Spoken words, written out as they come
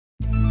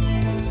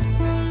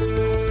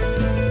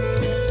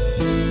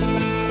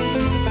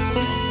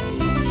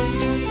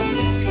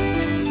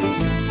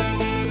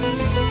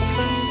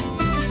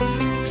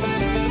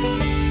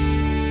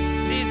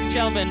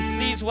gentlemen,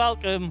 please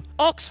welcome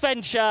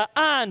Oxventure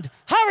and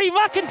Harry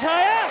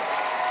McIntyre.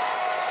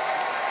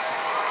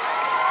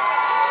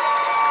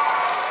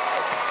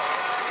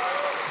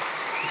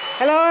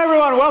 Hello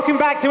everyone, welcome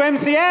back to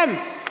MCM.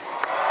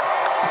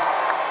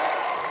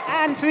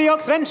 And to the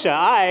Oxventure,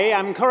 I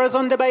am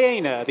Corazon de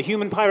Baena, the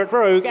human pirate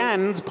rogue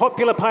and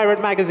Popular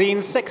Pirate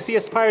Magazine's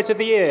Sexiest Pirate of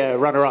the Year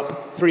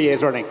runner-up, 3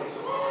 years running.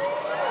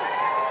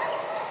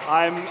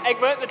 I'm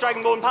Egbert, the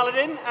Dragonborn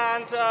Paladin,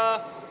 and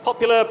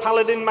Popular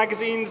Paladin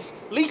Magazine's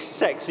least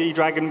sexy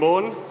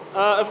Dragonborn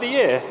of the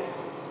year.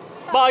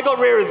 But I got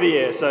Rear of the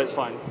Year, so it's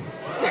fine.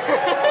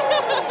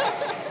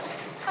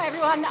 Hi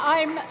everyone,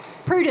 I'm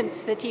Prudence,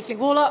 the Tiefling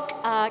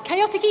Warlock.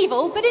 Chaotic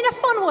evil, but in a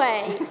fun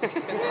way.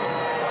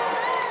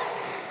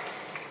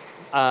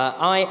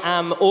 I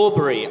am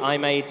Aubrey.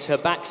 I'm a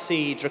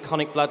Tabaxi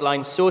Draconic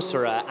Bloodline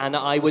sorcerer, and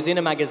I was in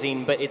a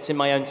magazine, but it's in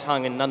my own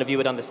tongue, and none of you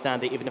would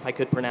understand it, even if I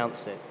could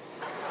pronounce it.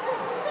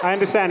 I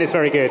understand it's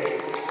very good.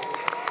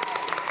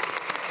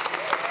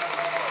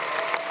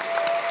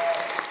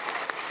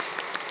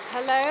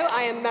 Hello,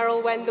 I am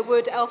Meryl Wen, the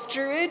Wood Elf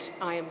Druid.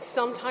 I am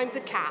sometimes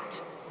a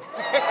cat.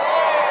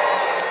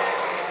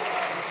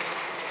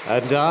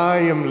 And I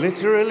am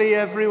literally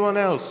everyone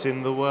else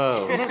in the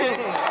world.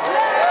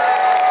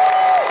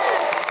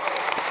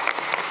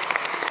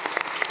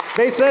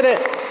 They said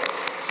it.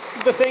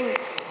 The thing.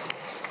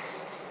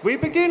 We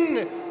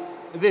begin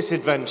this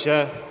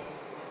adventure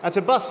at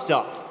a bus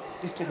stop.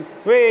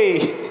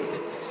 Whee!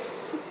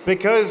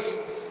 Because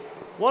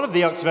one of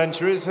the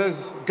Oxventurers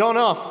has gone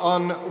off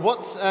on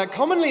what's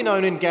commonly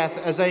known in Geth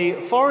as a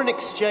foreign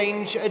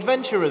exchange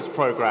adventurers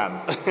program.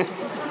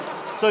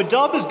 So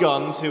Dob has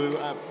gone to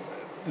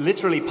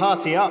literally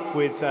party up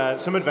with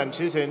some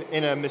adventures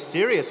in a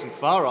mysterious and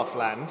far-off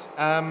land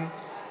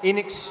in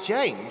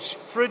exchange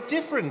for a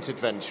different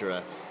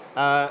adventurer,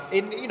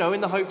 in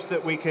the hopes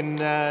that we can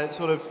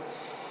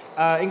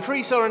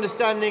increase our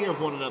understanding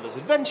of one another's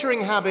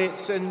adventuring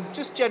habits and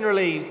just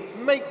generally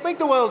make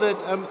the world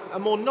a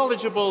more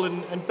knowledgeable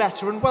and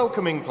better and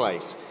welcoming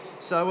place.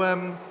 So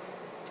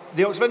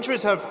the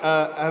Oxventurers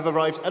have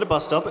arrived at a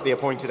bus stop at the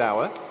appointed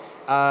hour.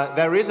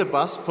 There is a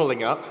bus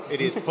pulling up.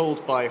 It is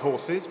pulled by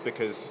horses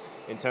because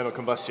internal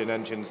combustion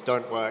engines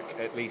don't work,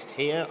 at least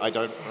here. I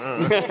don't...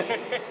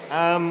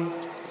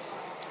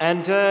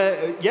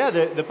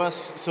 the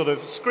bus sort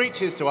of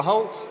screeches to a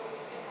halt.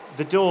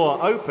 The door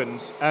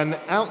opens, and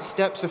out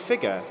steps a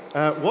figure.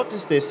 What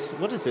does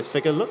this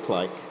figure look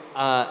like?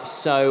 I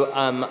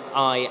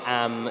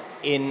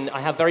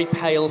have very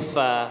pale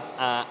fur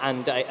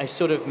and a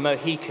sort of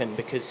Mohican,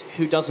 because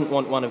who doesn't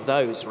want one of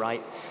those,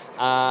 right?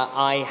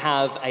 I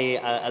have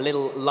a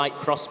little light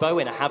crossbow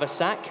in a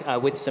haversack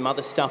with some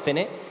other stuff in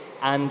it,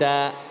 and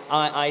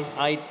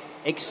I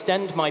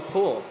extend my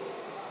paw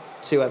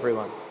to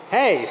everyone.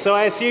 Hey, so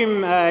I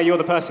assume you're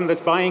the person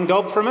that's buying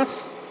Dob from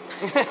us?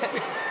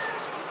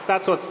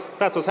 That's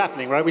what's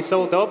happening, right? We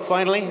sold Dob,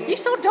 finally. You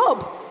sold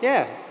Dob?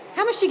 Yeah.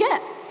 How much did you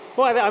get?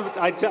 Well,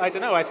 I don't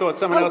know. I thought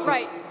someone else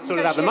had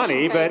sorted out the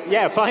money, but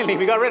yeah, finally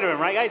we got rid of him,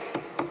 right, guys?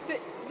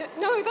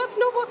 No, that's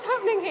not what's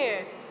happening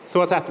here. So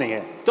what's happening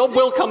here? Dob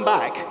will come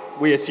back,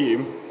 we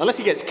assume, unless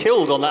he gets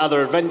killed on that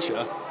other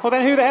adventure. Well,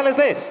 then who the hell is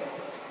this?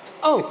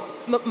 Oh,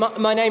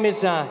 my name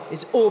is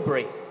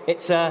Aubrey.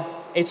 It's a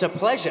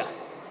pleasure.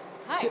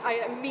 Hi, I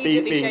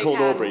immediately being shake called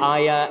hands. Aubrey.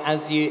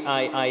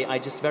 I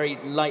just very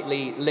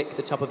lightly lick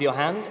the top of your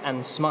hand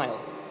and smile.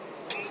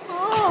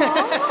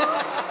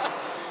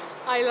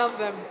 I love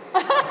them.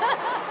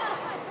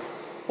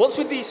 What's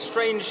with these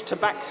strange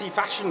tabaxi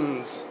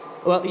fashions?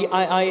 Well,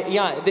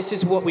 this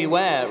is what we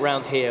wear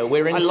around here.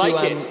 We're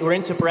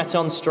into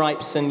Breton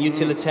stripes and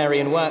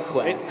utilitarian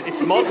workwear.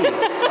 It's modern.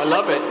 I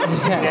love it.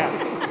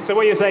 Yeah. So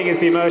what you're saying is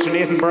the immersion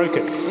isn't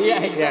broken?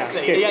 Yeah,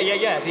 exactly.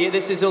 Yeah.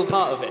 This is all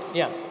part of it,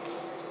 yeah.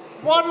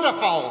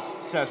 Wonderful,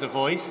 says a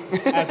voice,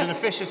 as an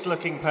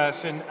officious-looking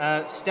person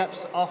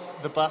steps off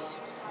the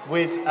bus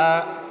with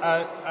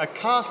a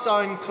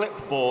cast-iron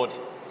clipboard.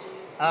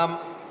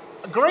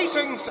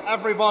 Greetings,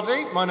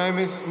 everybody. My name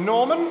is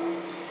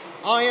Norman.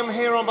 I am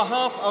here on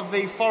behalf of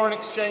the Foreign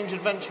Exchange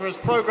Adventurers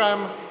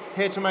Program,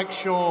 here to make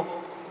sure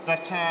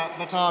that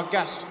our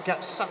guest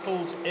gets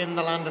settled in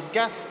the land of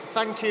Geth.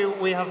 Thank you.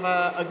 We have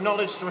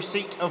acknowledged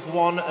receipt of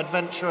one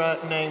adventurer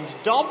named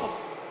Dob.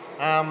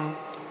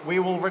 We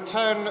will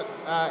return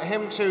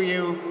him to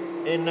you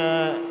in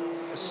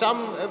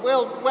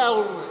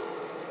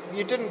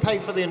you didn't pay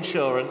for the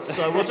insurance,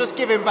 so we'll just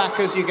give him back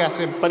as you get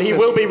him. But he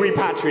will be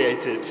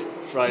repatriated,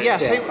 right?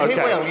 Yes, yeah. he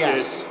will,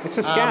 yes. It's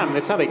a scam.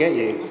 That's how they get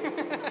you.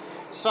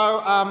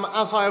 So,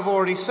 as I have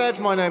already said,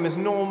 my name is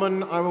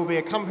Norman. I will be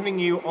accompanying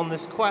you on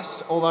this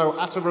quest, although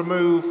at a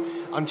remove,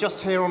 I'm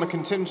just here on a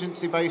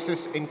contingency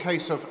basis in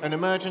case of an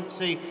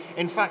emergency.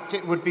 In fact,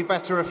 it would be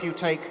better if you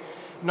take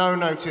no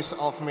notice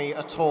of me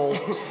at all.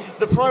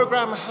 The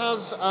program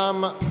has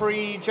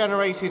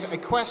pre-generated a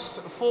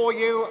quest for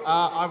you.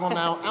 I will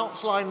now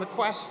outline the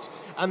quest,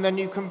 and then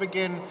you can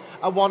begin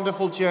a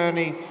wonderful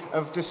journey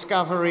of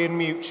discovery and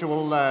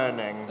mutual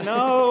learning.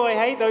 No, I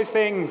hate those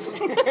things.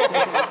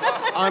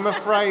 I'm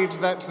afraid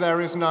that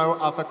there is no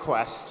other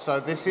quest, so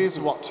this is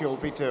what you'll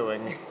be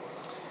doing.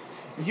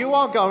 You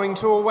are going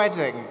to a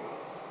wedding.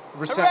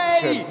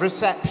 Reception. Hooray!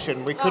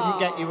 Reception. We couldn't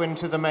get you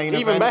into the main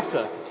Even event.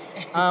 better.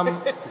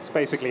 It's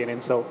basically an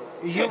insult.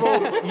 You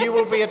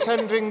will be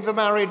attending the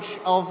marriage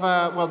of,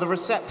 the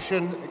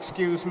reception,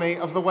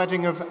 of the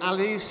wedding of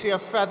Alicia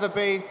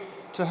Featherby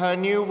to her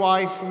new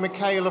wife,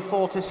 Michaela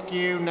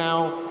Fortescue,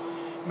 now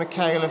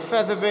Michaela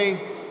Featherby.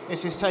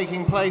 It is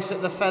taking place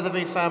at the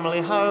Featherby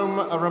family home,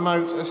 a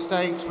remote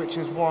estate which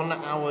is 1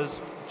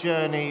 hour's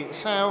journey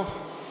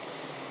south.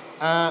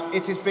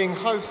 It is being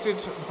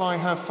hosted by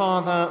her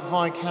father,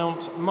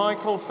 Viscount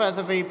Michael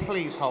Featherby.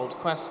 Please hold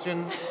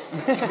questions.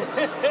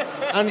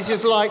 And it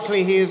is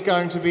likely he is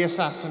going to be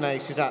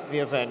assassinated at the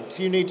event.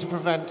 You need to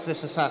prevent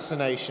this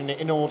assassination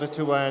in order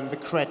to earn the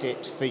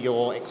credit for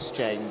your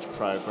exchange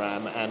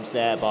program and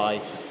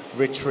thereby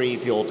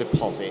retrieve your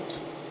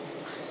deposit.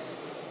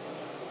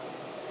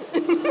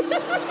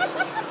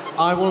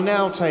 I will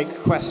now take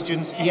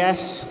questions.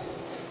 Yes?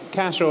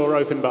 Cash or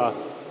open bar?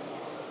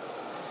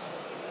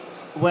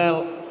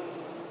 Well,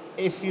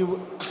 if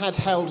you had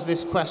held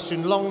this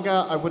question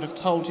longer, I would have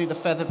told you the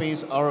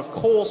Featherbys are, of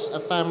course, a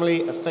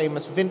family of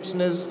famous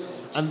vintners,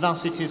 and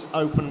thus it is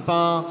open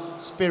bar.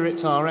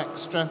 Spirits are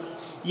extra.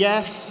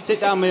 Yes?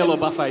 Sit-down meal or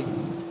buffet?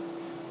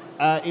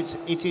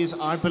 It is,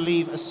 I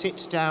believe, a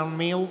sit-down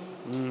meal.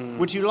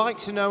 Would you like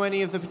to know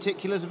any of the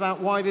particulars about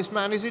why this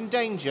man is in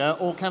danger,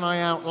 or can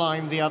I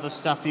outline the other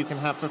stuff you can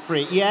have for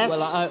free? Yes?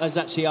 Well, I was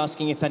actually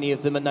asking if any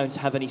of them are known to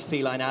have any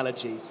feline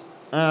allergies.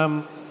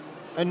 No,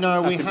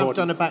 we That's have important.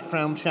 done a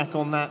background check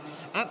on that.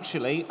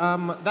 Actually,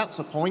 that's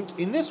a point.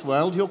 In this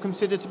world, you're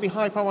considered to be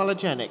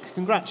hypoallergenic.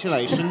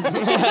 Congratulations.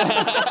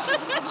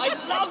 I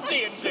love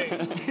D&D!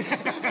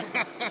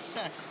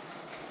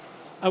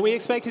 Are we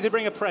expected to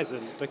bring a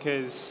present?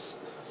 Because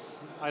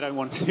I don't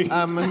want to.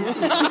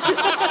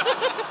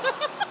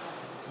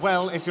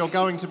 Well, if you're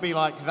going to be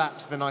like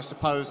that, then I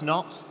suppose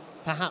not.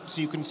 Perhaps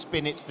you can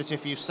spin it that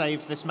if you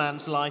save this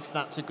man's life,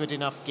 that's a good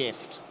enough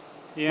gift.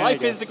 Yeah, I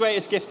Life guess. is the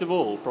greatest gift of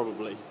all,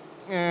 probably.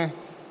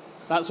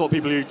 That's what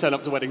people who turn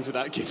up to weddings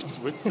without gifts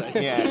would say.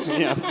 Yes.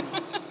 Yeah.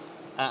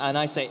 And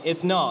I say,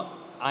 if not,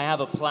 I have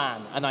a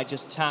plan. And I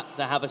just tap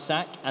the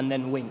haversack and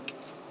then wink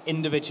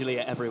individually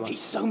at everyone. He's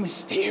so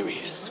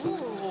mysterious. Ooh.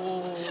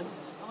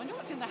 I wonder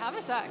what's in the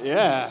haversack.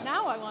 Yeah.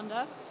 Now I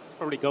wonder. It's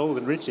probably gold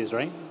and riches,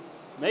 right?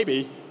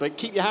 Maybe, but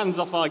keep your hands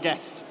off our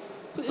guest.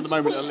 For the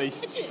moment, at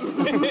least.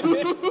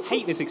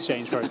 Hate this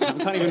exchange program.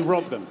 Can't even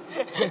rob them.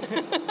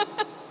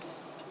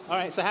 All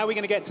right, so how are we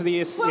going to get to the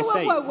estate?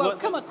 Whoa. What-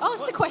 Come on,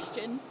 ask the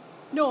question.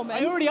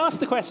 Norman. I already asked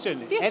the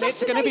question, The and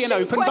it's going to be an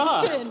open assassination bar.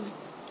 question.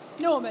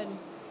 Norman,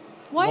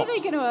 why What? are they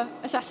going to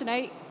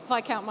assassinate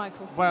Viscount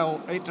Michael?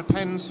 Well, it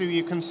depends who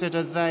you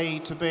consider they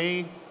to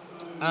be.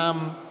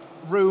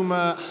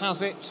 Rumour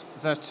has it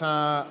that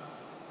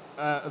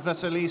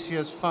that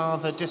Alicia's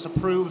father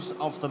disapproves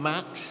of the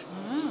match,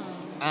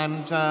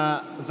 and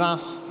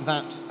thus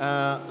that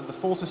the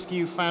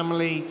Fortescue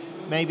family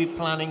may be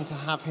planning to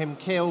have him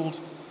killed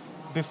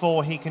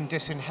before he can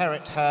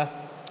disinherit her,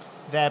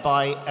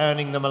 thereby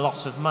earning them a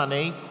lot of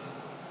money.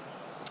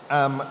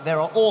 There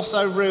are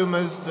also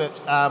rumours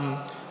that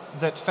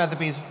that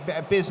Featherby's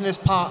business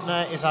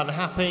partner is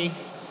unhappy,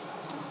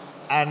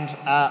 and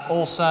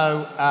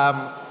also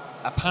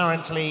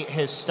apparently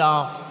his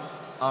staff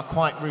are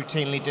quite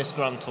routinely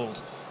disgruntled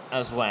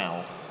as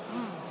well.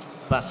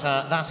 But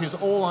that is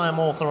all I am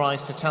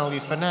authorised to tell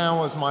you for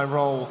now, as my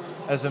role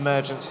as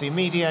emergency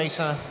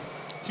mediator.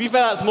 To be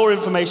fair, that's more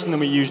information than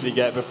we usually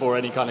get before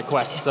any kind of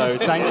quest, so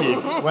thank you.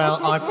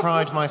 Well, I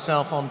pride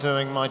myself on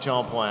doing my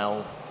job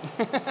well.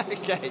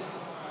 Okay.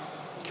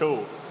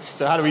 Cool.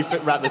 So how do we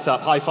wrap this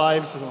up? High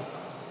fives?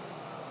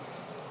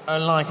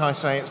 Like I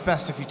say, it's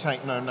best if you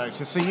take no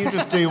notice. So you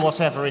just do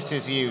whatever it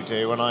is you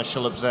do, and I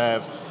shall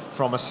observe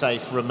from a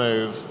safe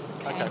remove.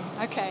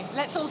 Okay,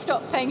 let's all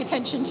stop paying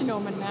attention to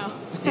Norman now.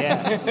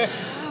 Yeah.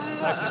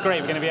 This is great.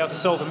 We're going to be able to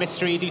solve a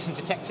mystery, do some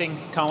detecting.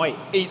 Can't wait.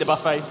 Eat the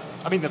buffet.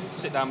 I mean the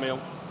sit-down meal.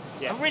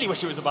 Yeah. I really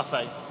wish it was a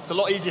buffet. It's a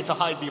lot easier to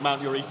hide the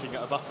amount you're eating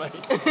at a buffet.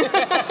 That's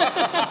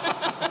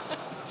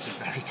a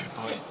very good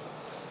point.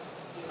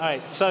 All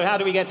right, so how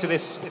do we get to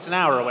this? It's an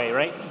hour away,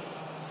 right?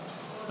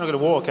 We're not going to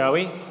walk, are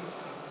we?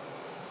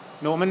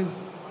 Norman?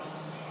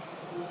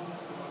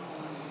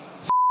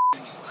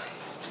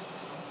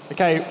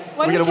 Okay,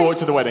 Why we're don't going to we walk take-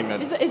 to the wedding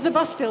then. Is the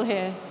bus still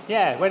here?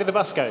 Yeah, where did the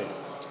bus go?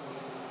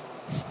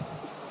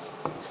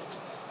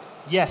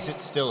 Yes,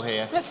 it's still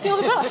here. Let's steal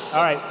the bus.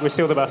 All right, we'll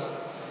steal the bus.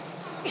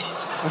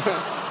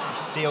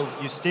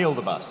 You steal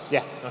the bus?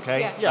 Yeah. Okay.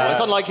 Yeah. Yeah, it's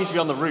unlikely to be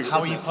on the route. How are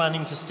isn't you it?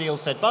 planning to steal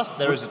said bus?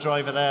 There is a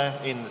driver there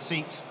in the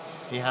seat.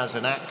 He has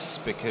an axe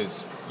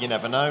because you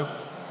never know.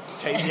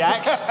 Take the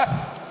axe?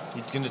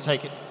 You're going to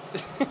take it.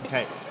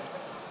 Okay.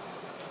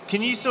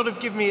 Can you sort of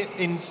give me it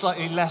in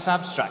slightly less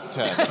abstract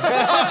terms?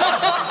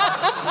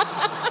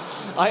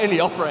 I only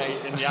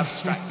operate in the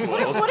abstract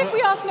world. What if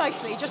we ask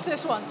nicely, just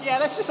this once? Yeah,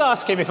 let's just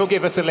ask him if he'll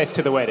give us a lift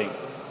to the wedding.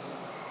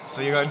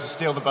 So you're going to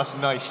steal the bus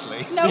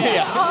nicely? No,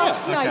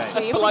 ask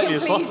nicely. As If politely we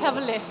as can please possible.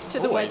 have a lift to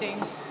the Always. wedding.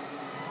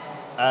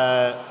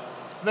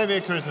 Maybe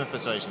a charisma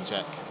persuasion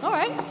check. All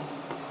right.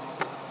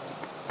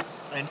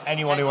 And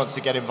anyone who wants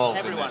to get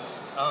involved in this.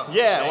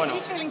 Yeah, why not?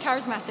 He's feeling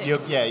charismatic.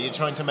 You're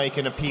trying to make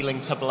an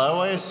appealing tableau,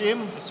 I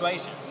assume?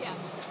 Persuasion. Yeah.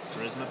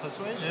 Charisma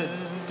persuasion.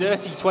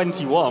 Dirty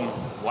 21.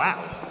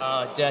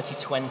 Wow. Dirty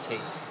 20.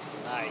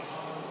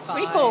 Nice.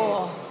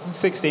 24.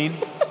 16.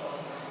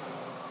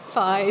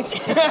 5.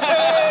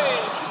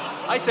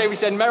 I say we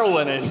send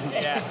Merylwen in.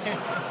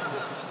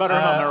 Butter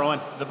him on, Merylwen.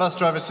 The bus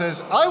driver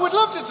says, I would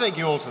love to take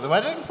you all to the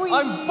wedding.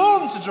 I'm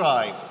born to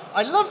drive.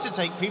 I love to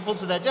take people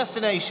to their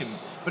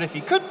destinations. But if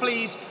you could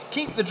please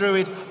keep the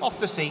druid off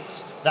the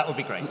seats, that would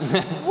be great.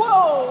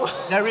 Whoa!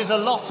 There is a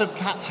lot of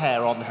cat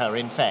hair on her,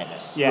 in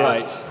fairness. Yeah.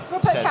 Right. We'll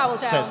put Says- a towel down.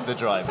 says the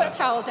driver. Put a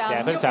towel down.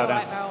 Yeah, put a You'll towel be all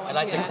down. right, Merylwen. I'd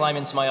like to Yeah. climb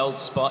into my old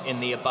spot in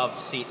the above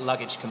seat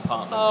luggage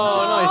compartment.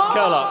 Oh, nice.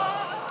 Curl up.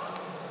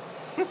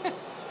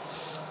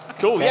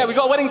 Cool. Yeah, we've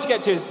got a wedding to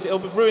get to. It'll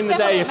ruin the Step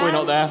on day it, if we're man.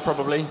 not there,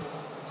 probably.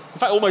 In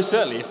fact, almost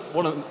certainly. If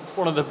one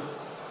of the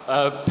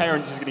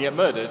parents is going to get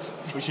murdered,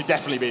 we should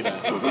definitely be there.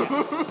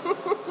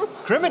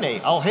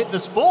 Criminy, I'll hit the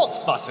sports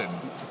button.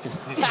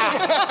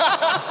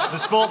 The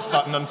sports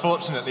button,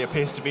 unfortunately,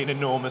 appears to be an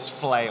enormous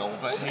flail,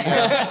 but he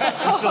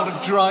sort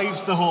of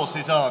drives the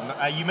horses on.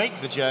 You make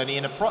the journey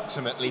in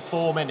approximately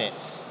 4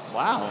 minutes.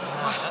 Wow.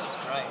 That's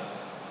great.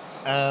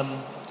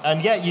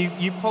 And yeah,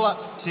 you pull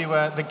up to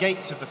the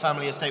gates of the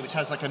family estate, which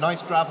has like a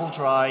nice gravel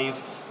drive,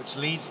 which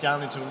leads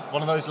down into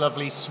one of those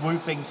lovely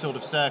swooping sort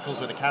of circles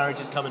where the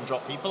carriages come and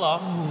drop people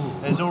off.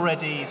 Ooh. There's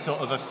already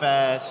sort of a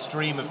fair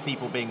stream of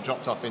people being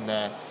dropped off in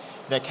their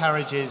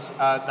carriages.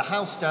 The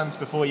house stands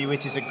before you.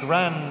 It is a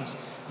grand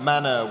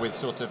manor with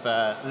sort of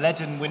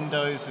leaden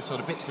windows with sort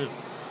of bits of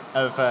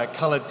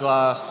coloured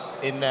glass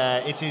in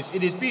there. It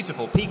is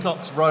beautiful.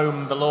 Peacocks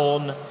roam the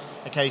lawn,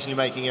 occasionally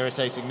making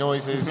irritating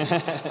noises.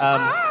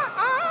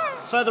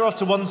 Further off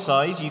to one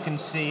side, you can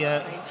see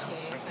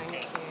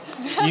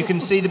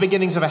the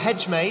beginnings of a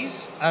hedge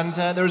maze, and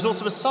there is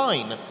also a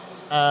sign,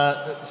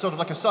 sort of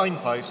like a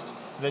signpost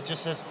that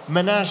just says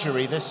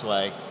 "Menagerie this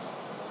way."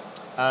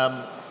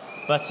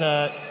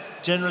 But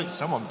generally,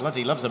 someone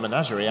bloody loves a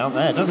menagerie out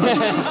there, don't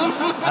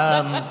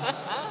they?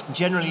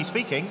 Generally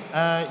speaking,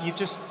 you've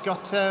just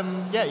got,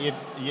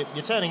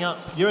 you're turning up.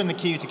 You're in the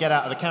queue to get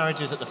out of the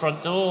carriages at the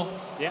front door.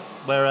 Yeah.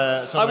 Where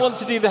I want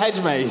to do the hedge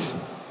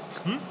maze.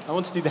 I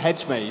want to do the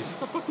hedge maze.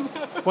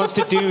 Wants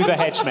to do the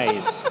hedge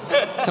maze.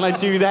 Can I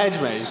do the hedge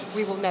maze?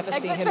 We will never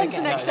see Let's him spend the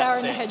again. next hour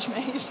in the hedge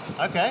maze.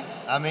 Okay.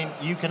 I mean,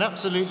 you can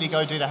absolutely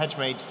go do the hedge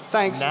maze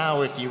Thanks.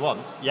 now if you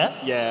want. Yeah?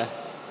 Yeah.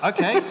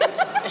 Okay.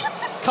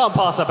 Can't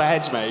pass up a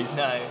hedge maze.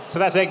 No. So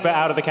that's Egbert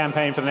out of the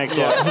campaign for the next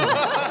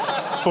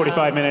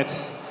 45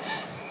 minutes.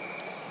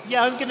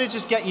 Yeah, I'm going to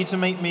just get you to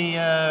make me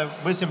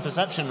wisdom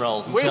perception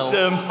rolls until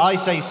Wisdom? I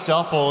say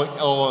stop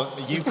or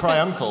you cry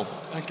uncle.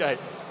 Okay.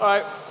 All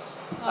right.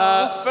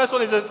 First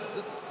one is a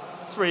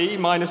 3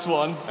 minus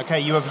 1. Okay,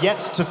 you have yet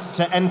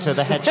to enter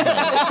the hedge maze.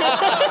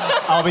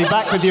 I'll be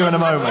back with you in a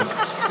moment.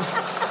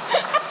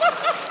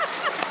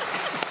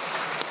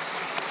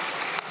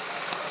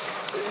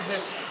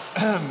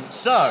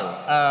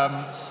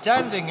 So,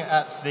 standing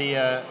at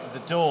the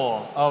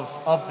door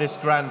of this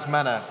grand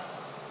manor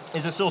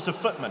is a sort of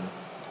footman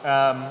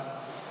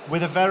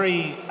with a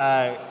very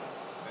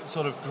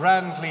sort of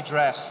grandly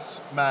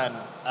dressed man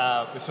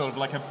with sort of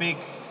like a big...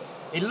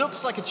 It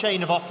looks like a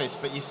chain of office,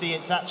 but you see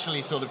it's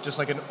actually sort of just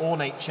like an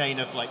ornate chain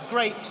of like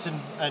grapes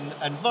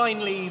and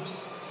vine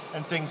leaves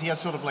and things. He has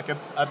sort of like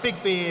a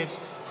big beard,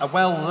 a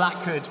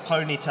well-lacquered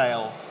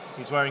ponytail.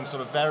 He's wearing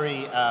sort of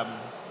very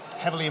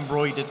heavily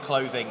embroidered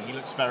clothing. He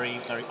looks very,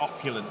 very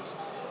opulent.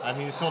 And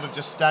he's sort of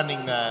just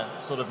standing there,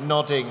 sort of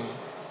nodding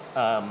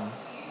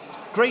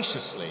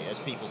graciously as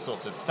people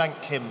sort of thank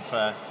him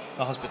for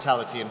the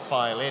hospitality and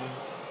file in.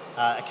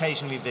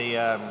 Occasionally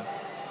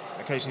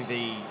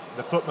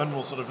the footman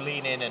will sort of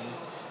lean in and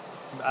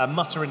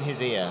mutter in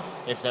his ear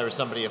if there is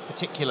somebody of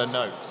particular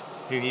note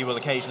who he will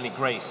occasionally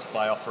grace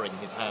by offering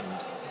his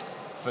hand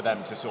for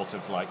them to sort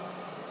of like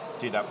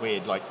do that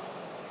weird like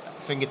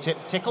fingertip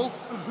tickle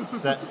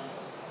that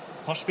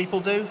posh people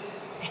do.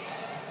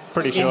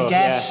 Pretty sure,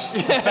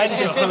 Suspend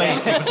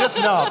disbelief, people just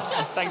nod.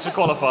 Thanks for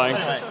qualifying.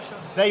 Anyway,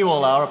 there you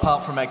all are,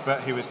 apart from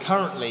Egbert, who is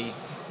currently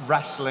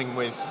wrestling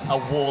with a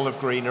wall of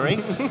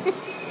greenery.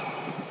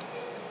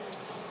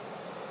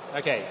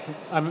 Okay,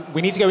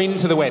 we need to go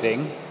into the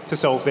wedding to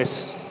solve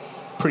this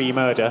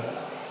pre-murder.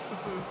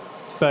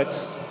 But,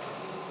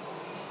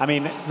 I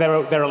mean,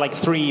 there are like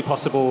 3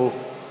 possible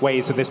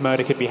ways that this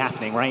murder could be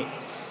happening, right?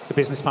 The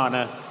business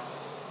partner,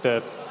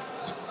 the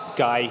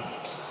guy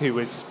who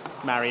was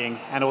marrying,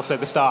 and also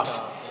the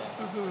staff.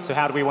 So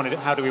how do we want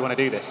to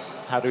do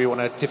this? How do we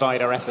want to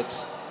divide our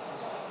efforts?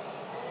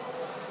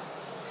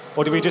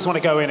 Or do we just want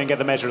to go in and get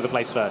the measure of the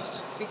place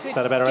first? We could Is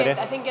that a better idea?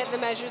 I think get the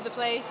measure of the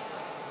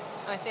place.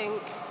 I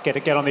think.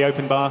 Get on the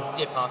open bar.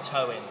 Dip our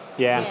toe in.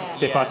 Yeah.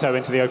 Dip our toe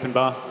into the open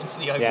bar. Into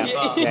the open Yeah.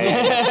 bar.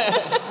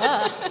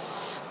 Yeah.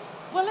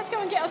 Well, let's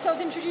go and get ourselves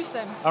introduced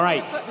then. All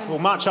right, Footman. we'll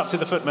march up to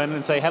the footman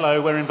and say,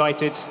 hello, we're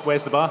invited.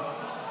 Where's the bar?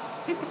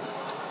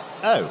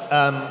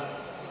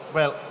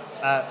 Well,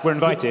 We're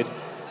invited.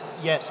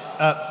 yes.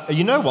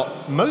 You know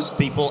what? Most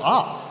people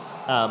are.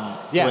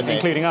 Yeah, when they-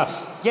 including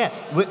us.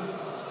 Yes.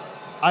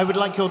 I would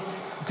like your...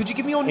 Could you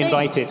give me your name?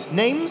 Invited.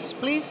 Names,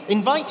 please?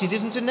 Invited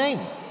isn't a name.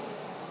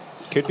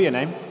 Could be a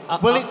name.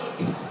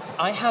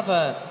 I have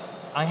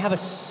a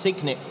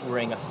signet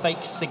ring, a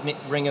fake signet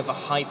ring of a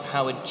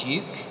high-powered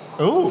duke.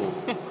 Ooh.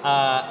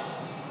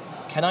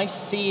 Can I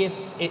see if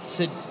it's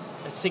a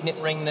signet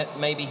ring that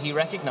maybe he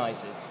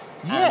recognizes?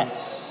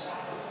 Yes.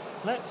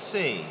 Let's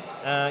see.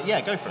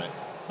 Yeah, go for it.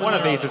 One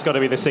of these has got to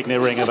be the signet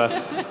ring of a...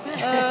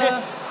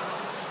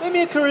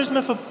 Maybe a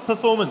charisma for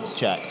performance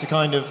check to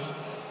kind of...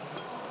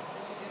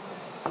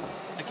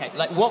 Okay,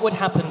 like what would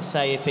happen,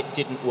 say, if it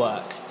didn't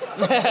work?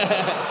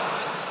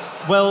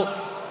 Well,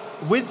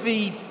 with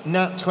the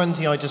nat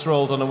 20 I just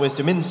rolled on a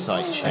wisdom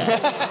insight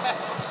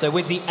check, So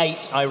with the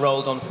 8 I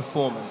rolled on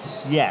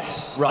performance.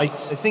 yes. Right.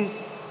 I think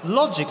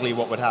logically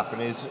what would happen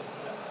is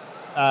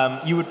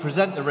you would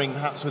present the ring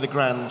perhaps with a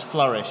grand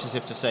flourish as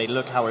if to say,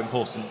 look how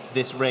important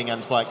this ring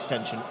and by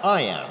extension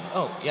I am.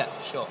 Oh, yeah,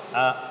 sure.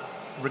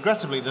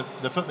 Regrettably,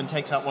 the footman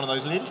takes out one of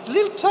those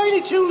little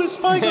tiny jeweler's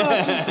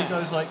spyglasses and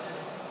goes like,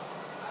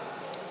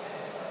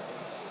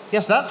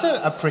 yes, that's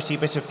a pretty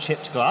bit of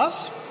chipped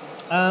glass.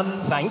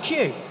 Thank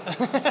you.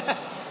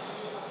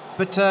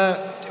 But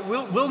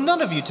will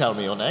none of you tell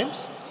me your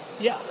names?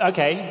 Yeah,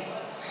 okay.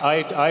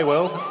 I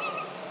will.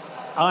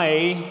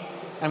 I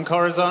am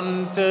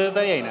Corazon de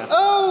Baena.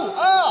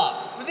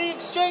 The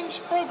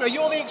exchange program.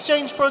 You're the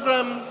exchange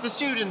program, the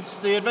students,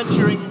 the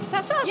adventuring.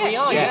 That's us. We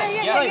are,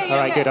 yes. All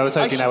right, good. I was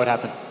hoping that would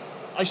happen.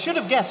 I should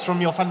have guessed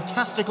from your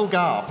fantastical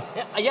garb.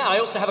 Yeah, I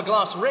also have a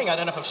glass ring. I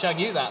don't know if I've shown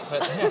you that,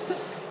 but... Yeah.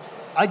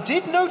 I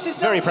did notice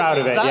that. Very proud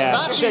of it, yeah.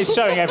 That She's is,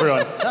 showing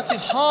everyone. that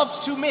is hard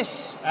to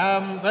miss.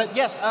 But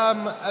yes,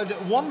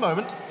 one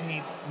moment,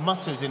 he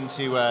mutters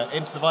into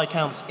the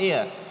Viscount's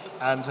ear,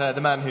 and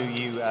the man who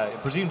you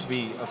presume to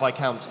be a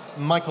Viscount,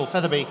 Michael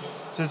Featherby,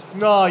 says,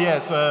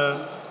 yes,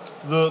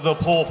 the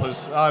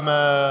paupers. I'm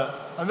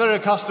very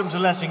accustomed to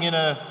letting in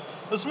a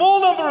small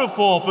number of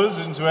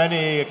paupers into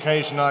any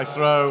occasion I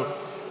throw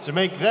to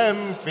make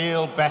them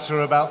feel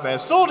better about their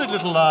sordid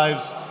little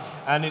lives,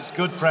 and it's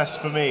good press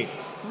for me.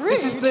 Rude.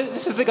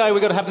 This is the guy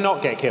we've got to have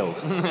not get killed.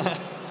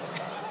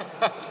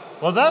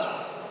 What's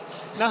that?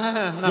 No.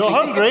 You're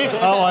hungry?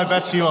 Oh, I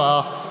bet you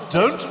are.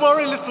 Don't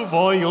worry, little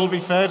boy, you'll be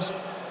fed.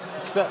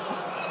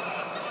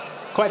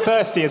 Quite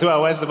thirsty as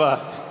well. Where's the bar?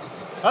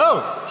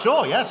 Oh,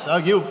 sure, yes. Oh,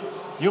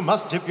 you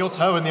must dip your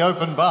toe in the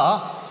open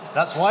bar.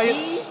 That's why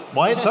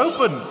it's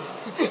open.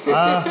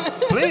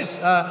 Please,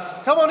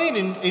 come on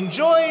in.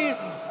 Enjoy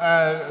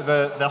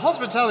the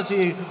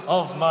hospitality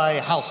of my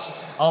house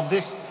on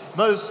this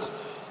most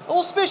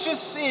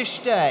auspicious-ish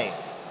day.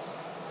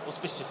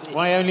 Auspicious-ish.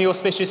 Why only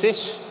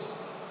auspicious-ish?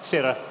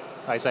 Sirrah,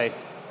 I say.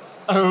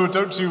 Oh,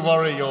 don't you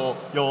worry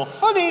your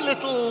funny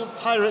little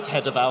pirate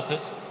head about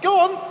it. Go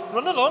on,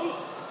 run along.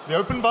 The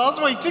open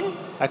bar's waiting.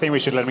 I think we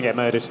should let him get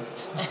murdered.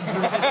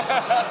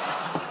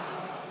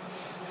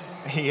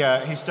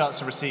 He starts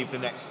to receive the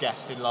next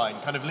guest in line,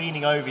 kind of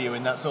leaning over you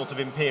in that sort of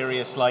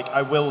imperious, like,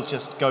 I will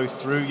just go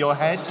through your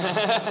head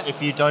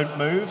if you don't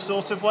move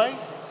sort of way.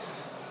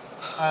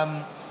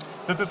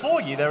 But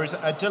before you, there is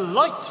a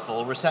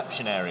delightful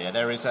reception area.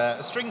 There is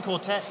a string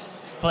quartet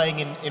playing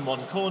in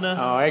one corner.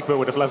 Oh, Egbert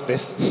would have loved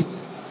this.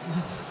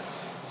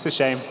 It's a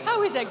shame.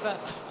 How is Egbert?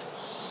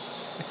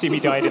 I assume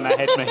he died in that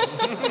hedge maze.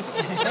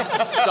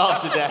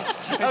 Starved to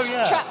death. Oh,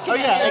 yeah. Trapped in Oh, a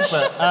yeah, hedge.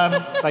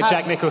 Egbert. Like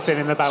Jack Nicholson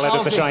in The Ballad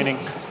of the Shining.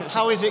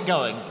 How is it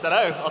going? Don't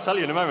know. I'll tell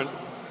you in a moment.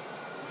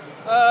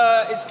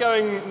 It's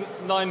going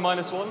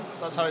 9-1.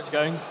 That's how it's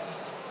going.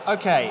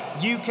 Okay,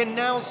 you can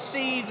now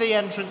see the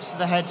entrance to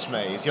the hedge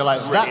maze. You're like,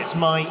 that's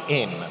my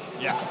inn.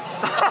 Yeah.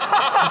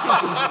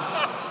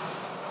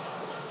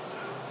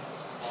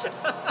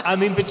 I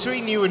mean,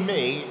 between you and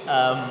me,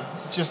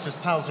 just as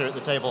pals here at the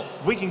table,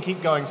 we can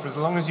keep going for as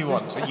long as you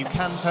want, but you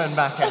can turn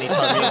back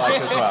anytime you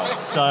like as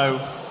well. So,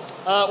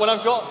 When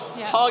I've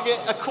got target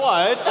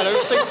acquired, I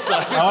don't think so.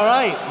 all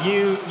right,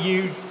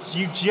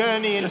 you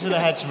journey into the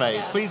hedge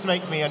maze. Please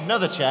make me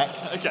another check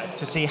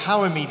to see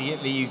how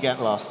immediately you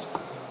get lost.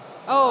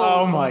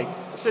 Oh my.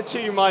 It's a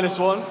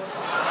 2-1.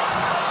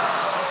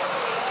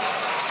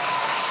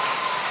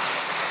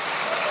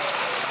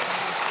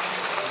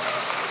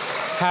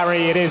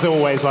 Harry, it is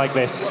always like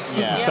this.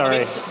 Yeah.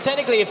 Sorry.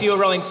 Technically, if you were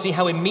rolling to see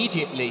how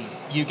immediately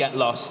you get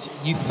lost,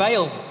 you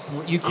failed.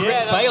 You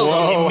that's failed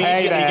on Whoa, hey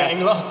immediately there.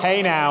 getting lost.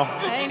 Hey now.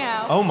 Hey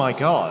now. Oh my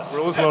god.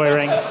 Rules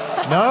lawyering.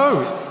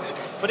 No.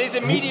 But is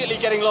immediately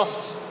getting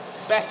lost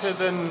better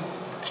than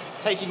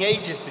taking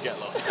ages to get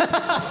lost?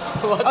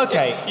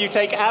 Okay, You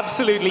take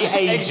absolutely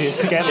ages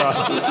to get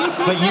lost.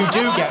 but you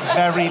do get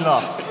very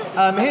lost.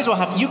 Here's what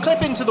happens. You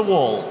clip into the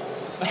wall,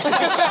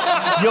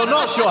 You're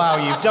not sure how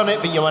you've done it,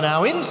 but you are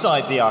now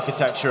inside the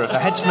architecture of the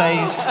hedge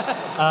maze.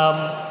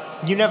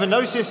 You never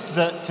noticed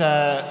that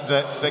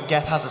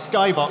Geth has a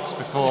skybox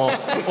before,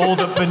 or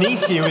that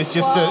beneath you is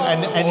just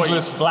an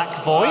endless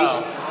black void.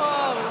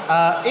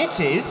 It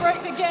is.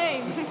 Break the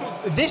game.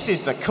 This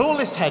is the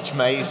coolest hedge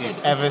maze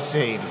you've ever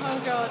seen.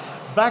 Oh, God.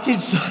 Back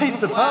inside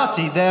the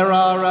party, there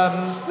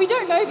are. We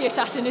don't know the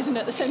assassin isn't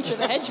at the centre of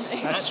the hedge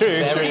maze. That's true.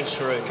 Very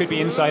true. Could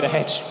be inside a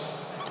hedge.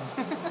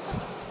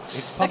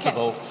 It's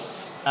possible.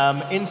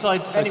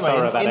 Inside, So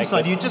thorough, that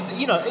inside exit.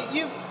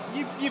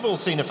 you've all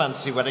seen a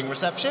fantasy wedding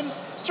reception.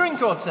 String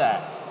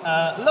quartet,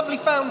 lovely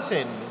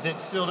fountain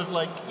that's sort of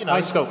like,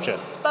 Ice sculpture.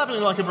 It's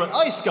babbling like a brook.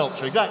 Ice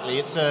sculpture, exactly.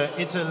 It's a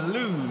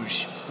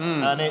luge,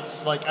 and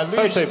it's like a luge.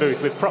 Photo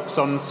booth with props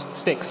on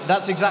sticks.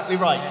 That's exactly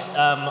right.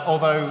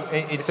 Although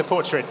It's a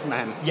portrait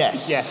man.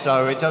 yes, Yes.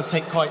 so it does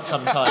take quite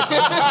some time.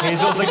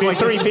 He's also Could be quite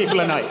 3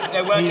 people a night.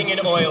 They're working He's-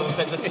 in oils.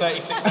 There's a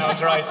 36-hour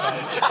dry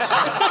time.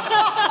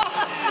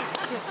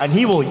 and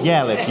he will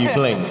yell if you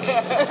blink.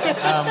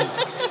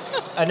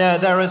 And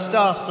there are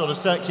staff sort of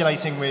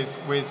circulating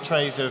with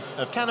trays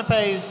of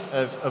canapes,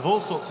 of all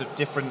sorts of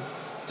different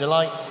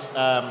delights.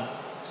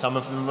 Some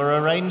of them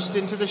are arranged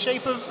into the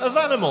shape of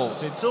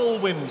animals. It's all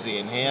whimsy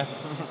in here.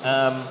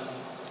 I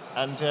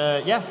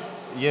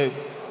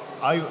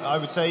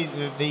would say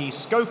the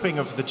scoping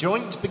of the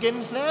joint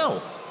begins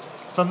now,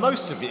 for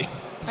most of you.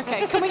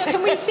 Okay, can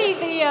we see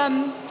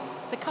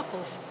the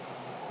couple?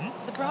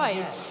 The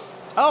brides?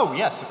 Oh,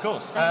 yes, of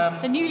course.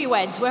 The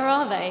newlyweds, where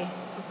are they?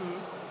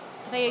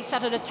 Are they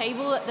sat at a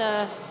table at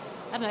the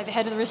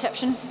head of the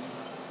reception?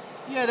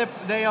 Yeah,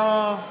 they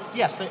are.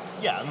 Yes, I'm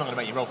not going to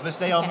make you roll for this.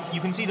 They are. Okay.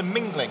 You can see them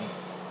mingling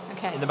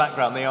Okay. in the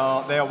background. They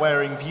are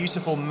wearing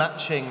beautiful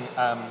matching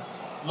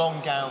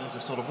long gowns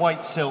of sort of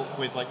white silk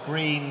with like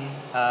green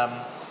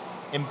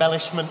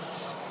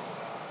embellishments.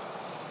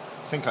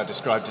 I think I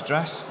described a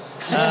dress.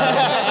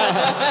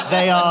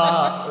 They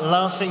are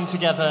laughing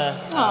together.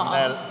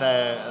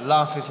 Their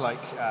laugh is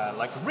like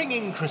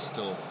ringing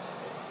crystal.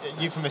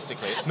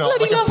 Euphemistically, it's not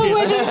Bloody like love a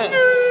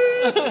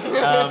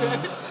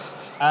wedding.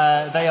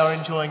 They are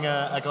enjoying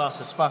a glass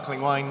of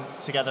sparkling wine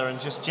together, and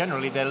just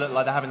generally they look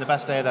like they're having the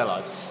best day of their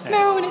lives.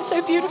 Marilyn, it's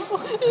so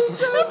beautiful. It's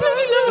so beautiful.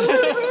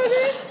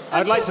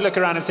 I'd like to look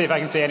around and see if I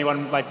can see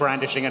anyone like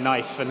brandishing a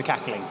knife and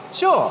cackling.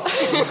 Sure.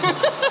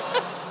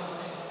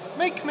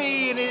 Make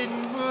me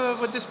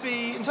would this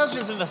be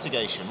intelligence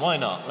investigation? Why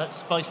not? Let's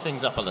spice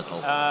things up a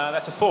little.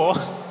 That's a 4.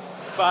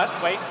 But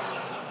wait.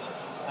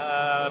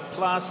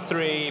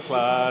 +3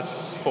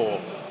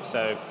 +4.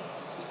 So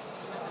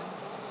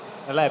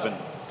 11.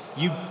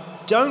 You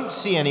don't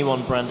see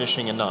anyone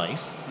brandishing a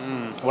knife.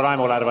 Well, I'm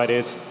all out of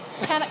ideas.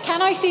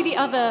 Can I see the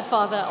other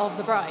father of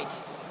the bride?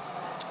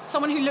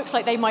 Someone who looks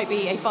like they might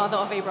be a father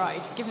of a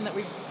bride, given that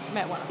we've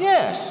met one of them.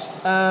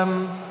 Yes.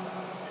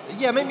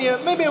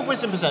 Maybe a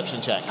wisdom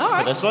perception check All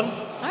right. for this one.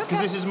 Okay.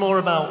 Because this is more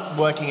about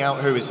working out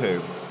who is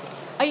who.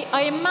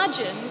 I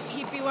imagine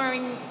he'd be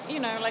wearing,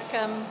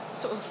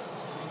 sort of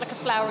like a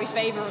flowery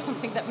favour or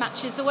something that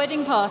matches the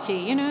wedding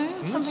party,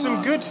 That's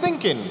some good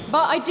thinking.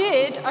 But I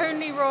did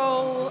only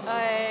roll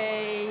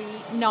a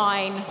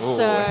 9,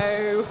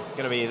 so...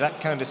 Going to be that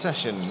kind of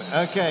session.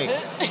 Okay.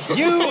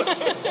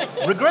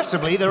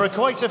 Regrettably, there are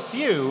quite a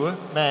few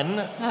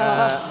men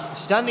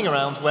standing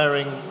around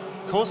wearing...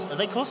 Are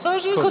they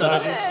corsages?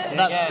 Corsages.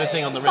 That's the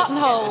thing on the wrist.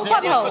 Buttonhole.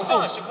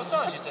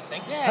 Corsage is a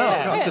thing. Oh,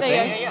 God, it's a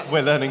there you thing.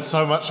 We're learning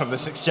so much from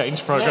this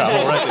exchange program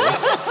already.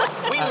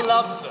 We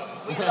love them.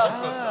 We love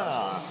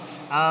corsages.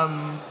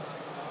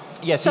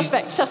 Yes.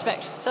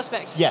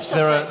 Suspect. Yes,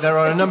 there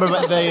are a number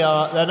of there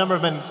are a number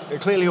of men.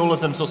 Clearly, all of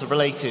them sort of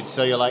related.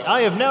 So you're like,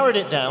 I have narrowed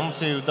it down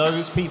to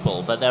those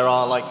people, but there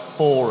are like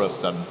 4 of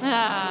them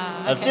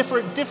of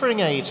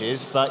differing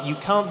ages. But you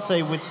can't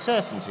say with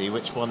certainty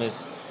which one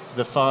is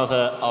the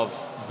father of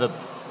the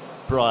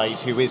bride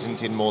who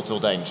isn't in mortal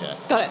danger.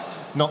 Got it.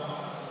 Not,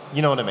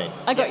 you know what I mean?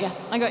 I got you.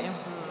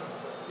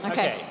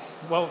 Okay.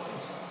 Well,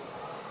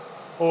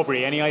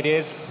 Aubrey, any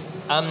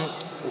ideas?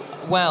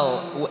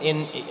 Well,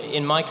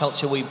 in my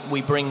culture,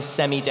 we bring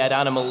semi-dead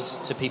animals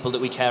to people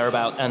that we care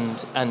about,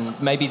 and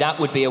maybe that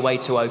would be a way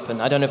to open.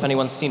 I don't know if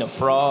anyone's seen a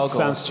frog.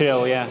 Sounds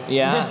chill, yeah.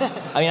 Yeah.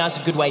 I mean, that's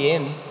a good way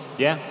in.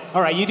 Yeah?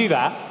 All right, you do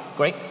that,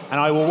 Great. and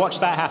I will watch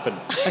that happen.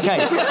 Okay.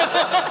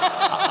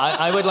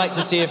 I would like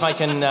to see if I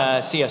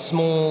can see a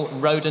small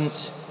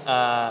rodent,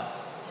 a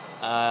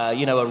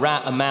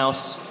rat, a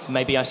mouse.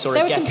 Maybe I saw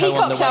There a were some gecko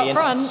on the peacocks way out in.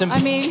 front.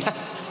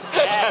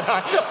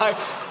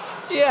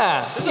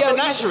 Yeah. There's a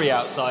menagerie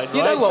outside, right?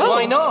 You know what?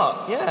 Why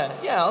not?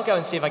 Yeah. I'll go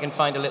and see if I can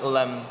find a little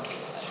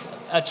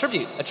a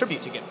tribute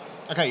to give.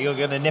 Okay, you're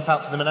going to nip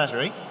out to the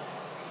menagerie.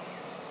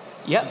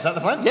 Yep. Is that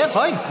the plan? Yeah,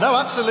 fine. No,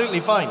 absolutely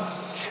fine.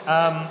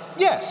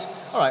 Yes.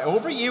 All right,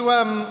 Aubrey, you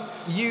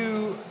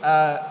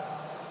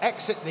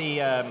exit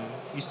the.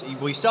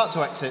 You start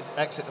to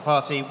exit the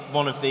party.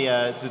 One of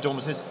the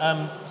dormitories.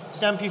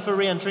 Stamp you for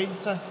re-entry,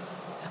 sir.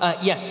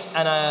 Yes,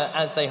 and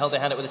as they hold their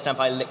hand up with a stamp,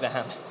 I lick their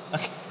hand.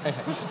 Okay.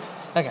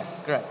 Okay,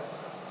 great.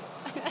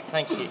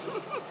 Thank you.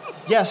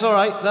 Yes, all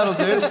right, that'll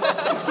do.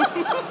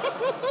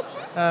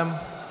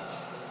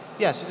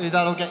 Yes,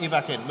 that'll get you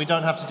back in. We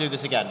don't have to do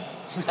this again.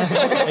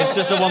 It's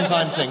just a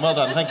one-time thing. Well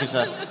done, thank you,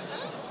 sir.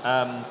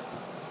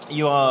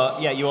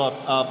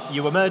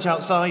 You emerge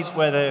outside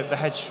where the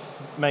hedge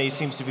maze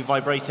seems to be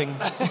vibrating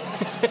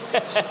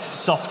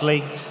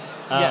softly.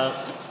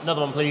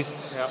 Another one, please.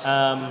 Yep.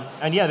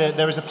 And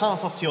there is a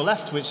path off to your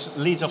left which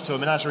leads off to a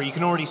menagerie. You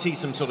can already see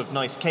some sort of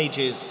nice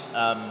cages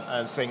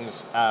and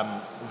things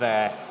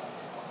there.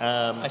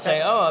 I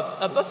say,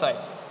 a buffet.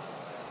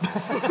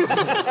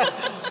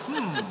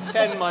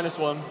 10 minus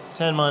 1.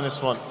 10 minus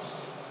 1.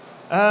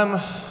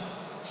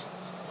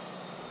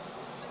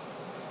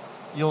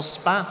 You're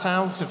spat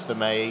out of the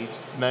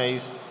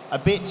maze a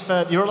bit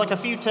further. You're like a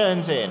few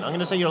turns in. I'm going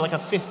to say you're like a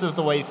fifth of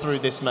the way through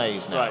this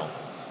maze now.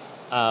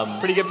 Right.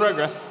 Pretty good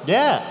progress.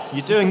 Yeah,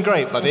 you're doing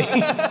great, buddy.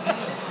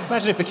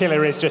 Imagine if the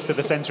killer is just at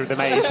the centre of the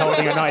maze,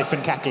 holding a knife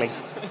and cackling.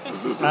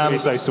 It'd be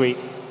so sweet.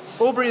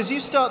 Aubrey, as you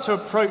start to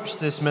approach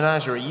this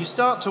menagerie, you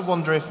start to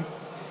wonder if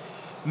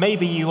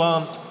maybe you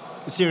aren't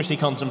seriously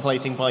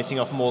contemplating biting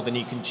off more than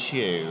you can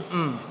chew.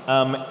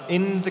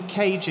 In the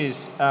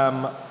cages,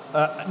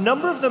 a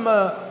number of them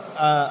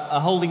are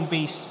holding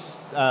beasts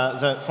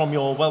that from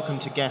your Welcome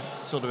to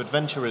Geth sort of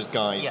adventurer's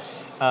guide, Yes.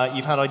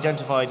 You've had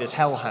identified as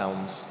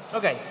hellhounds.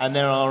 Okay. And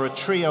there are a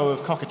trio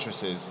of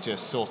cockatrices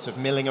just sort of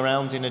milling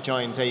around in a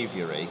giant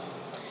aviary.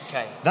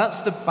 Okay.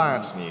 That's the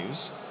bad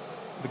news.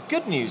 The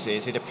good news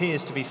is it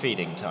appears to be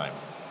feeding time.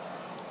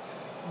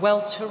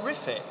 Well,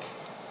 terrific.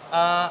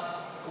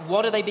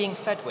 What are they being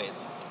fed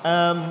with?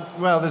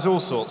 Well, there's all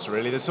sorts,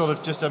 really. There's sort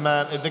of just a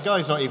man... The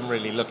guy's not even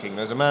really looking.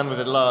 There's a man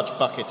with a large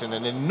bucket and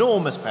an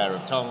enormous pair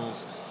of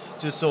tongs,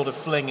 just sort of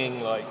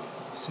flinging, like,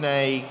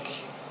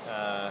 snake,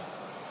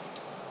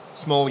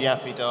 small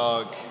yappy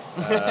dog,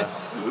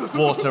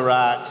 water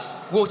rat.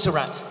 Water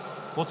rat.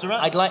 Water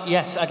rat? I'd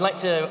like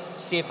to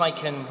see if I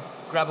can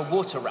grab a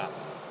water rat.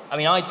 I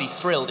mean, I'd be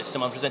thrilled if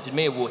someone presented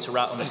me a water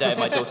rat on the day of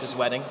my daughter's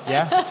wedding.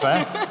 Yeah,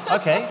 fair.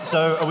 Okay,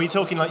 so are we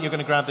talking like you're going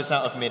to grab this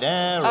out of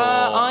midair, or...?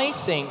 I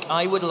think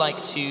I would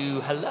like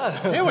to... Hello.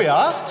 Here we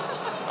are.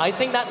 I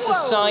think that's a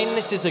sign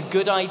this is a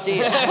good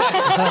idea.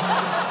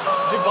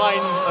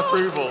 Divine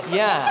approval.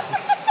 Yeah.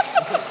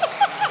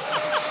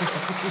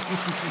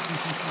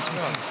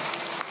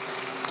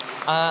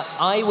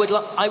 I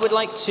would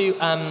like to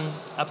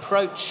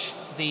approach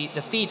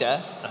the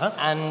feeder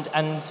and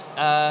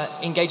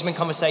engage them in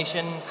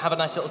conversation, have a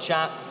nice little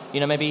chat. You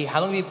know, maybe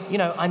how long have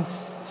you?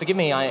 Forgive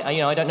me.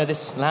 I don't know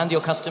this land,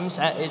 your customs.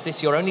 Is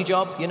this your only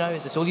job? You know,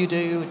 is this all you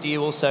do? Do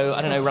you also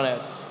run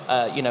a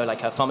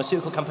like a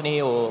pharmaceutical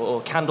company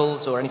or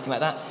candles or anything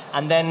like that?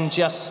 And then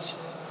just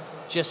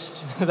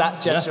that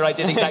gesture I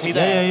did exactly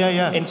there.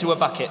 Yeah. Into a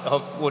bucket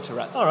of water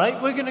rats. All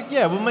right,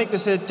 we'll make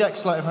this a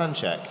dex sleight of hand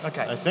check.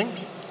 Okay. I think.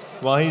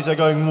 Well, he's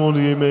going, what do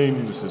you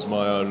mean? This is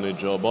my only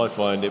job. I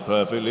find it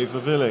perfectly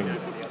fulfilling.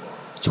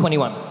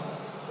 21.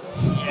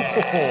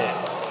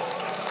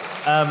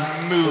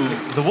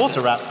 The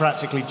water rat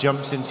practically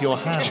jumps into your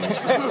hand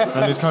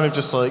and is kind of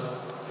just like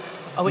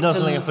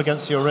nuzzling up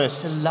against your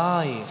wrist. It's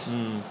alive.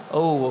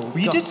 Oh, well,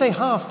 you did say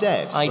half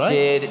dead, I right?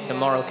 did. It's a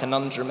moral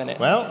conundrum, innit?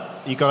 Well,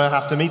 you're going to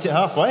have to meet it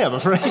halfway, I'm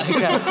afraid.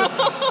 Okay.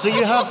 So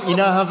you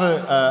now have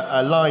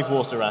a live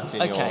water rat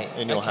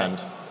in your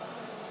hand.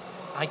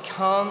 I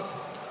can't...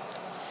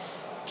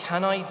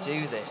 Can I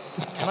do this?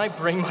 Can I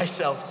bring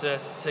myself to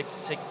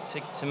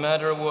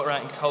murder a water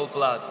rat in cold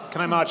blood?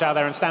 Can I march out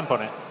there and stamp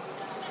on it?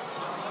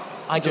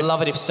 I'd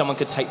love it if someone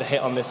could take the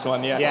hit on this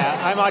one, yeah. Yeah,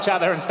 I march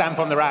out there and stamp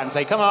on the rat and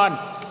say, come on.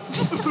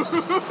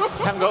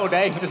 Haven't got all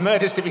day, there's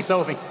murders to be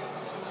solving.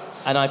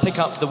 And I pick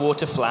up the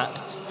water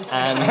flat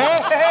and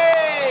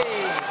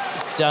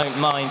don't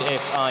mind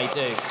if I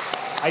do.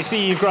 I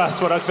see you've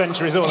grasped what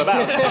Oxventure is all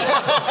about.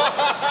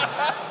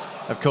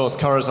 Of course,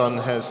 Corazon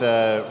has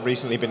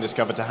recently been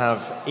discovered to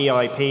have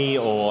EIP,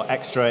 or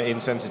extra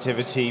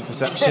insensitivity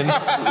perception.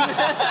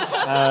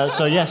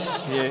 So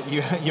yes,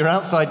 you're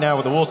outside now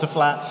with a water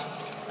flat.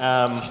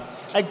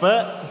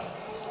 Egbert?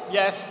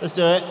 Yes. Let's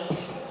do it.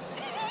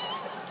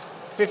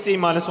 15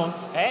 minus 1.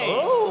 Hey.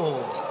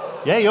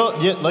 Oh. Yeah,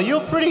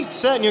 you're pretty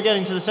certain you're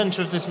getting to the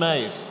centre of this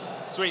maze.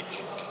 Sweet.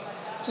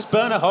 Just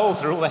burn a hole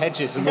through all the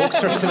hedges and walk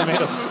straight to the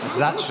middle.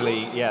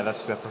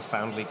 That's a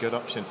profoundly good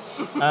option.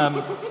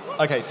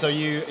 Okay, so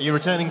you're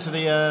returning to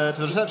the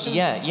reception?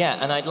 Yeah,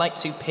 and I'd like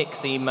to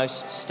pick the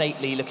most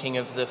stately looking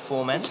of the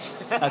four men,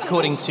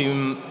 according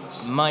to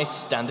my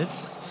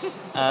standards.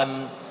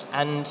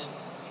 And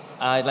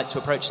I'd like to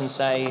approach and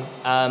say,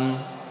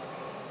 on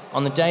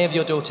the day of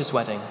your daughter's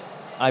wedding,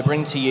 I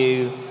bring to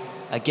you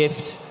a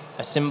gift,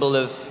 a symbol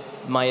of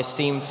my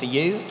esteem for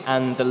you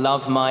and the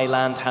love my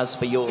land has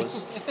for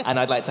yours. And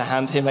I'd like to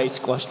hand him a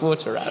squashed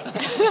water rat.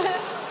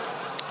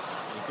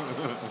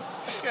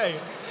 Okay.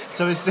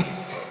 So this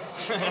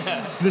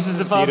is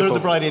the father of the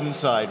bride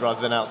inside rather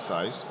than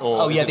outside?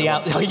 Or the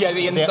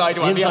inside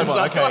one. The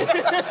inside one,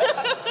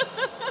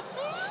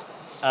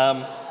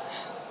 okay.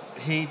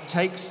 He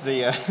takes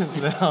the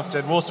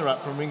half-dead water rat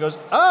from me and goes,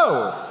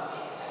 oh,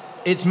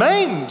 it's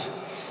maimed.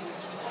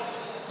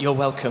 You're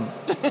welcome.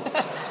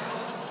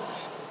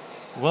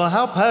 Well,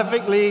 how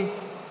perfectly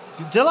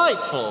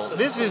delightful.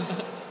 This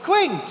is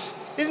quaint,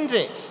 isn't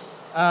it?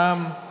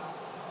 My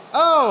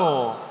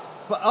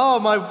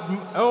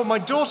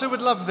daughter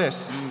would love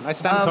this. I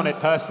stamped on it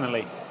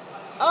personally.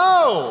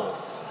 Oh,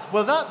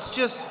 well, that's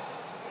just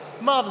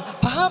marvelous.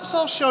 Perhaps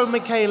I'll show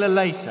Michaela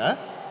later,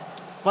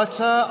 but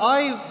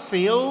I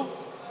feel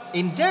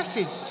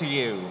indebted to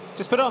you.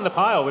 Just put it on the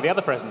pile with the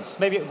other presents.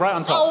 Maybe right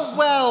on top. Oh,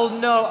 well,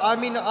 no. I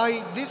mean,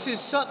 this is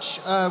such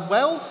a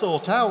well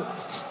thought out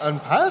and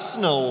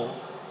personal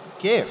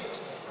gift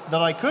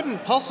that I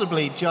couldn't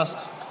possibly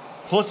just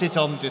put it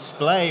on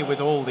display with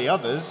all the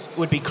others.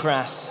 Would be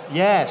crass.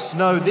 Yes,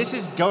 no, this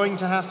is going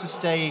to have to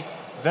stay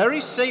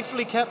very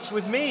safely kept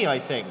with me, I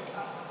think.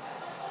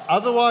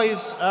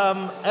 Otherwise,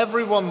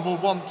 everyone will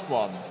want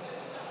one.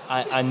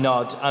 I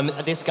nod.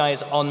 This guy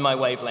is on my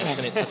wavelength,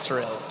 and it's a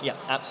thrill. Yeah,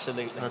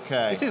 absolutely.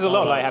 Okay. This is a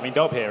lot like having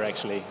Dob here,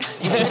 actually.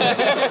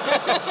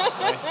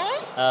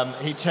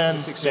 He turns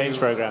This exchange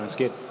program is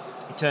good.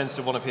 He turns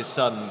to one of his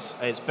sons.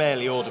 It's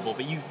barely audible,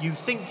 but you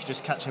think you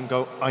just catch him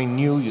go, I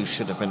knew you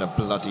should have been a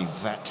bloody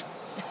vet.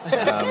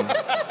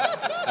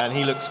 And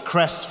he looks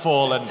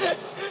crestfallen.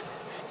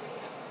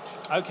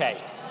 Okay,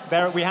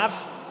 we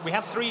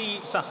have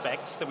 3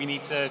 suspects that we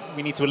need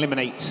to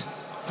eliminate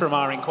from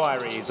our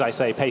inquiries. I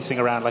say, pacing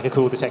around like a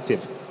cool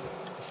detective.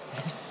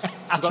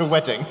 At a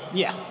wedding?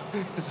 Yeah.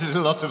 This is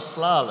a lot of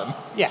slalom.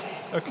 Yeah.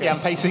 Okay. Yeah,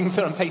 I'm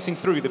pacing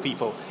through the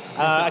people.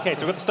 Okay,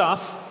 so we've got the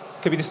staff.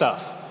 Could be the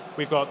staff.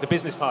 We've got the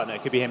business partner.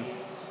 Could be him.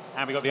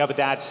 And we've got the other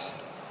dad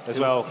as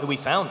well. Who we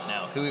found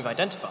now, who we've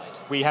identified.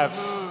 We have...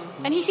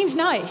 And he seems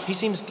nice. He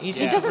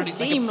doesn't pretty,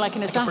 seem like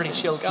an assassin. a pretty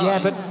chill guy. Yeah,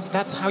 but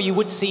that's how you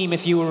would seem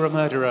if you were a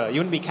murderer. You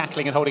wouldn't be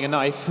cackling and holding a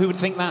knife. Who would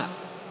think that?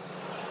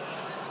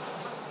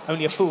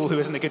 Only a fool who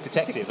isn't a good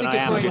detective, It's a and good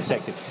I am a point. good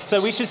detective.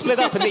 So we should split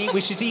up and we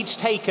should each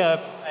take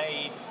a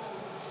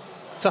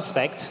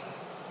suspect.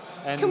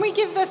 And Can we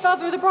give the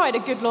father of the bride a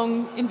good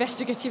long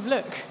investigative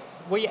look?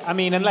 Well, yeah, I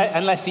mean,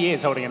 unless he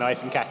is holding a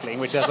knife and cackling,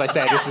 which, as I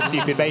said, is a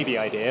stupid baby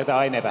idea that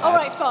I never had. All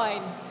right,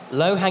 fine.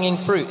 Low-hanging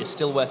fruit is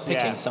still worth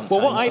picking sometimes.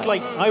 Well,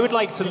 I would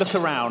like to look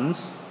around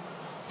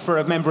for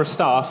a member of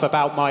staff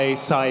about my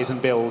size and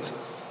build,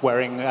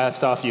 wearing a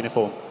staff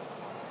uniform.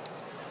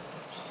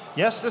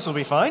 Yes, this will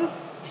be fine.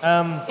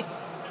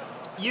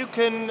 You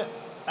can...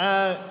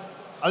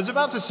 I was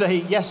about to say,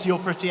 yes, you're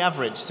pretty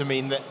average, to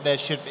mean that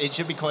it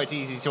should be quite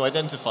easy to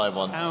identify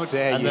one. How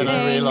dare and you. then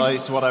I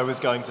realised what I was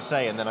going to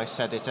say, and then I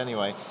said it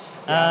anyway.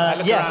 I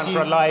look yes, around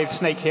for a lithe,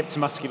 snake-hipped,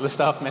 muscular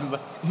staff member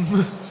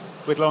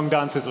with long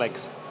dancer's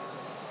legs.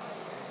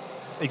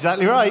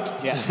 Exactly right.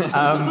 Yeah.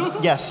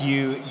 Yes,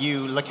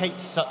 you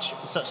locate such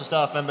a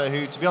staff member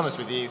who, to be honest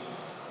with you,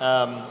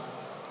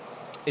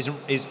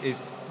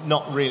 is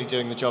not really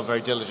doing the job very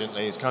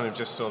diligently. He's kind of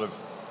just sort of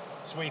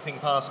sweeping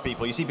past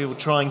people. You see people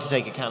trying to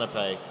take a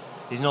canapé.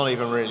 He's not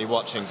even really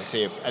watching to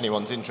see if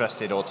anyone's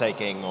interested or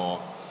taking or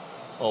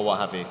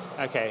what have you.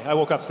 Okay, I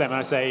walk up to them and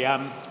I say,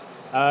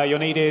 you're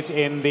needed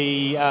in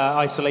the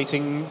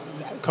isolating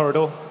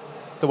corridor,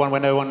 the one where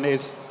no one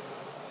is.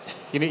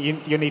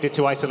 You're needed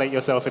to isolate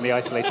yourself in the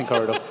isolating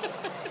corridor.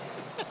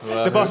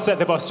 Well,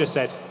 The boss just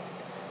said,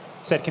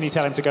 can you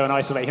tell him to go and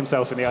isolate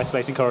himself in the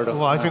isolating corridor?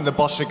 Well, I think the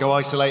boss should go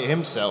isolate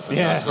himself in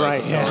the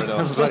isolating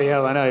corridor. Bloody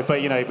hell, I know. But,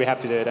 we have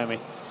to do it, don't we?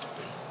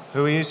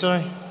 Who are you,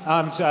 sorry?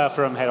 I'm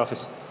from head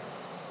office.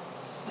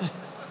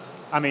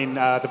 I mean,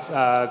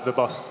 the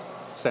boss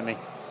sent me.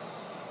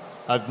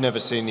 I've never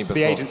seen you before.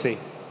 The agency.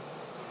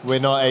 We're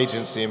not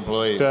agency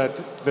employees.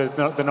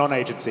 The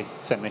non-agency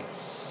sent me.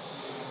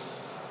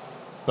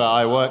 But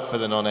I work for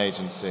the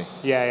non-agency.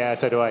 Yeah,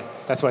 so do I.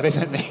 That's why they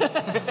sent me.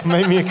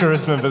 Make me a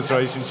charisma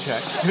persuasion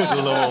check.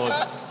 Good lord.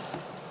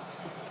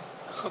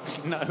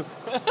 No.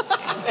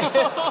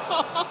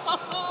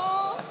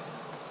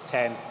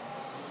 10.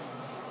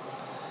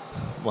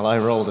 Well, I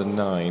rolled a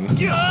 9.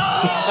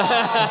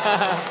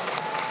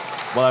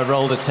 Well, I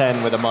rolled a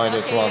 10 with a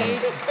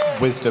 -1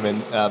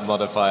 wisdom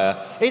modifier.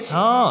 It's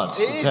hard,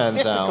 it turns out.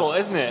 It's difficult,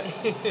 isn't it?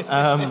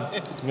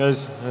 He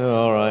goes,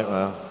 all right,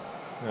 well,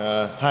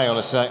 hang on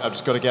a sec, I've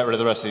just got to get rid of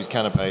the rest of these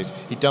canapes.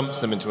 He dumps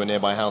them into a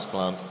nearby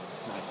houseplant.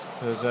 Nice.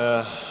 He goes,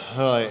 all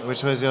right,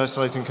 which way's the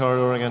isolating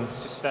corridor again?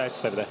 It's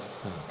just over there.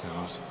 Oh,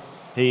 God.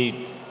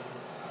 He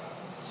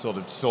sort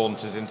of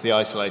saunters into the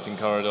isolating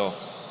corridor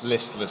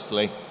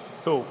listlessly.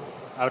 Cool.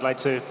 I would like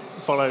to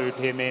follow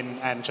him in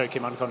and choke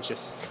him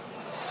unconscious.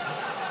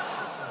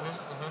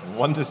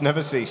 Wonders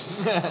never cease.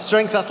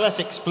 Strength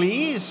athletics,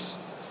 please.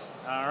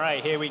 All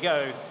right, here we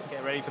go.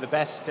 Get ready for the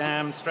best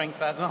damn strength.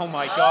 Oh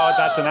my God,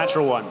 that's a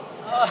natural one.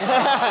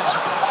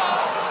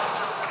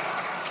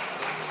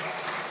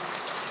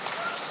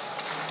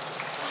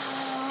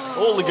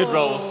 All the good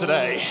rolls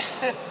today.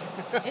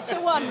 It's a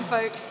 1,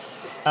 folks.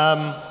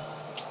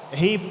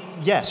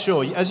 Yeah,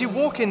 sure. As you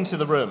walk into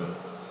the room,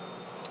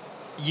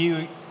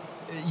 you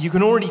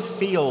can already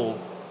feel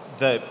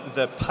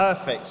the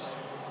perfect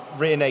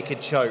rear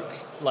naked choke,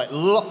 like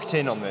locked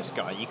in on this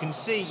guy. You can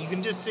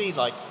just see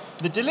like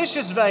the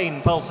delicious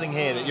vein pulsing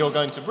here that you're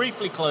going to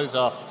briefly close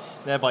off.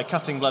 thereby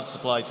cutting blood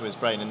supply to his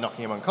brain and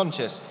knocking him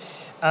unconscious.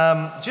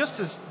 Just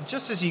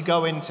as you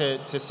go in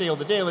to seal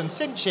the deal and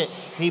cinch it,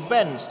 he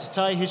bends to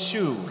tie his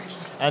shoe,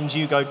 and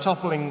you go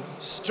toppling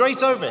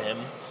straight over him,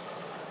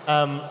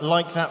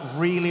 like that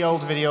really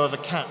old video of a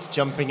cat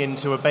jumping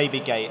into a baby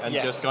gate and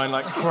just going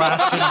like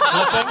crash and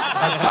flipping,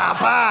 and bam,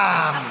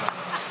 bam!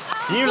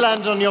 You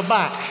land on your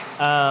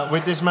back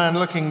with this man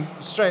looking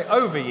straight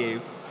over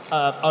you,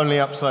 only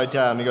upside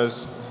down. He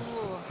goes,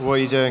 "What are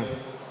you doing?"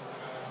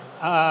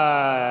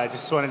 I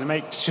just wanted to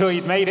make sure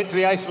you'd made it to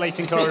the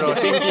isolating corridor.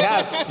 Seems you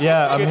have.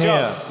 Yeah, I'm Good here.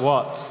 job.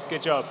 What?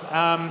 Good job.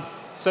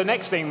 So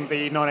next thing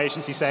the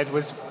non-agency said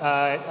was,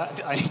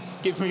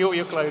 give me all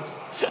your clothes.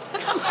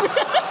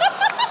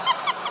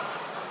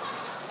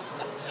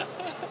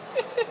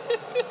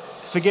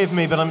 Forgive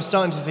me, but I'm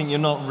starting to think you're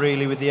not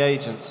really with the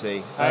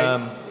agency.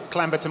 I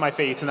clamber to my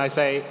feet and I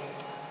say,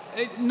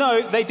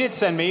 no, they did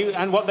send me,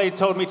 and what they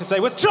told me to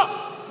say was chop!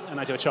 And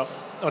I do a chop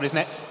on his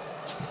neck.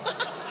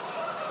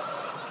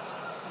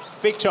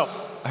 Big chop.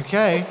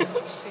 Okay.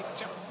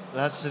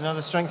 That's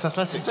another strength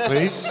athletics,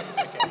 please.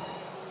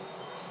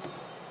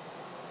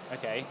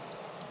 Okay.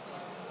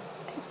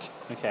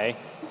 Okay.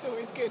 It's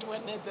always good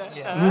when there's a...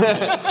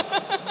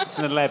 It's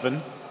an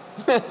 11.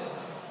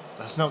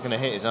 That's not going to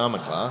hit his armor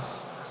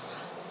class.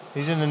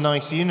 He's in a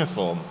nice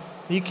uniform.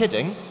 Are you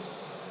kidding?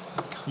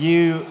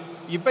 You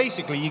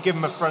basically, you give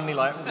him a friendly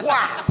like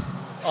whap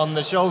on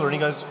the shoulder, and he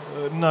goes,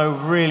 "No,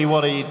 really,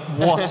 what are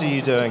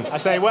you doing?" I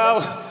say,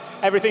 well,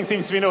 everything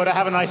seems to be in order.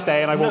 Have a nice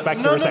day, and I walk back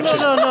to the reception.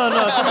 No, come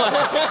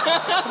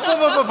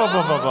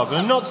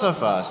on. Not so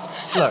fast.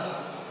 Look,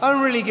 I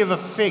don't really give a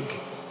fig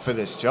for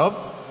this job.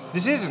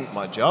 This isn't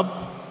my job,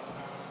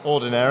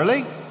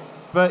 ordinarily.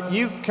 But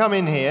you've come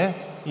in here,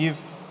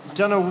 you've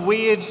done a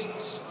weird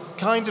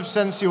kind of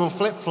sensual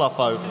flip-flop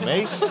over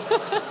me,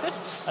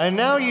 and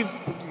now you've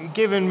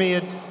given me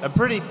a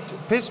pretty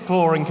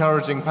piss-poor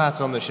encouraging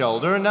pat on the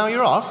shoulder, and now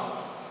you're off.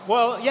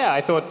 Well, yeah,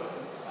 I thought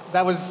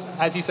that was,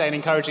 as you say, an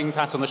encouraging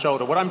pat on the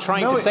shoulder. What I'm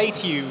trying to say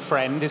to you,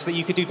 friend, is that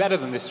you could do better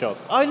than this job.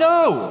 I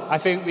know. I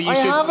think that you I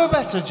should... have a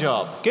better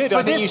job. Good. For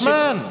I think this you should,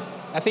 man.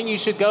 I think you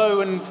should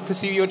go and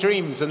pursue your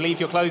dreams and leave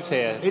your clothes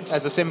here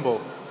as a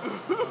symbol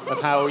of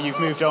how you've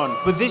moved on.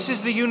 But this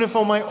is the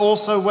uniform I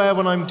also wear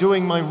when I'm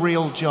doing my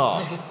real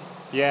job.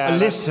 Yeah.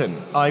 Listen,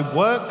 I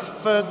work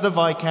for the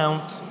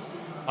Viscount.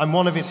 I'm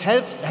one of his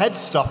head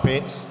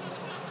stoppits.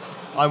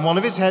 I'm one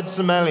of his head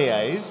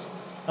sommeliers.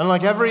 And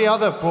like every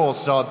other poor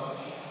sod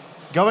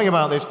going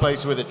about this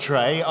place with a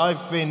tray,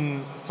 I've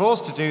been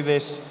forced to do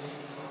this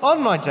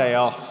on my day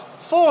off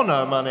for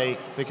no money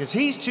because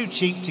he's too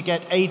cheap to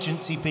get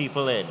agency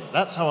people in.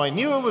 That's how I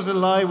knew it was a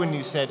lie when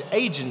you said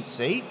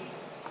agency.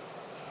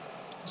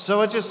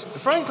 So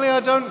frankly,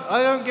 I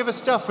don't give a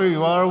stuff who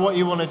you are or what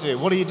you want to do.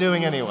 What are you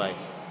doing anyway?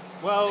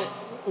 Well,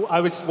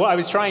 what I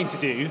was trying to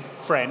do,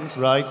 friend,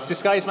 right, is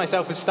disguise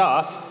myself as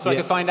staff so I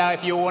could find out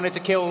if you wanted to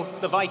kill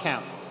the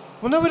Viscount.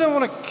 Well, no, we don't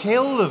want to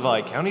kill the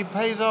Viscount. He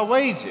pays our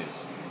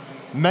wages.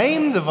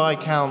 Maim the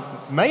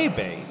Viscount,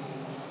 maybe.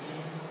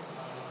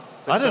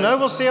 I don't know.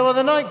 We'll see how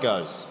the night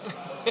goes.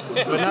 But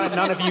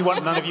none of you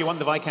want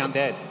the Viscount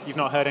dead. You've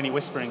not heard any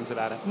whisperings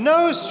about it.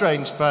 No,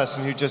 strange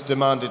person who just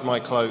demanded my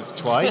clothes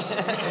twice.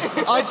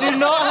 I do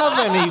not have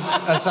any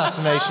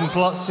assassination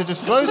plots to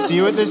disclose to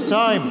you at this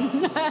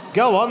time.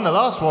 Go on, the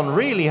last one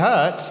really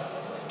hurt.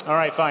 All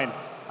right, fine.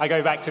 I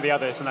go back to the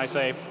others and I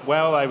say,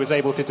 well, I was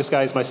able to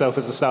disguise myself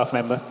as a staff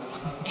member.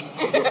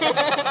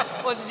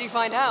 What did you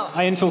find out?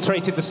 I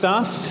infiltrated the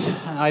staff.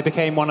 I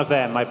became one of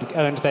them. I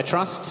earned their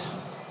trust.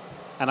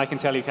 And I can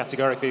tell you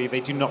categorically, they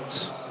do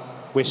not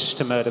wish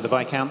to murder the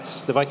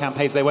Viscounts. The Viscount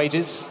pays their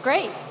wages.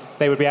 Great.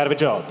 They would be out of a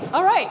job.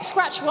 All right,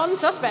 scratch one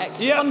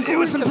suspect. Yeah, one it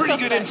was some group of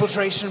pretty good suspects.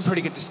 infiltration,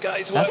 pretty good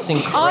disguise work. That's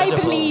incredible. I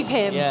believe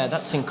him. Yeah,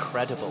 that's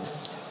incredible.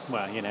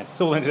 Well, you know,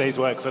 it's all in a day's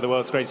work for the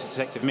world's greatest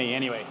detective, me,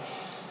 anyway.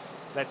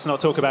 Let's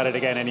not talk about it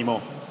again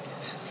anymore.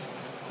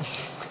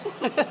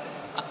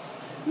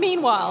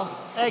 Meanwhile.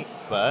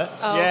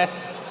 Egbert.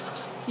 Yes.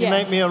 You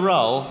make me a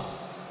roll.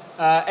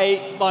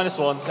 8 minus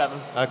 1, 7.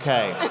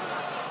 Okay.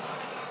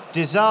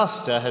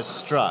 Disaster has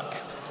struck.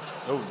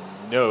 Oh,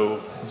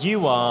 no.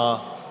 You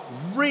are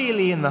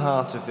really in the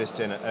heart of this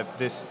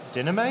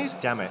dinner maze?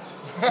 Damn it.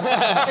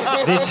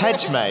 This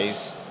hedge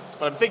maze.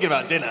 But I'm thinking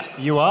about dinner.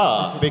 You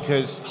are,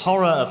 because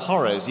horror of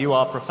horrors, you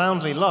are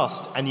profoundly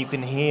lost and you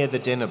can hear the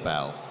dinner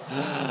bell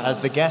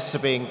as the guests are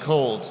being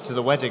called to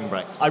the wedding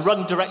breakfast. I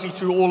run directly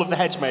through all of the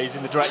hedge maze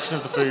in the direction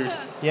of the food.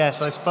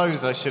 Yes, I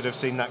suppose I should have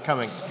seen that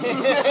coming.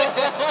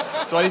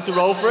 Do I need to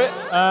roll for it?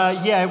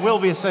 Yeah, it will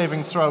be a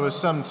saving throw of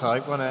some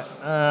type, won't it?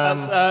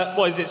 That's,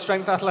 what is it,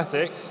 strength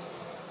athletics?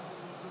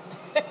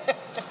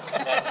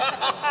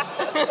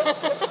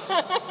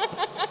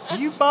 Are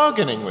you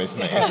bargaining with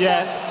me?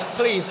 Yeah.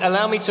 Please,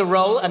 allow me to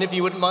roll, and if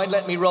you wouldn't mind,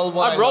 let me roll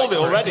one. I've rolled it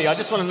already, I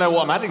just want to know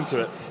what I'm adding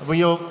to it.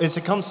 Well, it's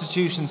a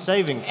constitution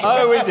saving throw.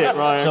 Oh, is it?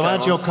 Right, So okay,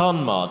 add your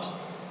con mod.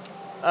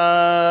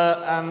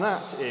 And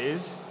that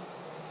is...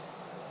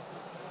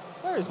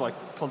 Where is my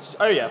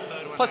constitution? Oh, yeah.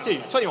 Plus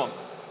 2, 21.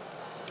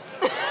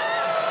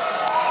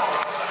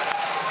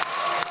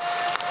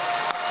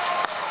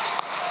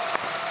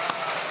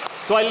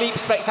 Do I leap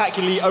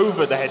spectacularly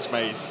over the hedge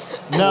maze?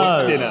 No.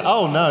 Towards dinner?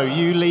 Oh no,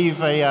 you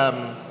leave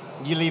a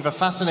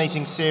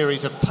fascinating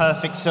series of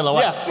perfect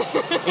silhouettes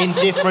in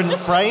different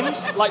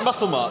frames. Like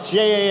Muscle March?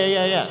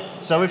 Yeah.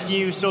 So if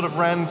you sort of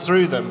ran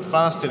through them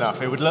fast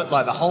enough, it would look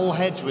like the whole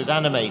hedge was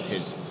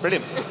animated.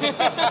 Brilliant.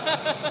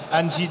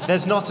 And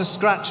there's not a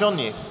scratch on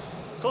you.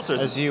 Of course there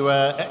is.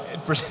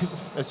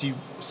 As you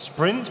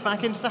sprint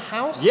back into the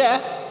house?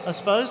 Yeah. I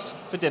suppose.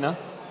 For dinner.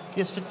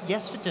 Yes,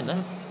 for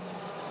dinner.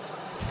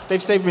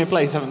 They've saved me a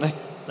place, haven't they?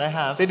 They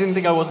have. They didn't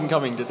think I wasn't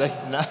coming, did they?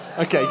 No.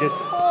 Okay, good.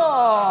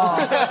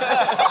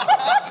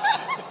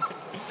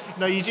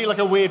 No, you do like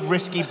a weird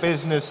risky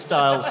business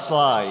style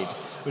slide,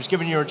 which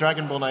given you're a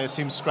Dragonborn, I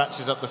assume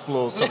scratches up the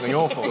floor something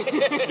awful.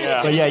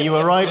 Yeah. But yeah, you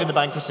arrive in the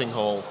banqueting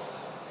hall.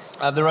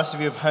 The rest of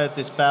you have heard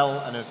this bell,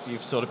 and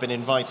you've sort of been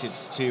invited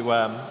to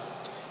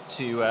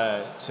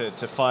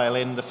file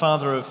in. The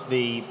father of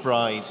the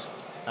bride,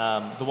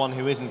 the one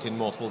who isn't in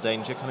mortal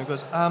danger, kind of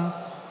goes,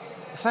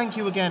 thank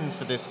you again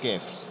for this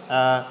gift.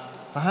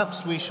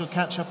 Perhaps we shall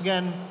catch up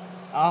again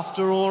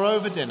after or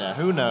over dinner.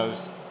 Who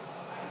knows?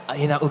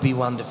 Yeah, that would be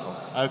wonderful.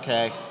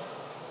 Okay.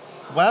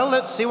 Well,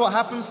 let's see what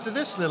happens to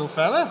this little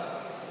fella.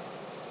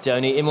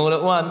 Don't eat him all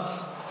at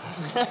once.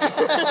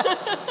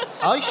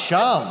 I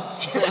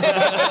shan't.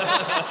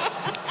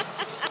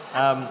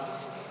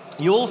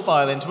 You all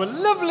file into a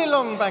lovely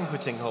long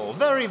banqueting hall,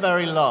 very,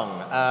 very long,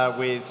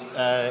 with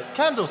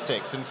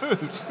candlesticks and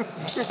food.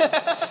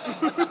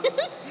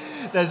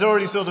 There's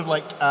already sort of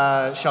like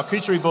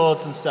charcuterie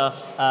boards and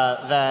stuff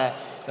there.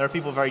 There are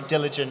people very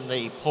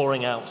diligently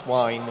pouring out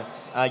wine.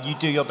 You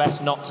do your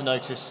best not to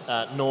notice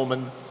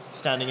Norman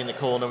standing in the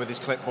corner with his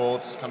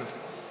clipboards, kind of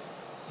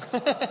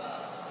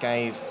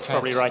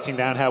Probably writing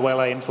down how well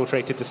I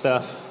infiltrated the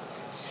stuff.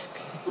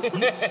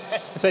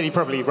 I said you're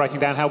probably writing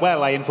down how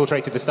well I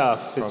infiltrated the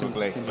staff. It's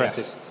Probably,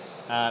 impressive.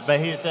 yes. But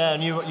he's there,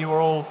 and you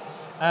were all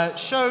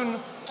shown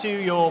to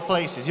your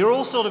places. You're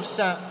all sort of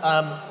sat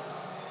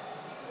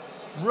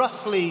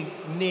roughly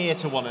near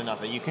to one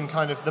another. You can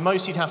kind of, the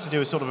most you'd have to do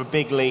is sort of a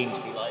big lean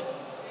to be like.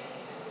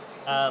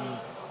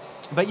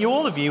 But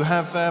all of you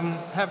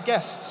have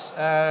guests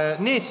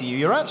near to you.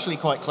 You're actually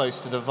quite close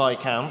to the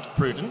Viscount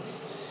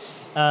Prudence.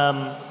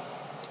 Dob,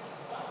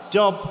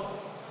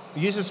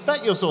 you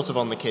suspect you're sort of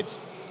on the kids'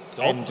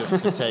 end of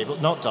the table.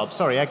 Not Dob,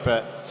 sorry,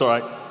 Egbert. It's all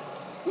right.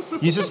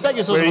 You suspect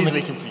you're sort We're of on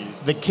easily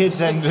confused. the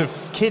kids' end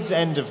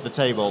of the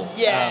table.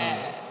 Yeah.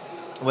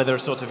 Where there are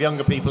sort of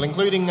younger people,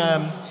 including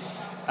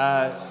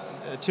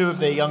two of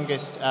the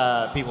youngest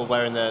people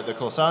wearing the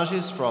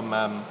corsages from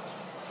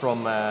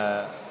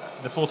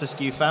the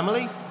Fortescue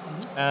family.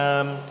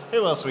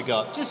 Who else we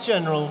got? Just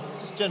general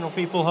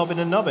people hobbing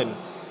and nobbing.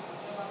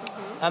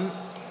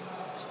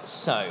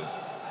 So,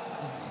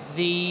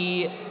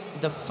 the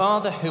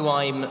father who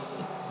I'm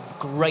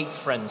great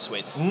friends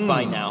with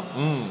by now,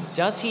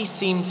 does he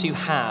seem to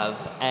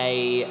have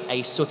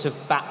a sort of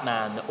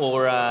Batman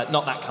or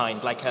not that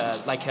kind, like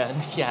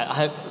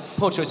a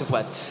poor choice of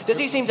words. Does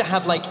he seem to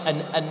have like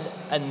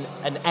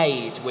an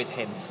aide with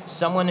him,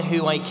 someone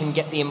who I can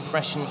get the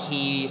impression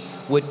he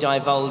would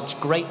divulge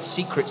great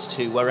secrets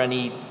to, were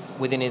any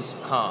within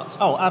his heart?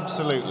 Oh,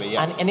 absolutely,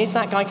 yes. And is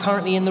that guy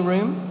currently in the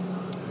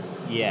room?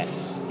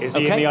 Yes. Is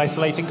he in the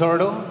isolating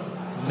corridor?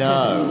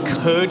 No.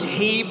 Could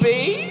he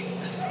be?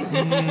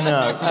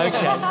 No.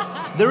 Okay.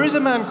 There is a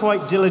man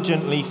quite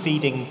diligently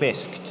feeding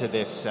bisque to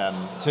this,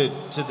 to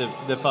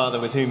the father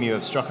with whom you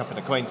have struck up an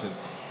acquaintance,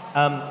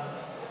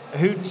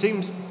 who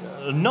seems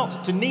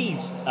not to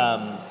need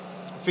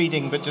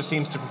feeding, but just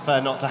seems to prefer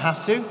not to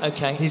have to.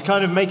 Okay. He's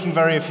kind of making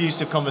very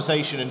effusive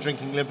conversation and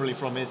drinking liberally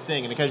from his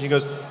thing, and occasionally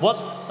goes, "What?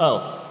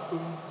 Oh."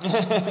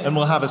 And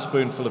we'll have a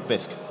spoonful of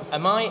bisque.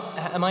 Am I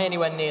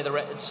anywhere near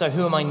the so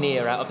who am I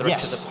near out of the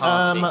rest of the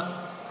party?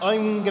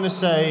 I'm going to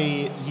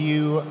say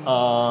you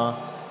are...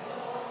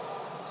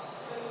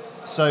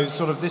 So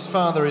sort of this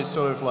father is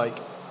sort of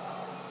like...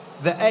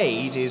 The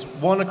aide is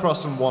one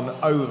across and one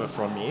over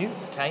from you.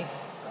 Okay.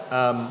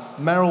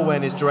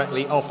 Merylwen is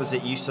directly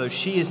opposite you, so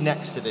she is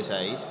next to this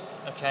aide.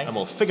 Okay. And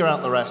we'll figure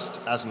out the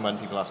rest as and when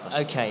people ask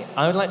questions. Okay.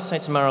 I would like to say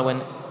to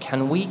Merylwen,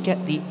 can we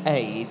get the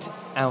aide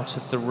out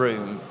of the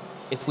room?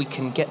 If we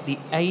can get the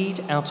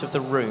aide out of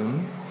the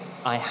room,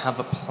 I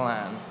have a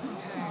plan.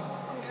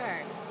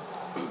 Okay.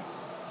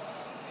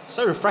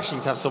 So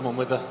refreshing to have someone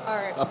with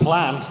right. a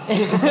plan.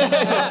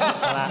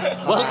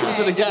 Welcome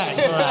to the gang.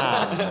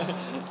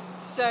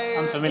 So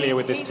I'm familiar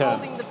with this term.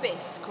 He's holding the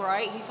bisque,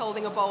 right? He's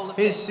holding a bowl of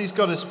bisque. He's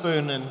got a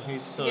spoon and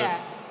he's sort of...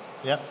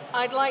 Yep.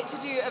 I'd like to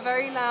do a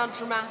very loud,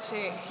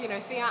 dramatic,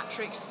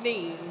 theatric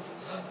sneeze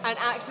and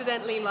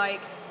accidentally,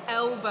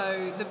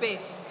 elbow the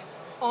bisque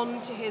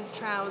onto his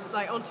trousers,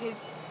 onto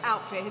his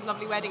outfit, his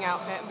lovely wedding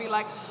outfit, and be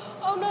like,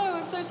 "Oh no,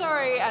 I'm so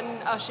sorry,"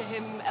 and usher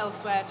him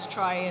elsewhere to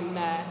try and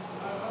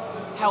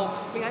help.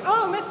 Be like,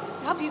 "Oh, I must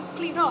help you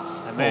clean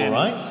off." And then, all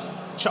right.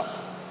 Chop.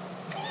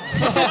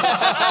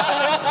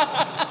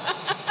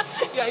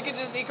 Yeah, I can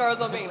just see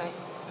Corazon being like...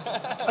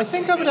 I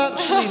think I would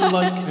actually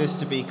like this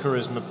to be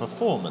charisma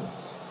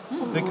performance.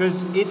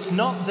 Because it's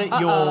not that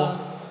you're...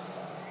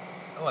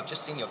 Oh, I've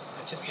just seen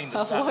just seen the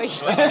Oh, stats boy.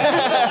 as well.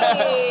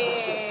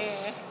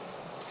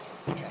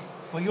 Okay.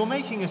 Well, you're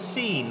making a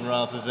scene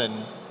rather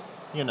than,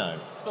 you know.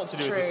 It's not to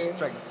do with the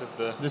strength of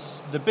the...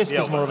 The bisque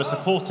is more of a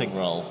supporting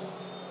role.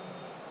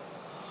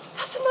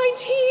 That's a 19.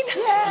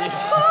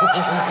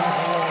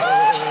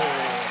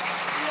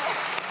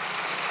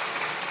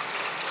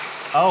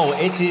 Oh,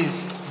 it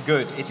is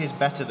good. It is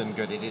better than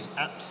good. It is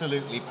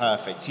absolutely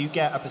perfect. You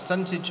get a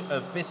percentage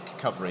of bisque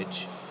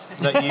coverage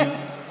that you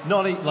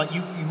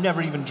you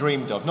never even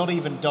dreamed of. Not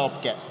even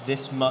Dob gets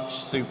this much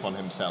soup on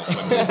himself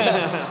when he's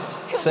eating.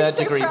 Third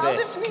degree proud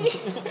bisque. of me.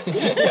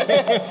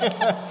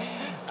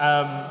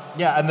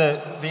 Yeah, and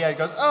the aide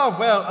goes, oh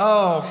well,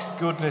 oh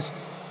goodness,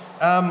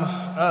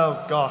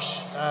 oh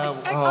gosh,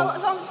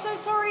 I'm so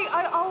sorry.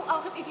 I'll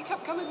help, if you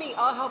come with me,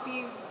 I'll help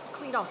you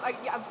clean off.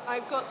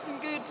 I've got some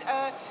good.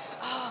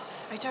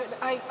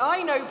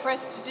 I know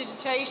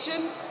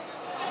prestidigitation.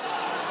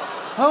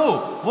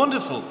 Oh,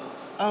 wonderful.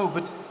 Oh,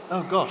 but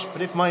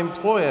but if my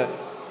employer,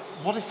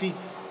 what if he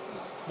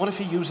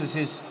uses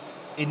his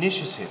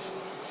initiative?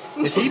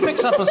 If he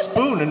picks up a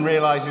spoon and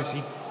realizes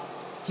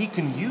he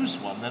can use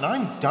one, then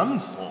I'm done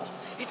for.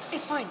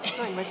 It's fine.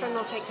 My friend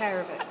will take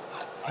care of it.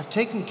 I've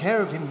taken care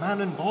of him,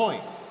 man and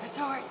boy. It's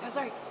all right.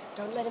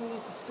 Don't let him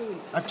use the spoon.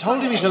 I've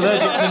told him he's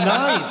allergic to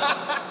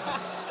knives.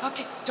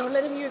 Okay, don't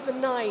let him use the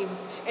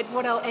knives.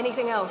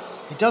 Anything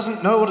else. He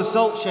doesn't know what a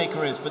salt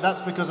shaker is, but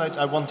that's because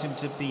I want him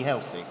to be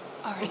healthy.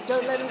 All right,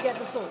 don't let him get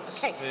the salt.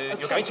 Okay.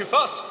 You're going too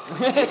fast.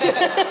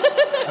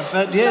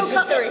 Yes,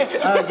 No cutlery.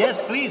 yes,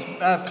 please,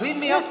 clean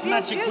me up,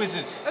 magic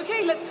wizard.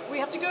 Okay, we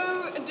have to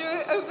go and do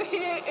it over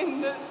here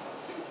in the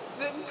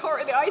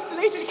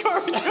isolated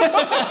corridor.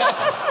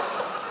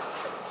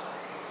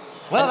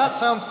 Well, that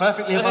sounds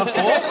perfectly above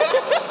board.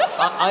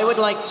 I would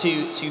like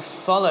to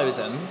follow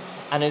them,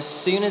 and as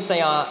soon as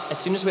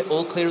we're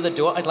all clear of the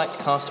door, I'd like to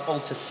cast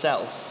Alter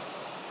Self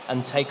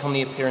and take on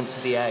the appearance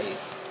of the aide.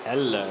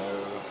 Hello.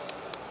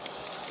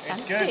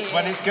 It's good.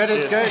 When it's good,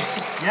 it's good.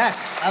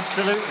 Yes,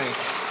 absolutely.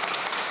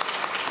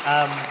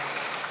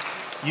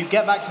 You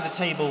get back to the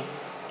table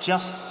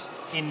just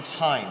in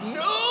time.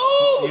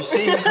 No! You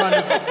see him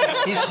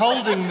he's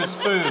holding the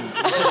spoon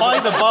by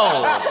the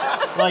bowl,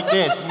 like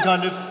this, and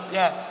kind of...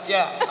 Yeah.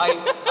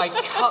 I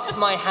cup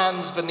my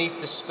hands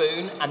beneath the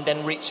spoon and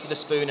then reach for the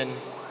spoon and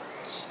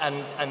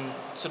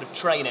sort of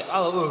train it.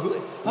 Yeah.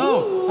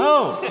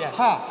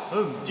 Ha.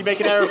 Do you make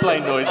an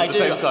aeroplane noise at the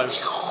same time?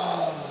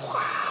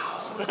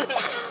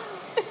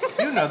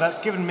 You know, that's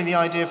given me the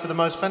idea for the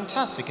most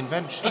fantastic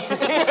invention.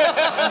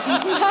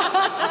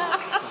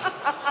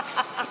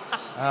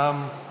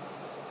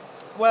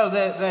 Well,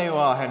 there you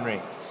are,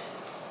 Henry.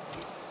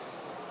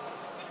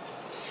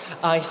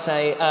 I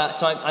say,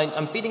 so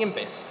I'm feeding him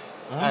bisque,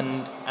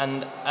 and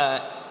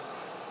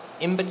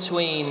in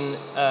between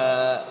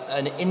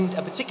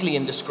a particularly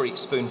indiscreet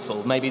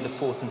spoonful, maybe the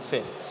fourth and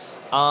fifth,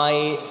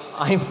 I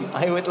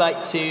would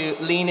like to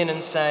lean in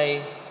and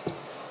say,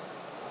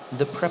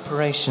 the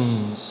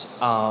preparations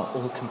are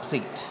all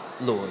complete,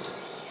 Lord.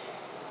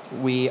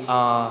 We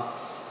are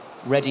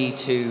ready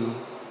to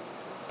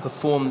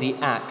perform the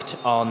act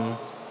on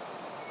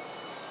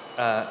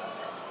the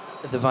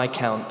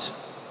Viscount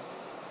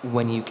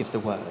when you give the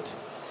word.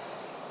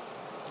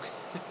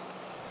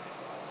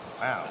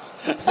 Wow.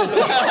 Oh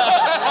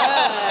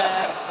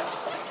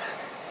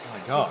my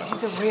God.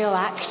 He's a real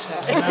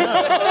actor.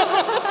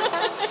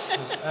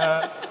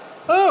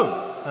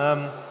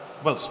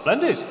 Well,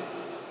 splendid.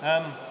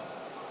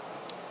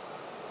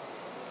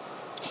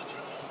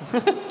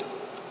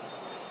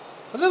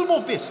 A little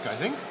more bisque, I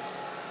think.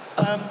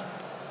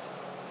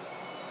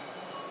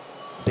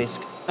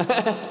 Bisque.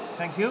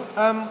 Thank you.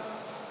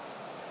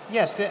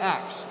 Yes, the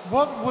act.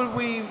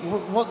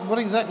 What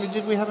exactly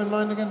did we have in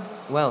mind again?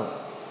 Well,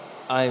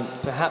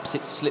 perhaps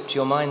it slipped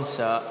your mind,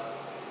 sir.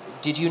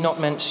 Did you not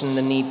mention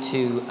the need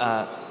to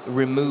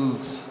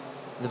remove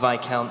the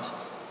Viscount,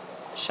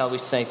 shall we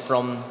say,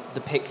 from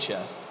the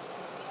picture?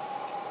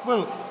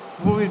 Well,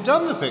 we've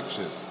done the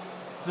pictures.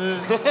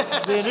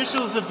 The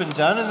initials have been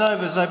done, and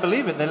as I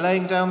believe it, they're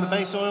laying down the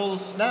base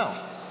oils now.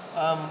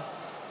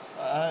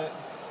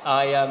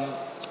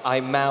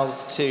 I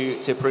mouth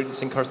to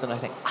Prudence and Carthen, I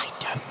think, I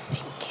don't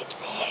think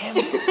it's him.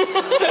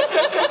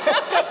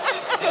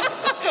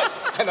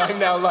 And I'm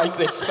now like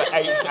this for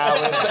 8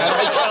 hours, and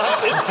I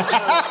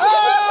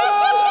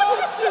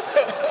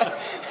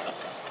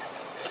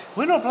can't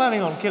We're not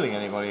planning on killing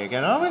anybody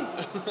again, are we?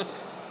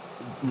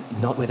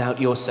 Not without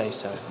your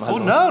say-so, my Oh,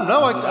 lord.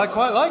 no, I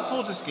quite like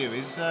Fortescue.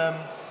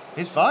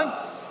 He's fine.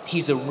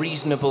 He's a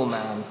reasonable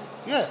man.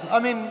 Yeah, I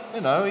mean,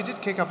 you know, he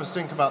did kick up a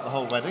stink about the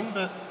whole wedding,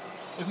 but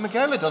if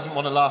Michaela doesn't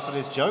want to laugh at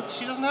his jokes,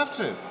 she doesn't have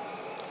to.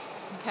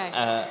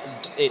 Okay.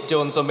 It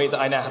dawns on me that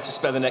I now have to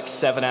spend the next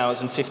 7 hours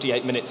and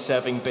 58 minutes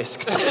serving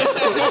bisque.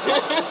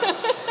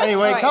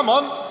 Anyway, Right. come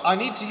on, I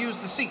need to use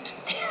the seat.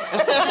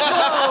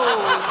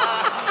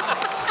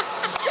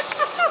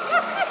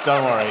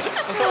 Don't worry.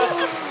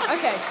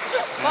 Okay.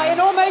 By an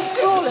almost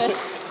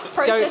flawless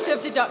process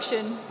of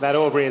deduction. That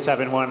Aubrey is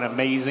having one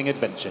amazing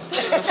adventure.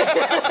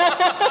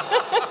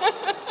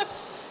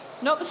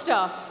 Not the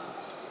stuff.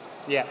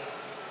 Yeah.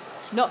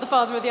 Not the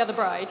father of the other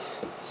bride.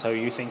 So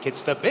you think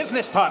it's the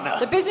business partner?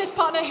 The business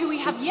partner who we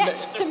have yet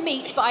to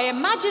meet, but I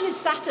imagine is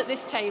sat at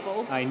this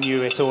table. I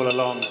knew it all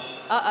along.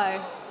 Uh-oh.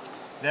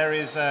 There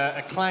is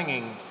a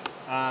clanging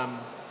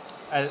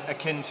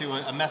akin to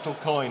a metal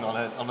coin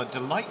on a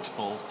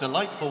delightful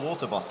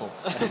water bottle.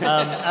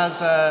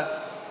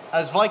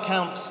 As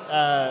Viscount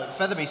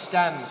Featherby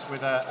stands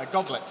with a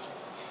goblet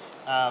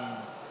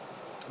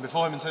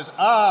before him and says,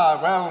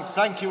 well,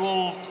 thank you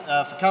all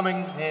for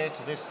coming here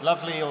to this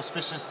lovely,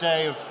 auspicious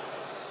day of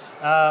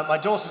my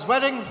daughter's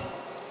wedding,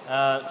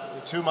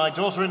 to my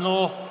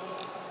daughter-in-law,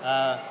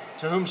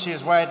 to whom she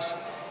is wed.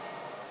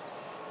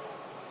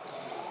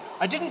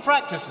 I didn't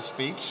practice a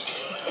speech,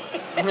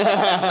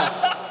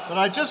 but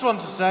I just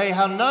want to say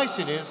how nice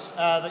it is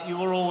that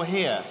you are all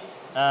here.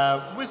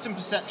 Wisdom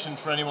perception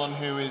for anyone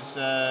who is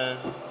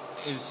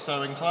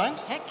so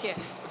inclined. Heck yeah.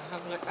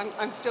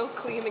 I'm still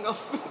cleaning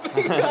off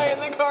the guy in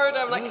the corridor.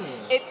 I'm like,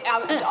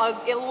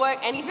 it'll work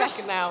any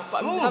second now,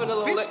 but I'm having a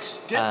little look.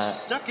 Gets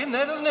stuck in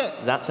there, doesn't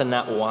it? That's a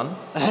nat 1.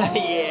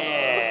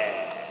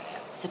 Yeah.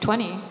 It's a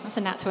 20. That's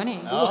a nat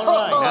 20. All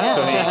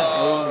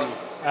right.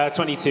 That's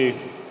 22.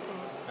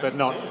 But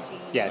not,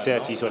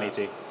 dirty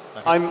 22.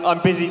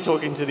 I'm busy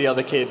talking to the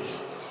other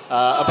kids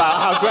about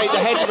how great the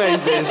hedge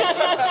maze is.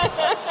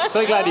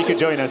 So glad you could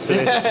join us for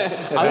this.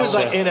 I was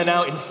like in and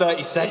out in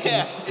 30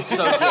 seconds. It's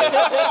so good. You've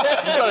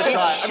got to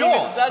try it. I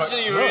mean, It's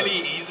actually really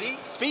easy.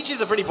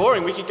 Speeches are pretty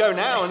boring. We could go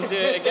now and do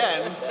it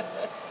again.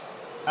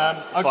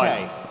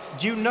 Okay.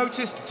 You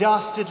notice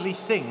dastardly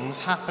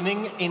things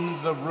happening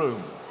in the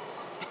room.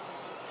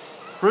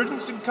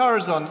 Prudence and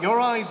Corazon,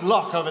 your eyes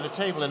lock over the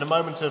table in a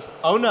moment of,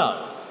 oh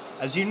no,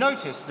 as you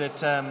notice that,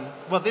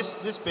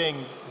 this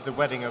being the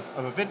wedding of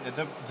a vintner,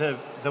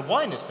 the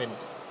wine has been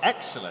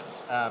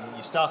excellent.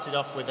 You started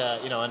off with a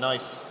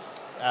nice,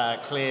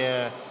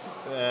 clear,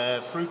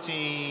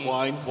 fruity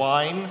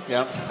wine.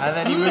 Yep. And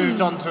then you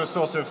moved on to a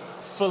sort of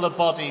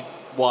fuller-bodied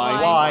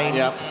Wine.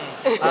 Yep.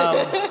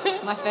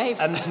 My fave.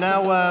 And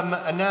now,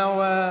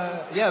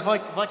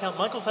 Viscount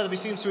Michael Featherby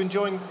seems to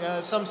enjoy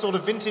some sort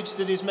of vintage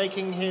that is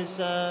making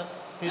his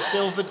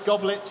silvered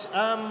goblet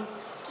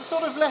to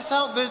sort of let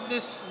out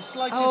this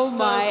slightest. Oh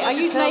my! I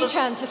used Mage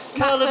Hand to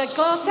smack the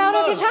glass out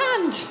of his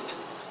hand.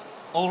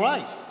 All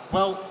right.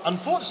 Well,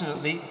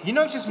 unfortunately, you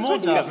notice more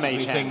when you have dastardly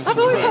Mage Hand. things. I've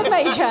always had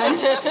Mage Hand.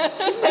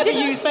 I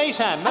didn't use Mage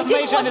Hand. I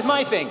didn't Mage Hand is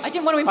my thing. I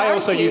didn't want to embarrass I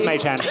also you. use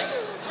Mage Hand.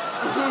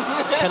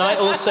 Can I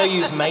also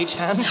use Mage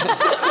Hand?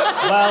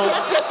 Well,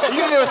 Are you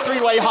going to do a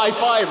three-way high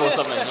five or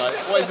something? Like,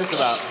 what is this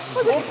about?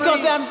 What's a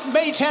goddamn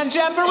Mage Hand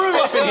jamboree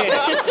up in here?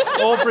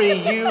 Aubrey,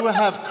 you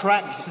have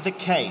cracked the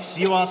case.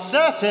 You are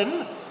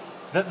certain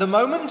that the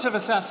moment of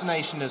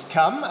assassination has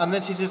come, and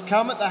that it has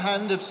come at the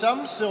hand of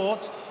some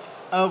sort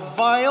of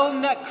vile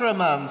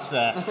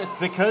necromancer,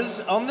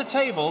 because on the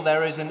table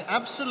there is an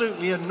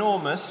absolutely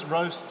enormous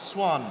roast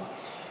swan.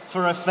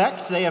 For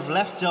effect, they have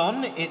left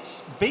on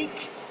its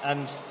beak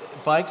and,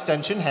 by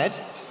extension, head,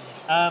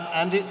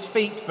 and its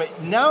feet.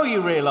 But now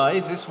you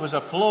realise this was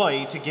a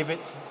ploy to give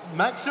it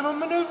maximum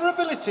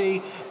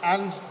manoeuvrability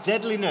and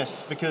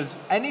deadliness, because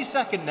any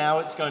second now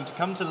it's going to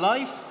come to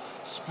life,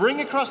 spring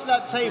across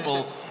that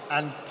table,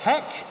 and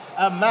peck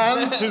a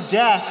man to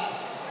death.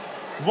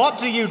 What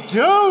do you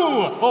do,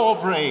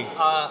 Aubrey?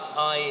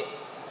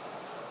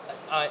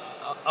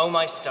 Oh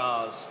my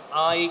stars!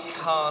 I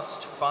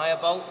cast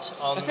Firebolt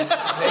on.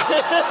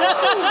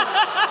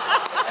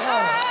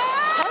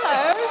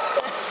 Hello.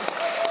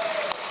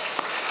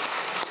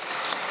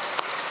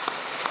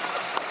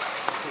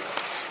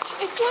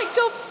 It's like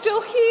Dob's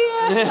still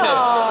here.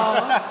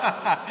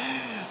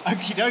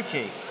 Okie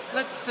dokie.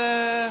 Let's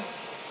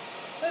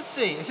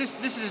see.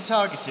 This is a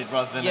targeted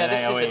rather than an AoE,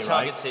 this is a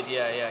right? targeted.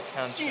 Yeah,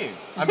 counter. Phew.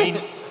 I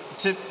mean,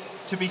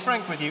 to be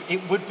frank with you,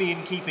 it would be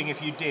in keeping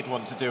if you did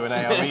want to do an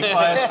AoE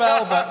fire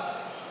spell, but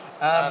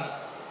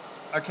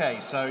okay.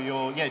 So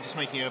you're just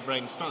making a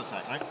brain spell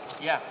attack, right?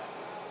 Yeah.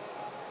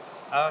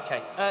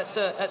 Okay.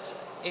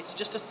 It's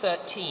just a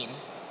 13.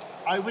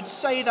 I would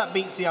say that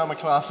beats the armor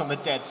class on the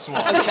dead swan.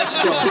 Okay,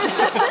 sure.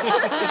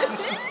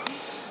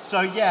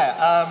 So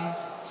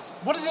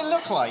what does it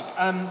look like?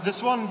 The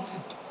swan.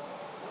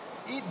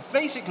 It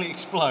basically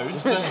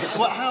explodes, but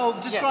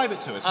describe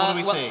it to us. What do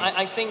we see?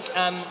 I think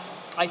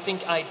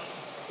I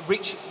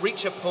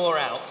reach a paw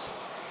out,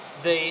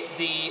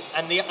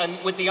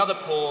 and with the other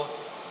paw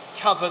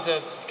cover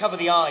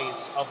the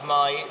eyes of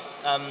my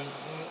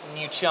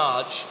new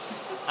charge,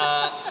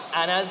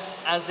 and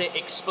as it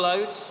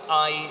explodes,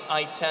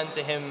 I turn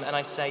to him and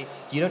I say,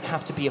 "You don't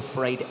have to be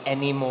afraid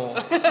anymore."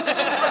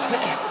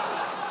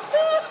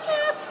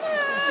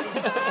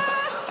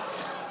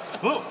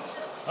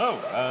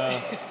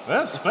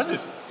 Well, splendid.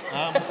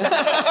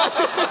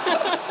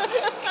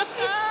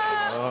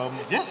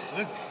 Yes,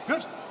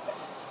 good.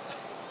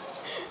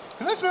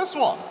 Can I smell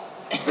swan?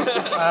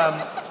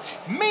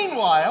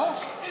 Meanwhile,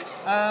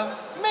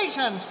 mage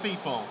hands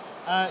people,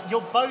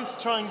 you're both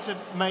trying to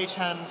mage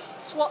hand.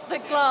 Swat the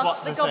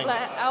Swat the goblet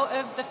thing. out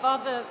of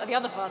the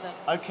other father.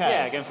 Okay.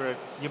 Yeah, going for it.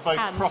 You're both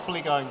Hand.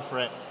 properly going for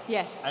it.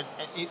 Yes. And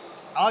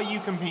Are you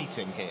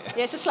competing here?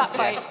 Yeah, it's a slap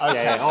fight.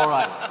 Okay, all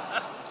right.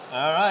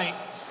 All right.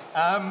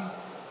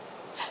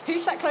 Who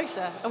sat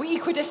closer? Are we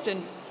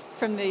equidistant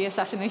from the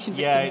assassination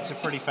victim? Yeah, it's a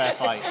pretty fair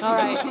fight. All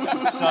right.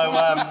 So,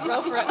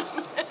 Roll for it.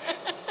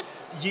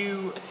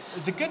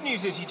 the good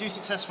news is you do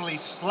successfully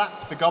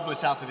slap the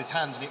goblet out of his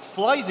hand, and it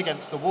flies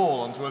against the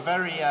wall onto a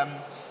very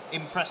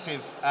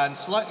impressive and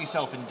slightly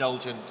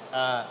self-indulgent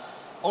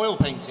oil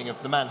painting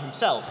of the man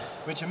himself,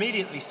 which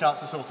immediately starts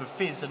to sort of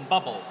fizz and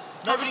bubble.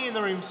 Nobody in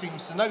the room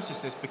seems to notice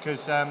this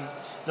because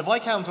the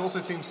Viscount also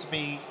seems to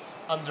be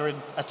under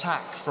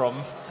attack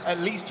from at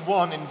least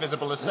one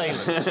invisible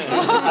assailant, as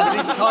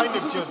he's kind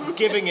of just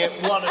giving it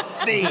one of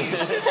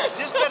these,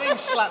 just getting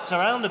slapped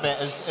around a bit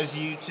as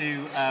you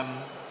two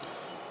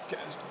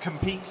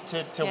compete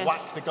to Yes.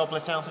 whack the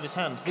goblet out of his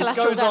hand. This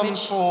Collateral goes damage.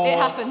 on for... It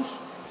happens.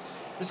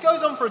 This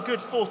goes on for a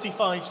good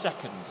 45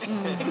 seconds.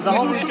 The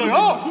whole room's going,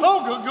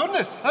 oh, good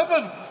goodness,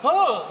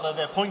 oh.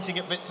 They're pointing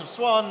at bits of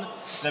swan,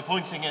 they're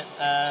pointing at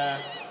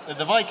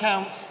the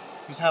Viscount,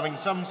 who's having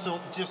some sort,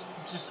 just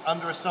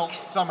under assault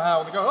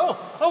somehow. They go,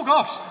 oh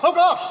gosh. All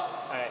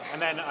right,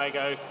 and then I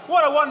go,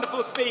 what a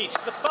wonderful speech.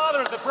 The father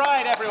of the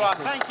bride, everyone.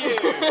 Thank you.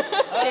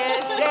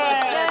 Cheers.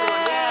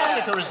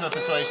 That's a charisma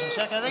persuasion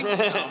check, I think.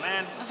 Oh,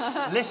 man.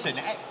 Listen,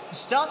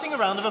 starting a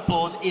round of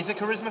applause is a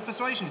charisma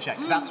persuasion check.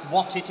 That's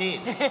what it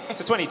is. It's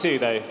a 22,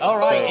 though. All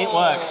right, it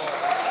works.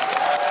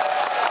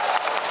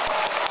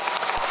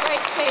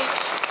 Great speech.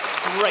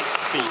 Great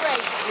speech.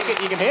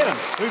 Great. You can hear them.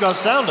 We've got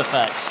sound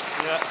effects.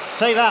 Yeah.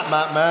 Take that,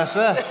 Matt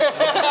Mercer.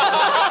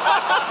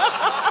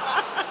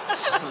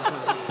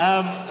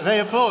 They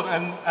applaud,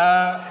 and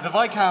the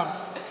Viscount,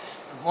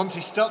 once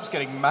he stops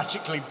getting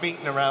magically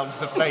beaten around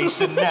the face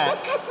and neck,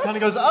 kind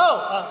of goes,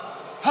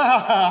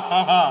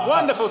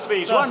 Wonderful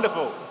speech, So-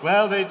 wonderful.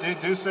 Well, they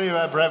do say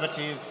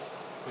brevity is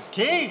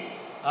key.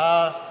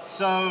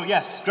 So,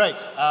 yes, great.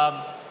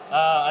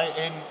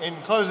 In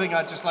closing,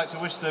 I'd just like to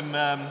wish them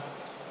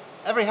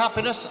every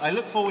happiness. I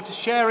look forward to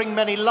sharing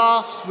many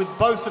laughs with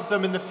both of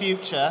them in the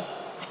future.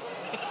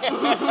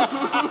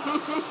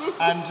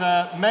 And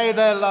may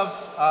their love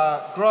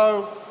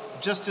grow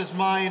just as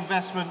my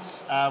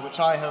investments, which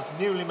I have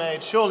newly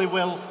made, surely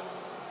will.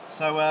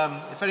 So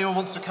if anyone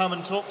wants to come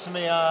and talk to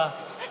me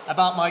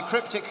about my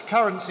cryptic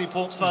currency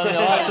portfolio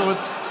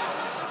afterwards,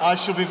 I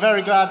shall be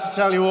very glad to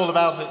tell you all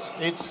about it.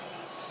 It's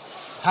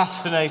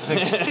fascinating.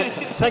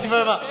 Thank you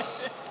very much.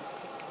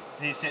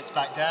 He sits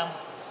back down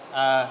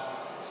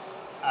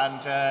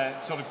and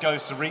sort of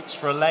goes to reach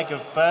for a leg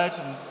of bird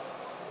and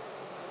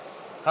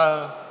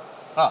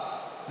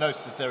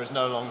notices there is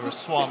no longer a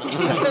swan at the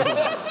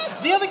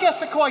table. The other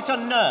guests are quite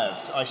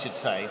unnerved, I should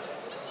say.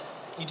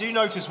 You do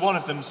notice one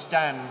of them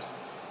stand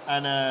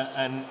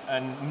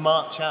and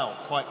march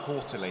out quite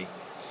haughtily.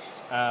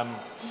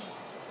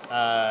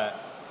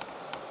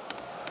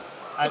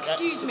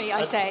 Excuse me,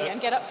 I say,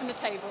 and get up from the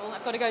table.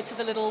 I've got to go to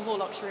the little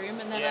warlock's room,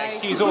 and then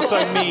Excuse also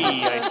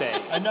me, I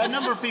say. A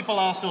number of people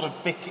are sort of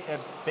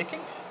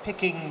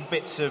picking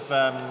bits of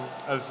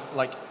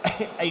like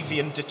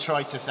avian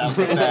detritus out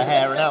of their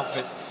hair and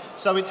outfits.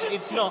 So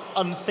it's not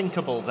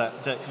unthinkable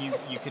that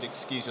you could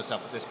excuse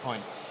yourself at this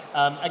point.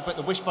 Egbert,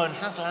 the wishbone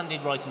has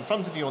landed right in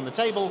front of you on the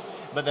table,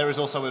 but there is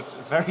also a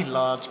very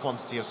large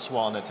quantity of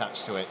swan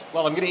attached to it.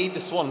 Well, I'm going to eat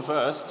the swan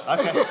first.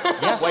 Okay.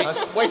 Yes.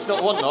 Waste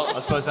not, want not. I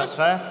suppose that's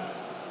fair.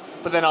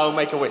 But then I'll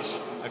make a wish.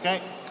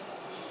 Okay.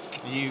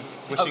 Are you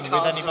wishing with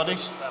anybody?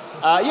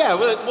 Yeah,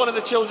 with one of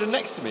the children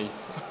next to me.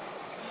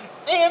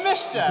 Here,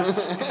 mister!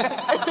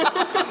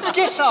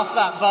 Get off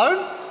that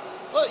bone!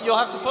 Well, you'll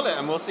have to pull it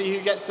and we'll see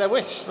who gets their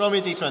wish. Roll me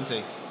a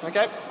d20.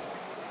 Okay.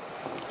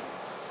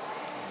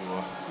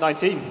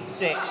 19.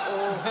 6.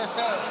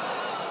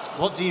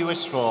 What do you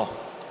wish for?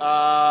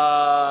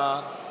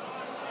 I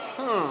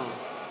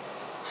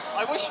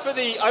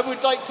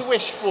would like to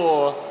wish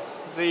for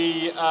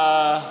the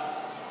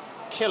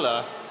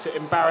killer to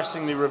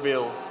embarrassingly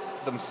reveal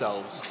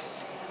themselves.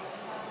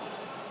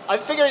 I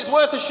figure it's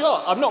worth a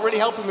shot. I'm not really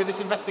helping with this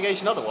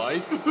investigation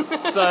otherwise,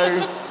 so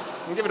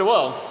I'll give it a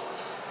whirl.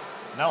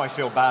 Now I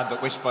feel bad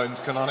that wishbones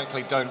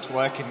canonically don't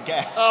work in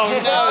Geth. Oh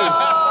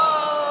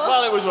no!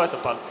 Well, it was worth a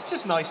punt. It's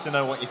just nice to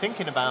know what you're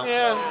thinking about.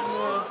 Yeah.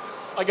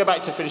 I go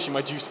back to finishing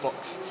my juice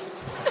box.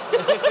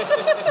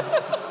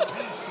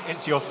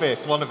 It's your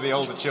fifth. One of the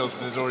older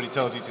children has already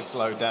told you to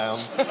slow down.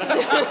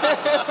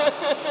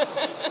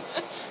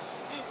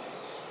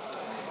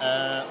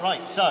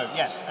 Right, so,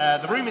 yes,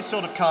 the room is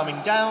sort of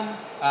calming down.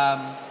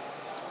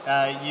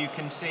 You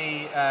can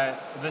see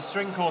the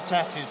string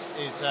quartet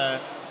is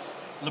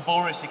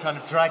laboriously kind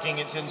of dragging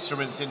its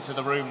instruments into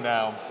the room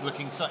now,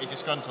 looking slightly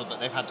disgruntled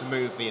that they've had to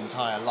move the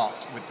entire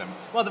lot with them.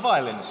 Well, the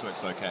violins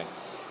looks okay.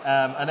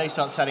 And they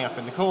start setting up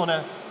in the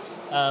corner.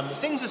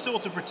 Things are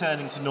sort of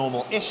returning to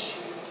normal-ish,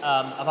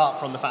 apart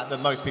from the fact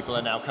that most people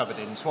are now covered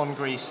in swan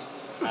grease,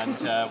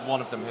 and one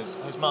of them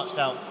has marched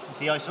out into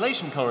the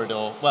isolation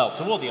corridor, well,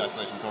 toward the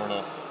isolation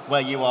corridor, where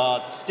you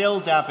are still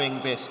dabbing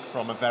bisque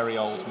from a very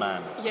old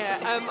man. Yeah,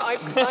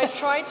 I've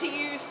tried to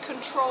use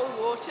control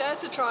water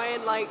to try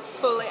and like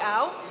pull it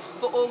out,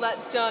 but all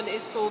that's done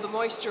is pull the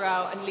moisture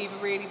out and leave a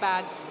really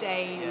bad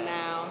stain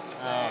now.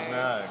 So. Oh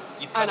no.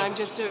 I've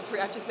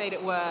just made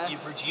it worse.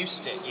 You've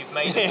reduced it. You've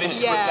made a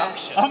bisque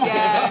reduction.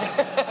 Yeah,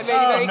 I made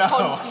a very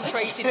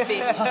concentrated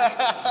bisque.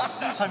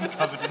 I'm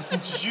covered in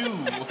dew.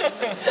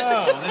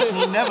 Oh, this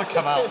will never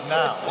come out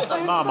now.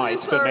 I'm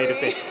Marmite's so but made of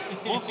sorry. bisque.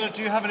 Also,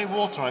 do you have any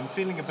water? I'm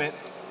feeling a bit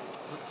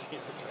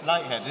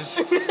lightheaded.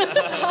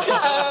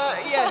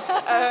 Yes,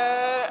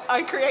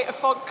 I create a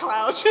fog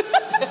cloud.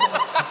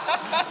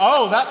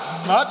 Oh, that's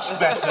much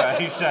better,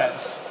 he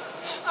says.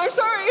 I'm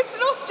sorry, it's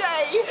an off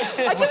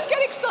day. I just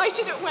get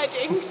excited at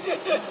weddings.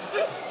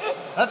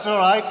 That's all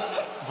right.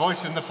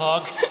 Voice in the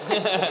fog.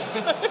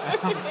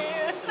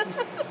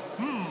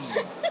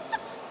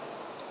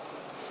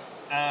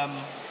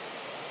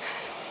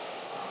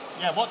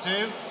 Yeah, what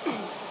do?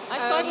 I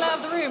sidle out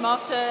of the room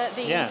after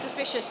the Yeah.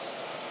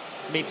 suspicious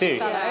Me too.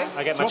 fellow.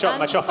 I get my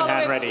chopping follow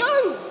hand him. ready.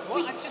 No,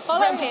 we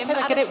follow him said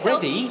I at get a it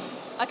stealthy... ready.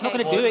 Okay. Not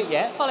going to do it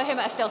yet. Follow him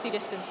at a stealthy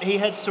distance. He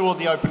heads toward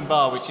the open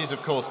bar, which is,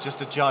 of course,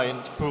 just a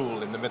giant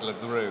pool in the middle of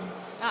the room.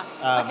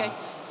 Okay.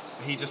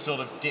 He just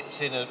sort of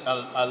dips in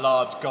a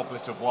large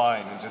goblet of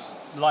wine and just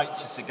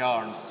lights a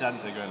cigar and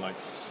stands there going like...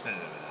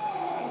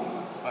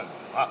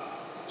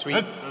 Should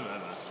we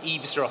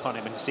eavesdrop on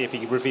him and see if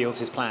he reveals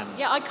his plans?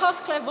 Yeah, I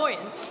cast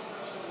clairvoyance,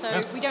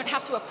 so we don't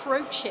have to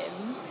approach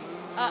him.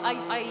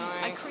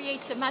 I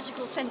create a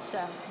magical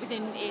sensor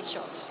within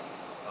earshot.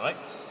 All right.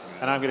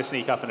 And I'm going to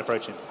sneak up and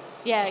approach him.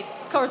 Yeah,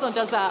 Corazon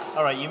does that.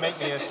 All right, you make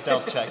me a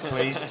stealth check,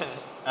 please.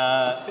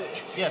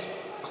 Yes,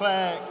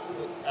 Claire...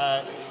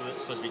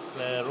 it's supposed to be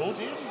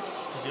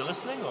clairaudience, because you're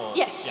listening, or...?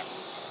 Yes. Yeah.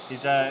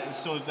 He's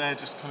sort of there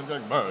just kind of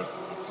going, "Oh,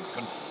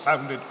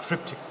 confounded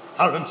cryptic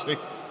currency.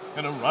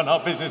 Going to run our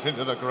business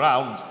into the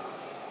ground.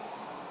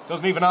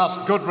 Doesn't even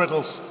ask good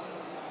riddles.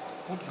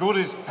 What good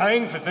is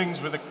paying for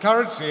things with a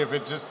currency if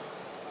it just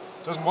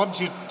doesn't want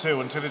you to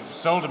until it's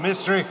sold a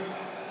mystery?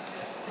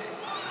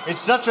 It's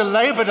such a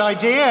laboured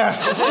idea.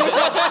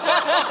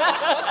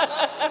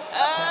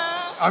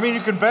 I mean,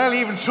 you can barely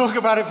even talk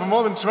about it for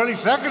more than 20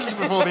 seconds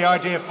before the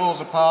idea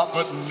falls apart,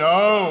 but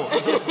no.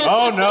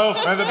 Oh no,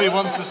 Featherby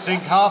wants to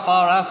sink half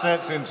our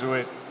assets into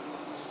it.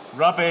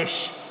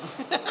 Rubbish.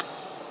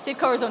 Did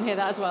Corazon hear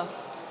that as well?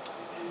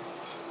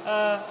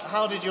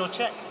 How did your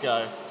check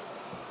go?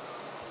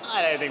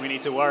 I don't think we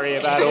need to worry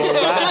about all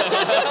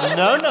that.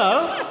 No.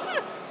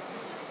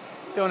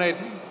 Don't want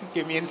to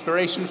give me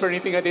inspiration for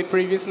anything I did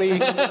previously?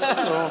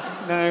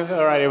 No?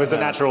 All right, it was a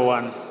natural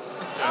one.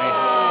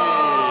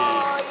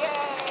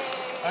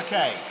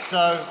 Okay,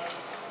 so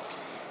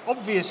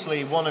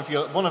obviously one of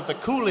the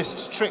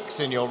coolest tricks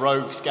in your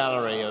rogues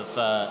gallery of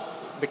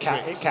The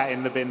cat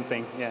in the bin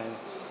thing, yeah.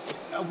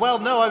 Well,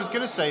 no, I was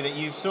going to say that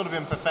you've sort of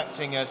been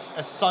perfecting a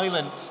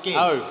silent skid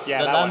Oh, yeah,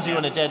 that that lands one,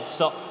 you yeah. in a dead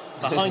stop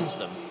behind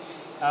them,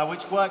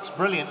 which works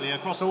brilliantly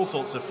across all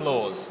sorts of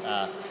floors.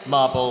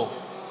 Marble,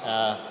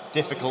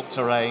 difficult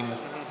terrain.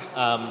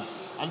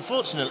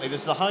 Unfortunately,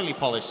 this is a highly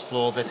polished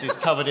floor that is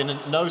covered in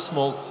no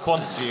small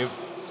quantity of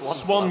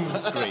swan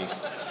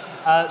grease.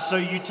 So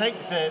you take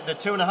the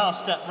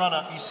 2.5-step run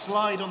up, you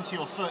slide onto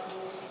your foot.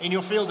 In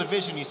your field of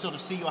vision, you sort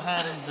of see your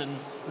hand and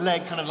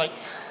leg kind of like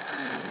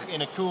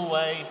in a cool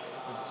way,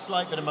 with a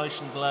slight bit of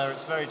motion blur.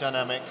 It's very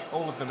dynamic.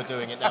 All of them are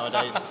doing it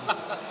nowadays.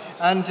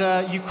 And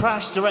you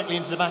crash directly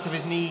into the back of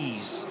his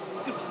knees,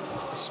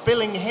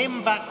 spilling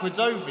him backwards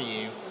over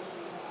you.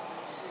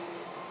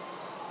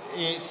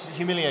 It's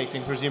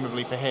humiliating,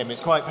 presumably, for him. It's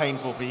quite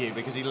painful for you,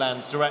 because he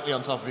lands directly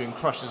on top of you and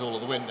crushes all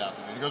of the wind out of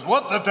you. He goes,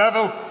 "What the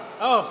devil?"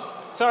 Oh,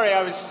 sorry,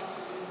 I was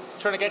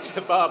trying to get to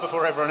the bar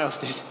before everyone else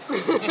did.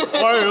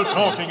 What are you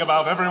talking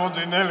about? Everyone's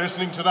in there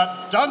listening to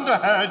that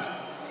dunderhead.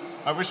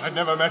 I wish I'd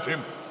never met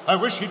him. I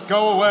wish he'd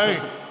go away.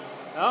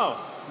 Oh,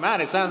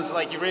 man, it sounds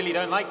like you really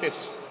don't like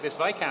this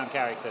Viscount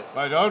character.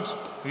 I don't.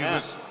 He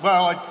was,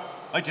 well,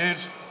 I did.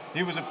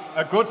 He was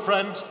a good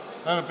friend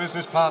and a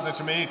business partner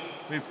to me.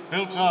 We've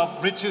built our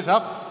riches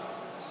up.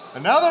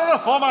 And now they're in a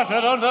format I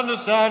don't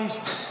understand.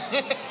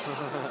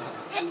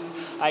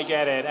 I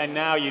get it, and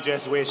now you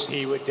just wish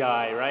he would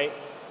die, right?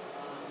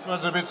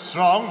 That's a bit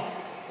strong.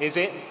 Is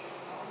it?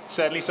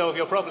 Certainly solve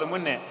your problem,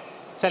 wouldn't it?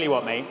 Tell you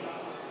what, mate.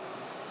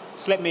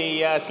 Slip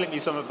me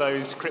some of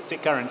those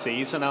cryptic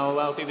currencies, and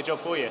I'll do the job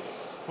for you.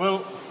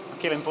 Well, I'll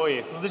kill him for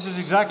you. Well, this is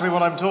exactly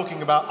what I'm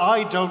talking about.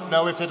 I don't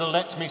know if it'll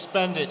let me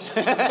spend it.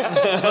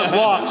 But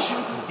watch.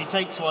 He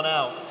takes one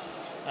out.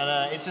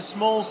 And it's a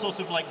small sort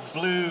of like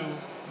blue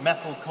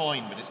metal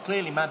coin, but it's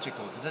clearly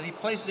magical, because as he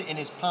places it in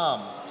his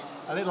palm,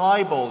 a little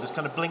eyeball just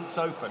kind of blinks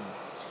open.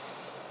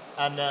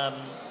 And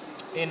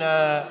in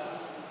a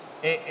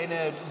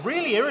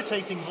really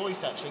irritating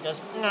voice, actually,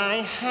 goes,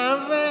 "I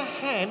have a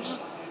head,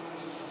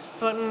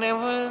 but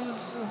never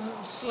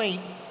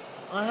sleep.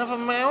 I have a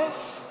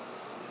mouth,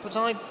 but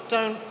I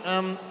don't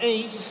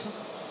eat.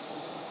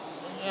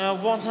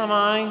 What am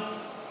I?"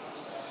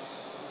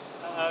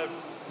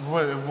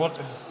 What?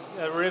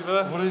 A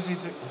river? What is he?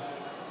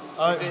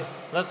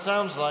 That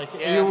sounds like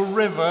it. Yeah. Are you a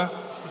river?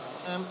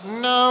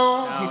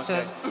 No, Oh, he okay.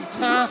 says.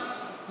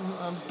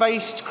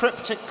 Based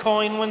cryptic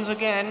coin once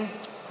again.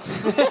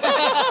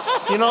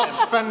 You're not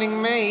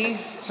spending me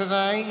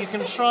today. You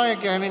can try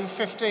again in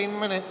 15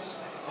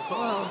 minutes.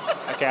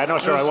 Okay, I'm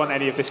not sure I want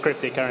any of this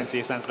cryptocurrency.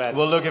 It sounds bad.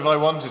 Well, look, if I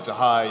wanted to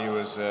hire you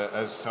as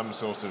some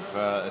sort of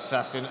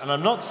assassin, and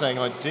I'm not saying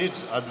I did,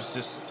 I'm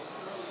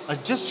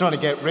just trying to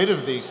get rid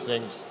of these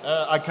things.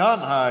 I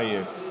can't hire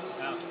you.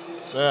 No.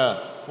 Yeah.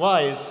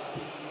 Why is?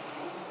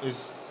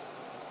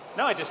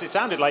 No, it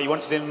sounded like you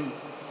wanted him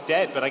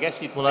dead, but I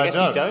guess you. Well, I guess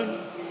don't. you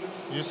don't.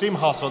 You seem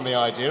hot on the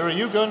idea. Are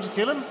you going to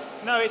kill him?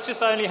 No, it's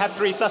just I only had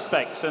 3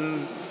 suspects,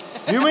 and.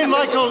 You mean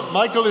Michael?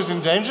 Michael is in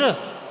danger?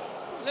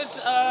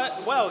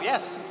 Well,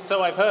 yes.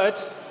 So I've heard.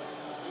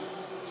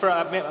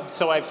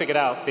 So I've figured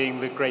out, being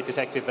the great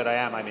detective that I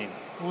am. I mean.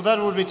 Well, that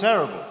would be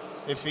terrible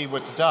if he were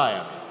to die.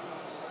 I mean.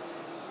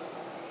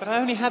 But I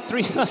only had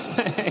 3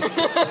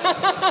 suspects.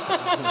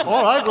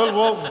 All right.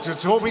 Well, just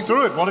talk me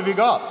through it. What have you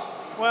got?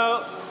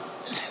 Well,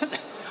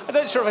 I'm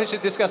not sure if I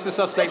should discuss the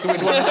suspects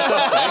with one of the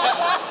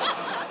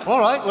suspects. All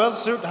right. Well,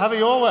 have it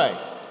your way.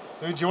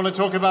 Do you want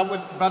to talk about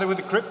it with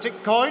the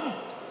cryptic coin?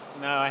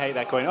 No, I hate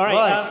that coin. All right.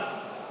 Right.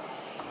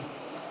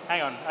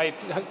 Hang on.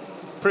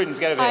 Prudence,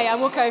 get over Hi, here. I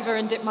walk over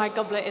and dip my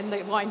goblet in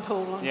the wine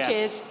pool. Yeah.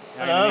 Cheers.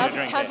 Hello.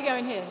 How's it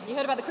going here? You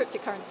heard about the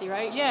cryptocurrency,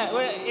 right? Yeah,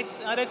 well,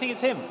 I don't think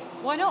it's him.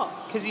 Why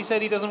not? Because he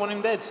said he doesn't want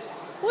him dead.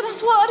 Well,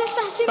 that's what an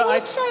assassin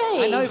would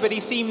say. I know, but he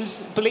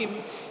seems...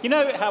 You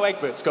know how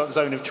Egbert's got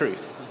Zone of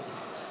Truth?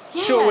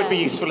 Yeah. Sure would be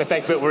useful if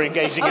Egbert were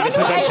engaging in this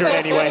adventure in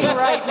any way.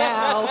 Right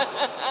now.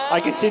 I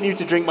continue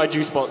to drink my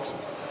juice box.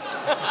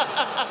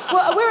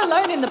 Well, we're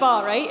alone in the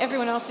bar, right?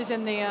 Everyone else is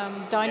in the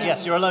dining room.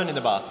 Yes, you're alone in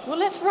the bar. Well,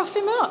 let's rough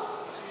him up.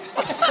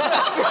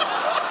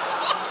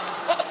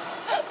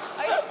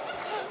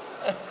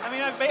 I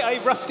mean, I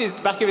roughed his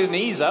back of his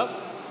knees up.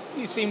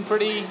 He seemed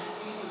pretty...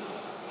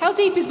 How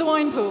deep is the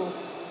wine pool?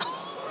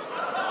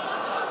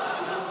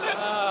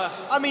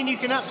 I mean, you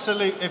can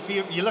absolutely, if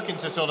you're looking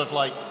to sort of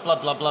like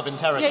blub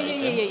interrogate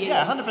him.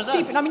 Yeah, 100%.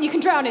 Deep. I mean, you can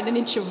drown in an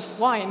inch of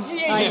wine.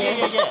 Yeah.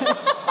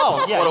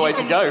 Oh, yeah. What a way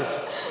to go.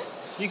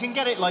 You can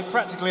get it like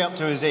practically up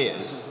to his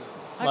ears.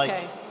 Like,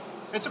 Okay.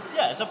 It's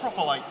a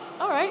proper like.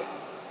 All right.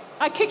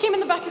 I kick him in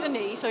the back of the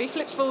knee, so he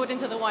flips forward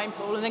into the wine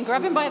pool, and then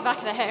grab him by the back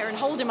of the hair and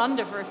hold him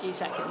under for a few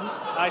seconds.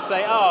 I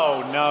say,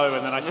 oh, no,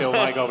 and then I fill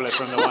my goblet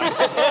from the wine.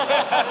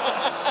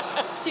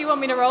 Do you want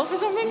me to roll for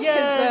something? Yeah,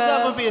 'Cause,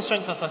 that would be a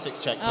strength athletics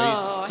check, please.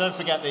 Oh. Don't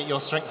forget that your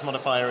strength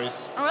modifier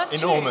is that's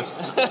enormous.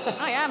 True.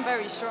 I am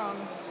very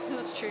strong.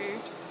 That's true.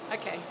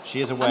 Okay.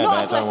 She is a I'm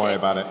not werebear, don't worry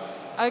athletic.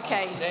 about it.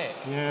 Okay. Sick.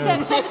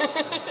 Yeah.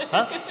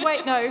 Huh?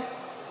 Wait, no.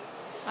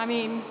 I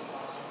mean,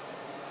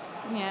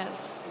 yeah,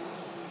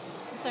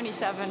 it's only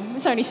 7.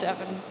 It's only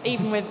 7,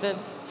 even with the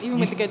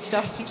good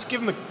stuff. Just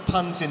give him a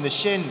punt in the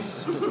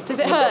shins. Does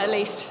it hurt at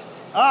least?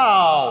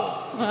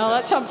 Oh! Well,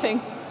 that's something.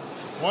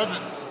 What?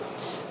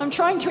 I'm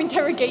trying to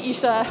interrogate you,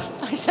 sir,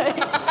 I say.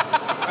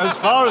 As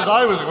far as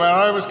I was aware,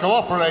 I was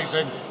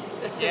cooperating.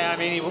 Yeah, I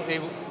mean,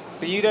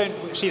 but you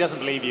don't... She doesn't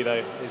believe you,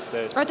 though, is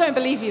the... I don't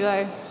believe you,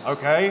 though.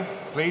 Okay,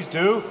 please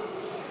do.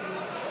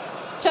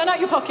 Turn out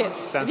your pockets.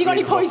 Sounds Have you got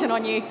any believable. poison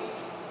on you?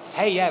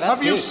 Hey, yeah, that's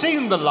Have you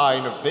seen the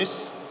line of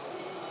this?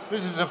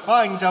 This is a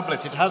fine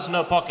doublet. It has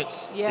no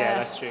pockets. Yeah,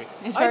 that's true.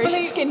 It's I very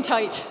believe- skin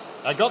tight.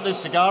 I got this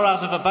cigar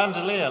out of a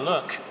bandolier,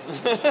 look.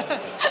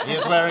 He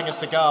is wearing a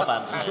cigar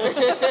bandolier.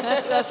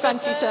 That's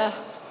fancy, sir.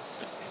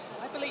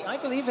 I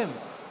believe him.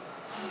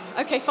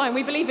 Okay, fine,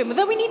 we believe him. But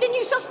then we need a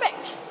new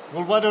suspect.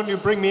 Well, why don't you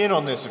bring me in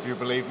on this if you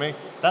believe me?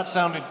 That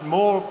sounded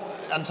more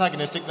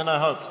antagonistic than I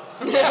hoped.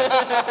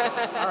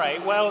 All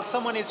right, well,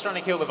 someone is trying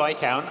to kill the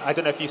Viscount. I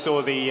don't know if you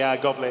saw the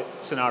goblet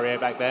scenario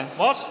back there.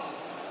 What?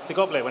 The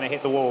goblet, when it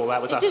hit the wall, that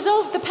was us.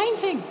 Dissolve the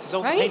painting.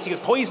 Dissolved right? the painting.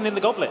 There's poison in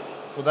the goblet.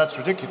 Well, that's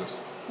ridiculous.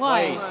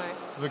 Why?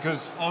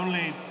 Because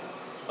only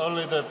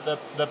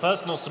the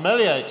personal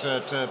sommelier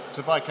to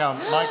Viscount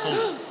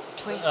Michael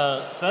Twist.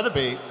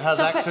 Featherby has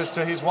Suspect. access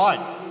to his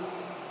wine.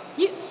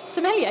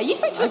 Sommelier? You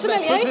spoke to I a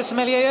sommelier? spoke to the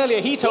sommelier earlier.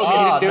 He told me he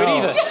Ah, didn't do no.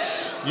 it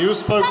either. You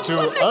spoke That's to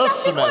what the a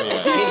assassin would sommelier.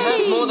 say. He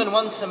has more than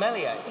one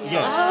sommelier.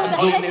 Yes. I'm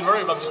not in the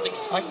room, I'm just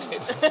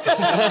excited.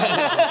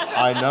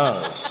 I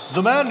know.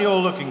 The man you're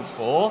looking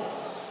for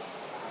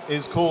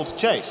is called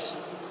Chase.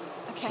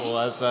 Okay.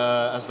 Or as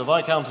the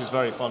Viscount is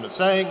very fond of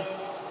saying,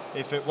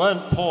 if it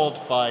weren't poured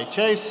by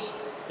Chase,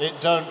 it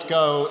don't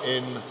go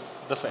in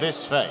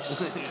this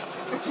face.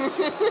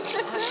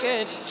 That's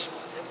good.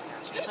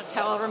 That's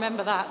how I'll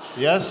remember that.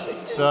 Yes?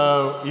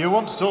 So you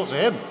want to talk to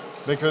him?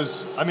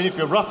 Because, I mean, if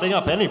you're roughing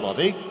up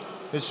anybody,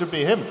 this should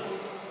be him.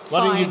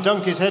 Why don't you Fine.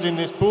 dunk his head in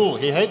this pool?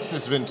 He hates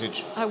this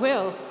vintage. I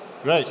will.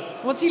 Great.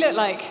 What's he look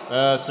like?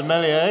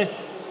 Sommelier.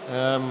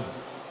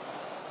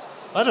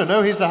 I don't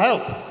know, he's the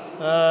help.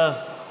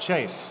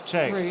 Chase.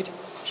 Rude.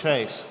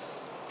 Chase.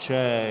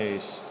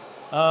 He's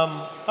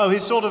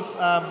sort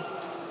of,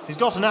 he's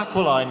got an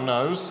aquiline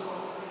nose.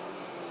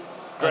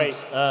 Great.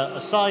 And,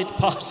 a side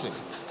passing.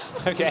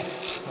 Okay.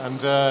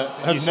 And a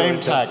name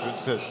tag that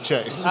says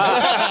Chase.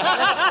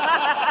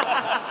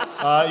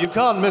 You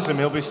can't miss him.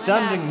 He'll be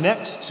standing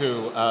next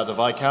to the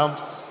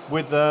Viscount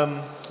with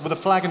a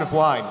flagon of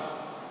wine.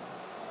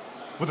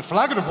 With a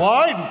flagon of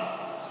wine?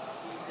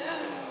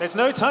 There's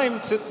no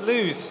time to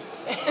lose.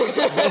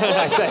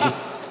 I say.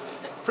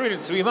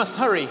 Prudence, we must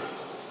hurry.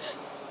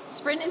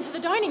 Sprint into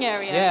the dining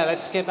area. Yeah,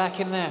 let's get back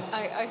in there.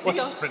 I think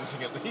What's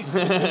sprinting at least?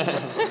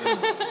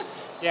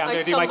 Yeah, I'm I going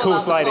to do my stumble cool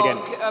out slide the again.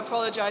 fog,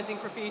 apologising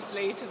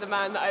profusely to the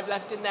man that I've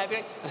left in there. Be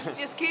like,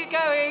 just keep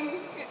going.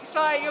 It's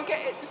fine. You'll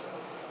get it. Just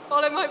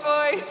follow my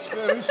voice.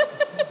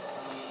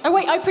 Oh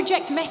wait, I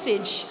project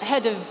message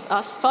ahead of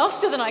us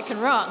faster than I can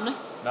run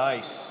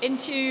Nice.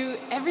 into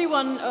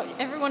everyone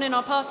in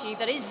our party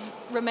that is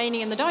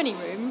remaining in the dining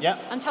room, Yeah.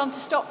 and tell them to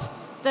stop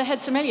the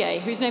head sommelier,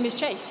 whose name is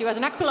Chase, who has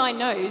an aquiline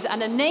nose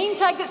and a name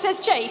tag that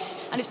says Chase,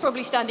 and is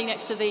probably standing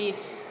next to the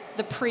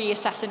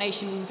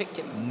pre-assassination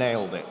victim.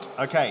 Nailed it.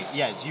 Okay,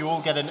 yes, you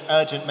all get an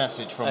urgent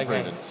message from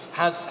Okay. Prudence.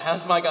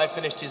 Has my guy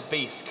finished his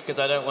beast? Because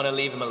I don't want to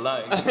leave him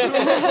alone.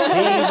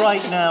 He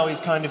right now is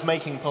kind of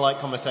making polite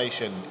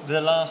conversation. The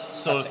last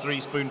sort of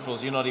 3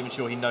 spoonfuls, you're not even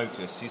sure he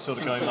noticed. He's sort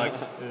of going like,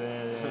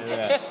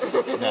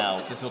 now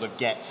to sort of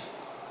get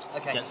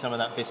some of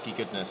that bisky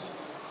goodness.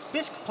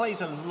 Bisque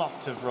plays a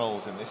lot of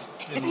roles in this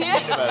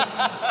universe.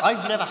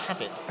 I've never had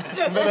it.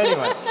 But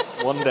anyway.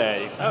 One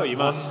day. Oh, you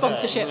must.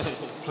 Sponsorship.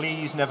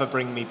 Please never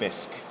bring me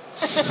bisque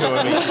to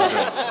a meet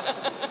and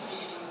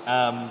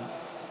greet.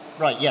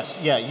 Right, yes,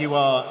 yeah, you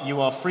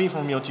are free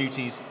from your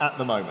duties at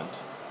the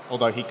moment.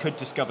 Although he could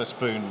discover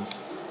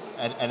spoons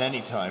at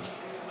any time.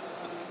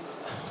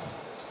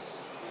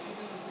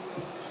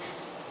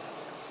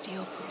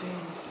 Steal the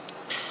spoons.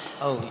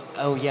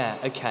 Oh yeah,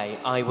 okay,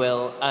 I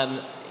will.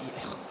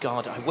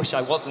 God, I wish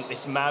I wasn't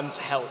this man's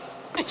help.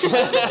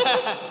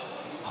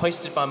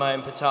 Hoisted by my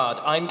own petard,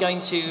 I'm going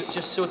to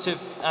just sort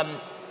of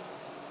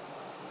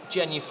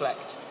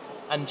genuflect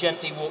and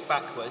gently walk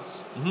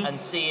backwards and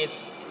see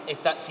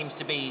if that seems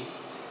to be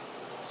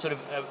sort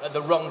of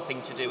the wrong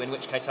thing to do, in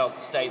which case I'll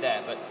stay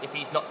there. But if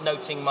he's not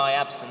noting my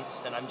absence,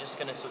 then I'm just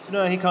going to sort of...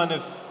 No, he kind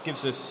of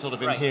gives a sort of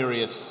Great.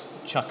 imperious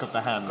chuck of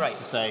the hand Great.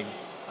 to say,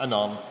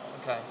 anon.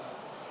 Okay.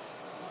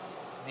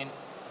 I mean,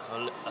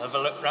 I'll have a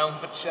look round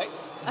for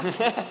Chase.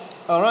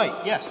 All right,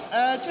 yes.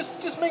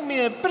 Just make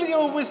me a bit of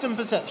your wisdom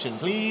perception,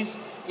 please.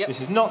 Yep.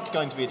 This is not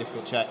going to be a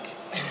difficult check,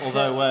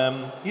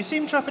 although you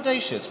seem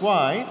trepidatious.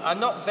 Why? I'm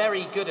not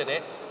very good at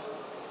it.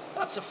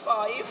 That's a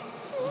 5.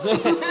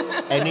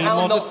 Any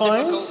How not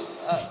modifiers?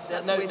 difficult?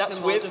 That's with that's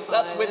the with modifiers.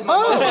 that's with my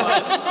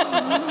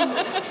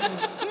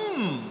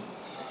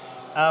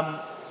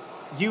modifiers.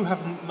 You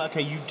have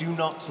okay. You do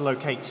not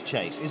locate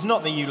Chase. It's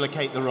not that you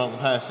locate the wrong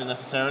person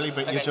necessarily,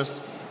 but Okay. you're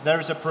just there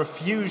is a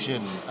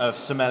profusion of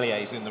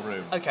sommeliers in the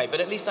room. Okay, but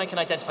at least I can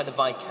identify the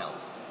Viscount.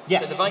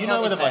 Yes, so the Viscount you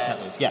know where is the there.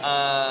 Viscount is. Yes.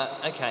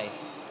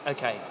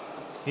 Okay.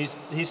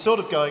 He's sort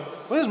of going.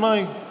 Where's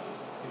my?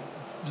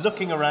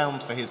 Looking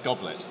around for his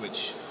goblet,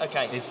 which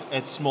Okay. is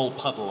a small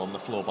puddle on the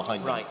floor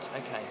behind him. Right.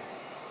 Okay.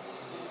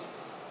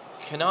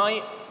 Can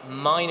I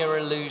minor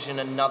illusion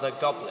another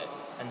goblet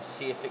and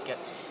see if it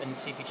gets and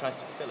see if he tries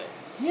to fill it?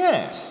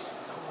 Yes.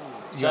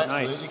 So You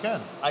absolutely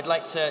can. I'd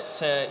like to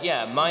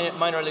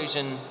minor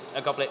illusion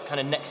a goblet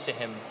kind of next to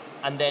him,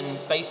 and then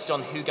based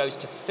on who goes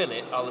to fill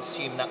it, I'll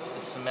assume that's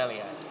the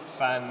sommelier.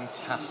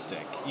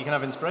 Fantastic. You can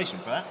have inspiration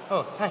for that.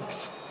 Oh,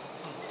 thanks.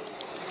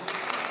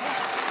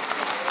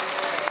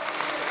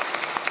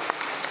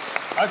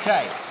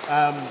 Okay.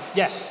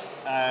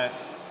 Yes. The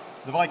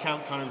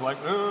Viscount kind of like,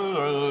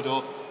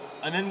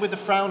 and then with the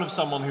frown of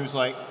someone who's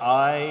like,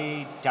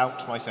 I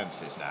doubt my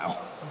senses now.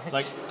 It's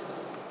like,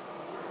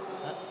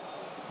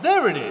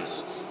 there it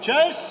is,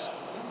 Chase.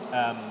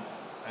 And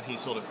he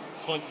sort of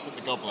points at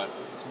the goblet.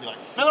 He's gonna be like,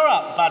 fill her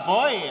up, bad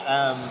boy.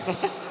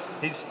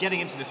 He's getting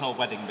into this whole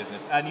wedding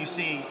business, and you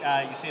see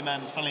a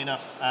man, funnily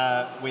enough,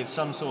 with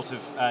some sort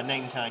of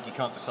name tag. You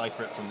can't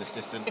decipher it from this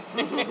distance,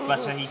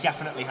 but he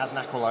definitely has an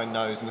aquiline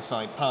nose and a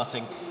side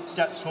parting.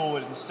 Steps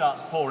forward and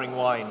starts pouring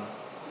wine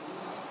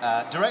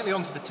directly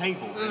onto the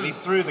table, really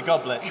through the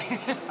goblet,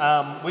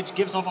 which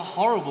gives off a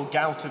horrible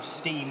gout of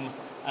steam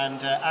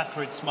and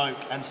acrid smoke,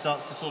 and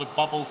starts to sort of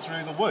bubble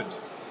through the wood.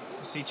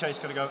 You see Chase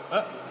kind of go,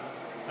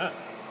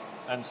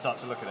 and start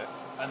to look at it,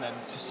 and then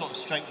just sort of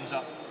straightens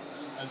up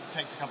and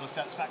takes a couple of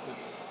steps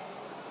backwards.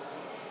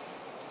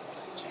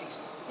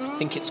 Chase. I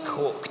think it's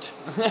corked.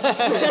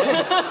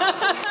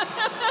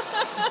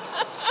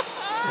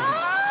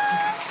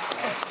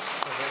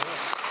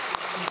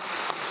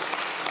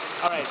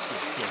 All right.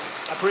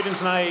 Are Prudence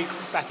and I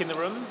back in the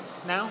room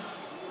now?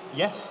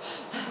 Yes.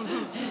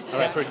 All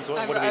right, Prudence, what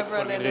are we I've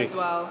run going in to as do?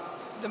 well.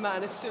 The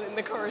man is still in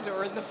the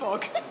corridor in the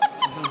fog.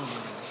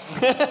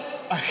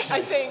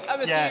 I think.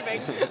 I'm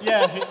assuming.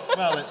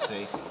 Well, let's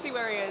see. See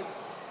where he is.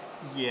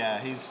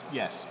 Yeah,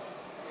 yes.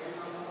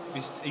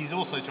 He's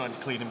also trying to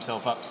clean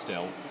himself up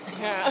still.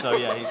 Yeah. So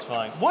yeah, he's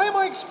fine. Why am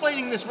I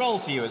explaining this role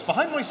to you? It's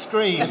behind my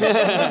screen.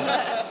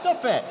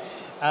 Stop it.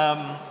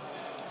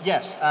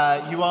 Yes,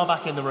 you are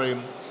back in the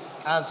room,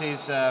 as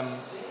is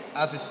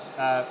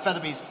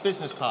Featherby's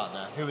business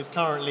partner, who is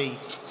currently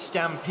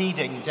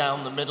stampeding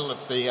down the middle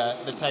of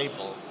the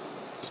table.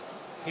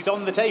 He's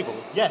on the table.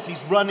 Yes,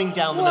 he's running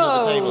down the middle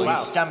of the table. Wow.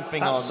 He's stamping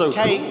That's on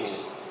so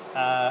cakes,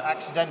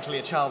 accidentally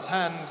a child's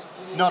hand.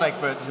 Not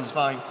Egbert's, it's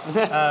fine.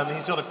 He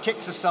sort of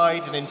kicks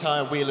aside an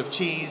entire wheel of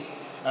cheese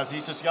as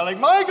he's just yelling,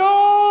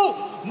 Michael!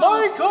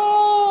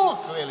 Michael!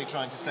 Clearly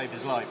trying to save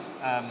his life.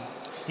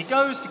 He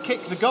goes to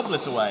kick the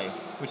goblet away,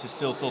 which is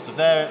still sort of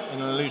there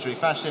in an illusory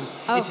fashion.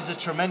 Oh. It is a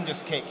tremendous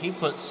kick. He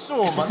puts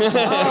so much into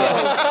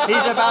it.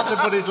 He's about to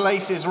put his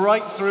laces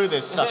right through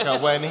this sucker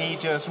when he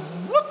just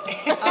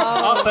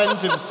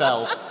upends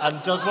himself and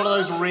does one of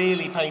those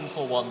really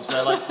painful ones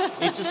where, like,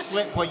 it's a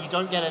slip where you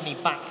don't get any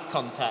back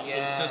contact.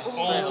 Yeah. It's just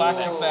all back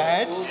of the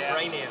head.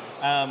 Cranium.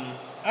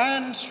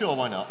 And sure,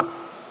 why not?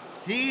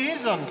 He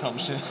is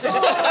unconscious.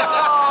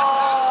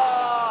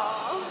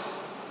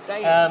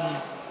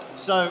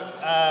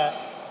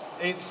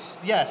 It's,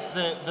 yes,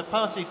 the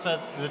party for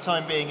the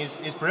time being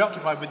is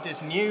preoccupied with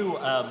this new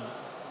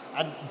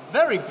and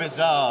very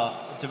bizarre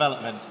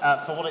development.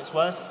 For what it's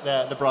worth,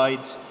 the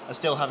brides are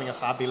still having a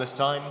fabulous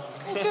time.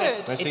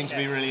 Good. They seem to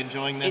be really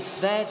enjoying this. It's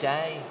their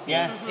day.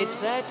 Yeah. It's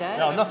their day.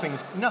 No,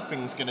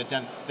 nothing's going to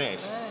dent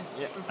this.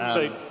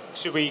 So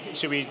should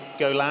we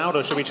go loud,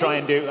 or should we try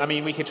and do? I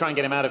mean, we could try and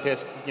get him out of here,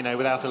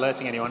 without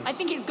alerting anyone. I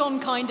think it's gone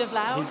kind of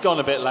loud. He's gone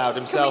a bit loud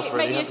himself, Can we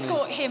really. maybe hasn't he?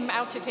 escort him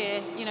out of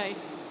here,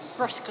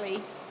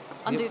 brusquely,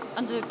 under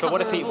cover But what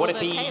if of all the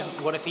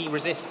chaos? what if he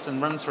resists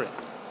and runs for it?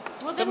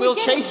 Well, Then we we'll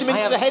get chase him I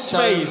into have the hedge so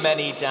maze.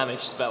 many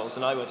damage spells,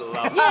 and I would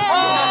love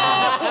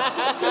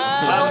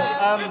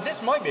Well,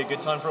 this might be a good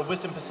time for a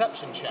wisdom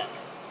perception check.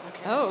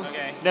 Oh.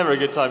 It's never a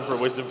good time for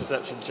a wisdom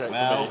perception check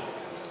Well. for me.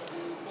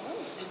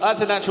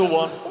 That's a natural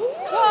one.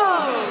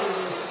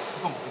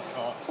 Oh my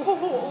god.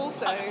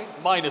 Also,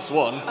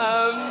 -1.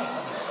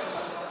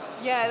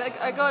 yeah,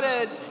 I got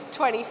a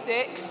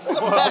 26.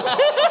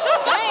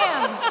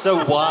 Damn.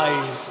 So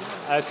wise.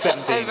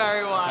 17. I'm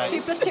very wise.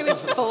 2 + 2 is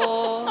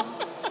 4.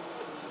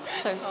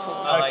 So it's 4.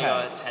 Oh, I Okay.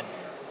 got a 10.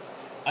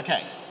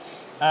 Okay.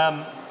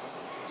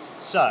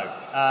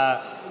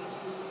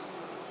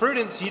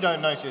 Prudence, you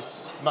don't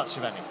notice much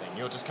of anything.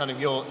 You're just kind of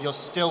you're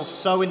still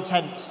so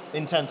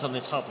intent on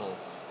this huddle.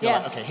 You're Yeah.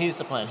 like, okay, here's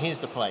the plan, here's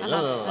the play.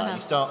 Uh-huh. You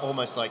start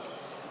almost like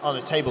on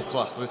a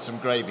tablecloth with some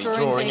gravy, Drawing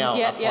drawing thing. out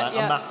Yeah, a, plan, yeah,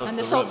 yeah. a map of and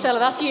the the salt room. cellar,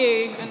 that's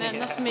you, and then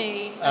that's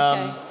me.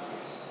 Okay.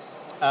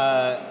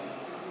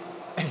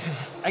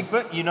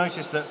 Egbert, you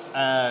notice that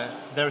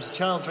there is a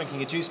child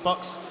drinking a juice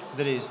box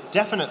that is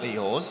definitely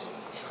yours.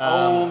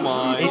 Oh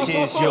my. It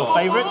is your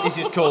favourite. It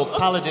is called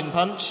Paladin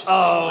Punch.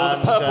 Oh,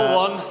 and, the purple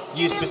one.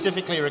 You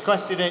specifically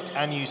requested it,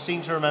 and you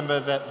seem to remember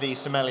that the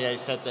sommelier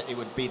said that it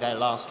would be their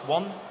last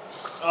one.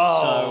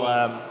 Oh. So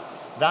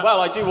that.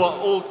 Well, I do what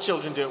all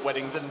children do at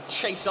weddings and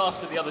chase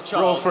after the other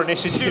child. Roll for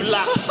initiative. Do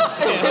laps.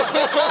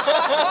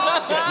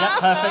 Yeah,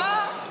 perfect.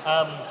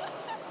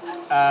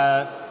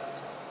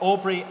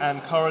 Aubrey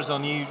and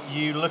Corazon,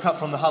 you look up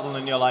from the huddle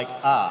and you're like,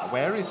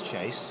 where is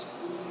Chase?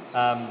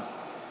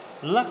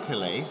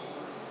 Luckily,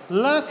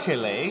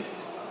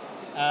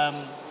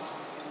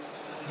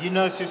 you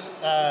notice,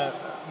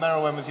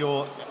 Merylwen, with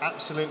your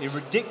absolutely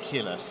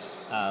ridiculous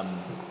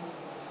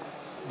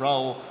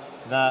roll,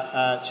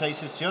 that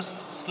Chase has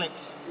just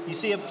slipped. You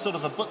see a sort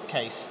of a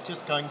bookcase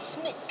just going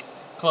snick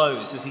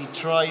close as he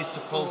tries to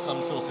pull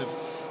some sort of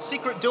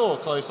secret door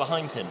closed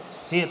behind him.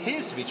 He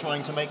appears to be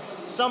trying to make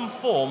some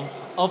form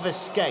of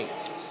escape.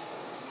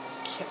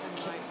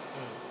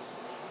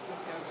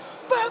 Let's go.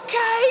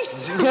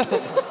 Bookcase!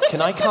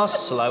 Can I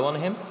cast slow on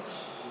him?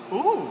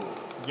 Ooh,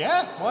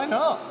 yeah, why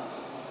not?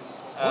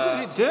 What does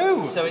it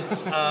do? So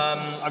it's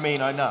I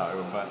mean, I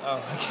know, but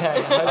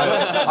okay.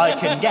 I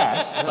can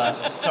guess.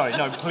 But sorry,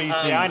 no, please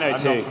do. Yeah, I know I'm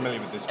too. not familiar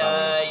with this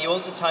spell. You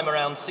alter time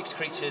around 6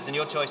 creatures in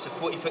your choice of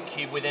 40-foot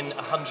cube within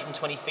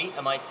 120 feet.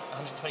 Am I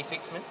 120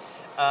 feet from him?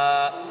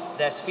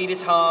 Their speed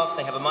is halved.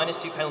 They have a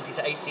 -2 penalty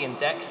to AC and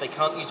Dex. They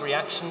can't use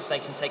reactions. They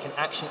can take an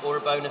action or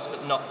a bonus,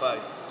 but not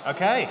both.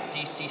 Okay.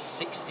 DC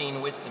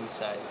 16 Wisdom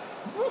save.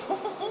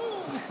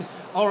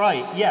 All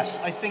right. Yes,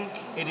 I think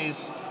it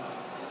is.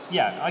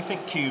 Yeah, I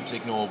think cubes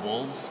ignore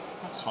walls.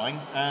 That's fine.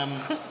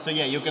 So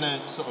yeah, you're gonna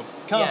sort of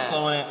cast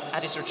slow on it.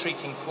 At his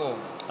retreating form.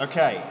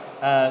 Okay.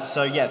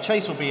 So yeah,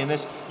 Chase will be in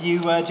this. You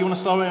do you want to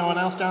slow anyone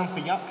else down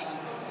for yucks?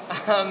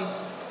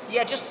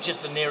 Yeah, just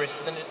the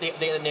nearest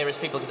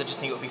people because I just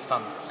think it would be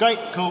fun. Great.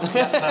 Cool.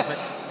 Yeah,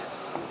 perfect.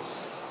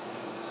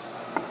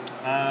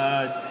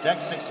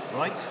 Dex 6.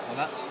 Right. Well,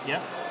 that's yeah.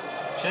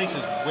 Chase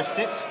has whiffed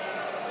it,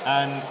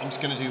 and I'm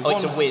just going to do. Oh, one.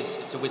 it's a whiz.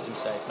 It's a wisdom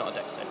save, not a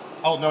dex save.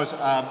 Oh no, it's,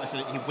 I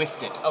said he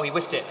whiffed it. Oh, he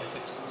whiffed it. I thought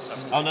it was- sorry.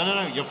 Oh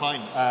no, you're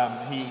fine.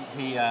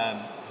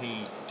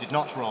 He did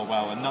not roll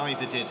well, and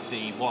neither did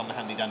the one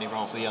handy dandy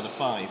roll for the other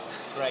 5.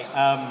 Great.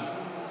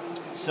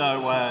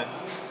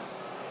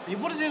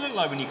 What does it look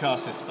like when you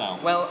cast this spell?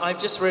 Well, I've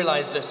just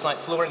realised a slight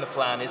flaw in the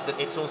plan is that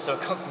it's also a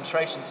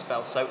concentration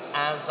spell. So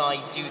as I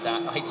do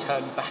that, I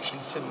turn back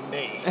into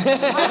me.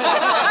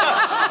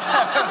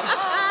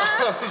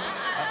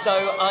 So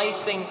I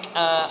think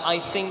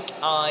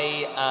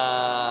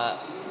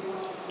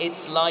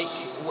it's like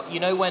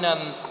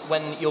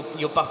when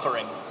you're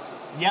buffering.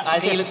 Yeah. I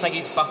think he looks like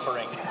he's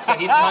buffering. So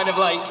he's kind of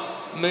like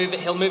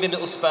he'll move in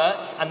little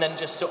spurts and then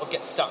just sort of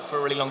get stuck for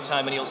a really long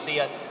time, and you'll see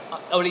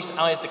or at least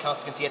I as the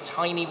caster can see a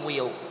tiny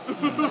wheel.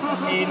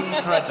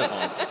 Incredible.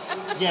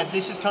 Yeah,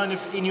 this is kind of,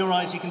 in your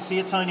eyes, you can see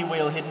a tiny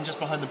wheel hidden just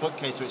behind the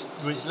bookcase, which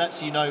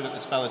lets you know that the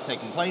spell has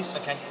taken place.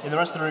 Okay. In the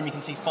rest of the room, you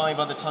can see 5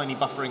 other tiny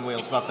buffering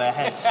wheels above their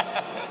heads.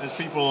 As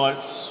people are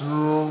like,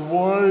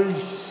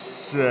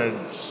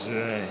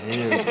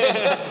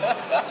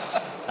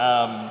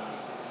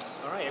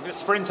 All right, I'm going to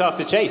sprint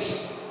after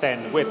Chase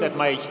then, at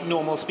my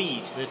normal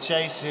speed, the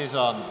chase is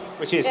on.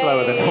 which is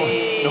slower than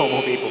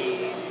normal people.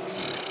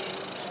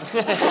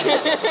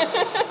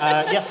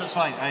 Yes, that's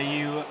fine. Are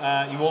you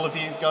all of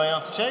you going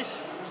after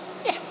Chase?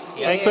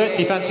 Egbert,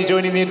 do you fancy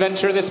joining the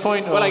adventure at this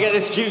point? Or? When I get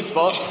this juice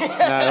box.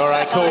 No, all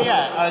right, cool.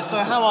 So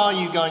how are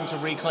you going to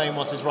reclaim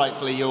what is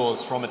rightfully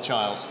yours from a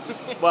child?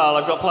 Well,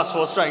 I've got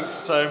 +4 strength,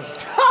 so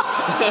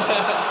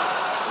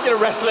I'm going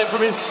to wrestle it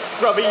from his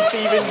scrubby,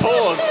 thieving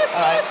paws.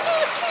 All right.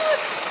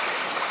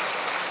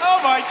 Oh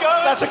my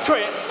god! That's a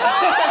crit.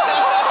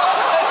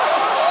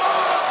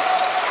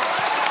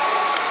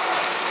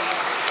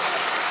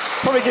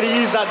 Probably going to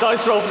use that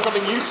dice roll for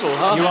something useful,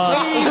 huh?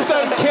 Please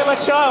don't kill a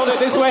child at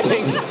this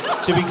wedding.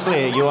 To be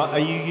clear, you're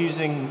not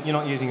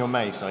using your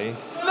mace, are you?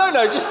 No,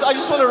 I just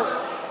want to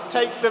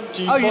take the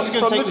juice Oh, you're box just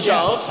gonna from take the the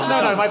child. juice box.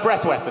 No, my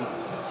breath weapon.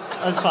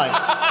 That's fine.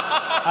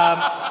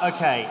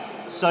 Okay,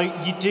 so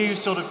you do you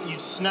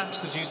snatch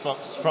the juice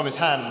box from his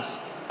hands,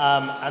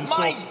 and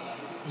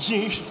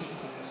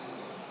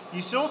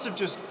you sort of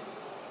just,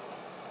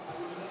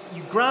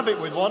 you grab it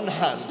with one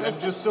hand and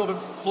just sort of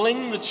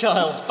fling the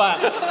child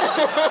back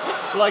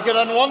like an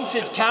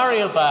unwanted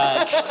carrier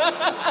bag.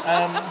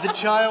 The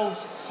child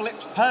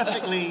flips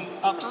perfectly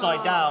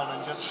upside down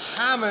and just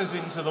hammers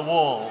into the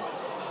wall.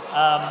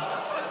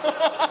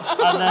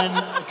 And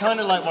then, kind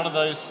of like one of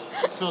those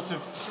sort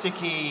of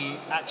sticky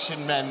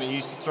action men that you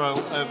used to throw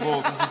at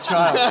walls as a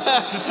child,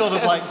 just sort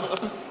of like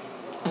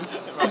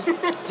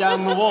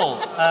down the wall.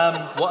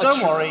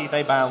 Don't worry,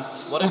 they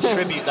bounce. What a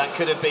tribute that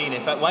could have been.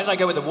 In fact, why did I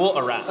go with the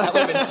water rat? That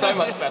would have been so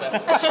much better.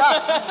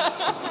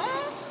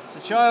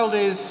 The child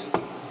is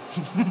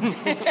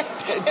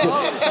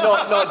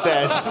not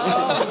dead.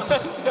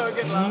 So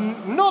good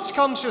luck. not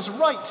conscious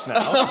right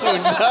now.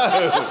 Oh,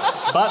 no.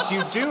 But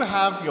you do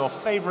have your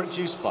favourite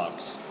juice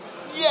box.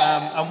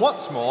 Yeah. And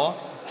what's more,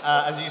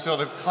 as you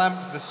sort of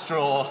clamp the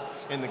straw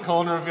in the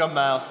corner of your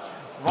mouth,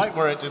 right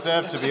where it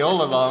deserved to be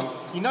all along,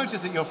 you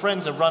notice that your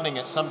friends are running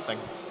at something.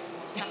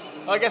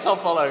 I guess I'll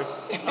follow.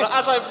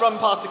 As I run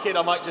past the kid,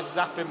 I might just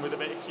zap him with a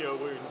bit of cure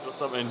wounds or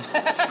something.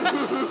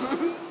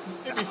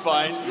 It'll be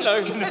fine. You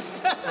know.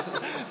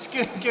 It's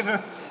going to give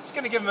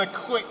him a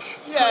quick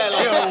Yeah,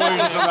 cure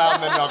wounds around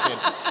the noggin.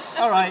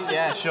 All right,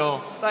 yeah, sure.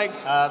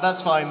 Thanks.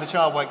 That's fine. The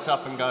child wakes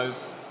up and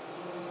goes,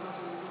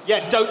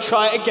 Yeah, don't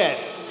try it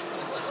again.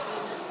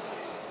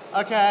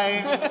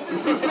 okay.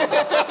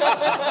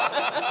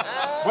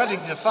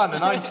 Weddings are fun,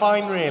 and I'm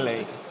fine,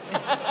 really.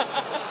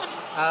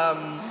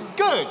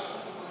 Good.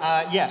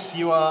 Yes,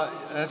 you are,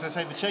 as I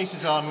say, the chase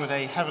is on with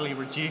a heavily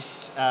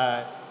reduced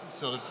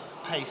sort of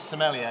pace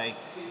sommelier,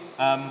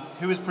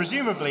 who is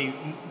presumably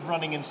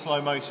running in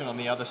slow motion on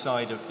the other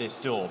side of this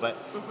door. But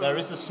there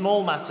is the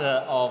small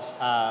matter of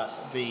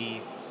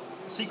the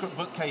secret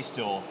bookcase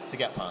door to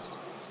get past.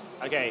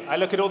 Okay, I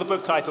look at all the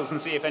book titles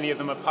and see if any of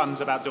them are puns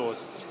about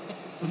doors.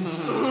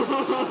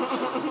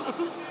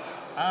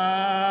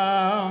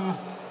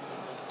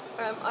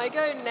 I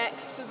go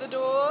next to the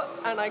door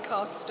and I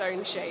cast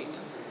Stone Shape.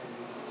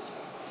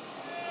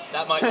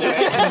 That might do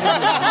it.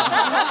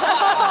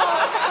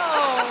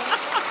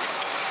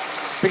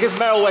 Because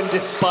Merylwen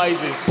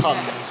despises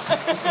puns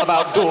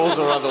about doors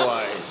or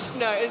otherwise.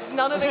 No,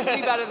 none of them can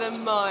be better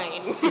than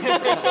mine.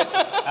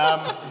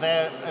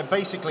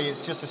 Basically, it's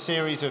just a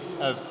series of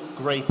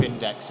grape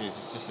indexes.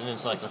 It's just an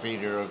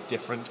encyclopedia of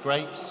different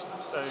grapes.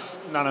 So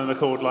none of them are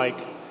called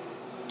like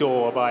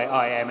door by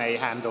IMA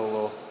handle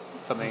or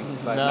something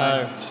like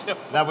that. No,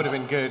 that would have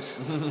been good.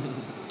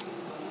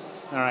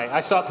 All right, I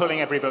start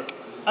pulling every book.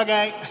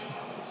 Okay,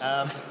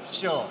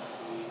 sure.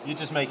 You're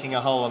just making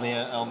a hole on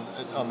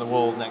the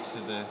wall next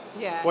to the.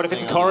 Yeah. What if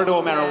it's a corridor,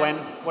 Merylwen?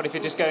 What if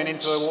you're just going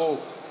into a wall?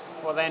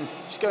 What then?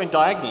 She's going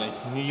diagonally.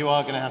 You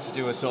are going to have to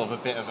do a sort of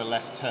a bit of a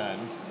left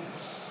turn.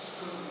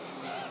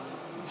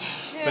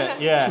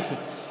 But yeah,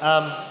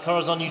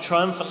 Corazon, you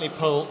triumphantly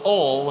pull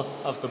all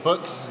of the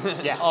books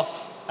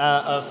off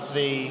of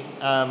the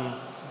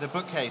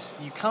bookcase.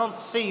 You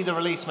can't see the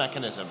release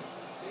mechanism.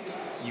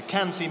 You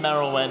can see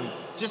Merylwen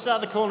just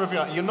out the corner of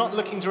your eye. You're not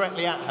looking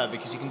directly at her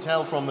because you can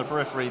tell from the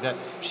periphery that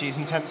she's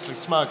intensely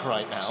smug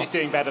right now. She's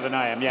doing better than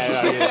I am.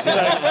 Yeah, she is. So,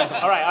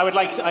 all right,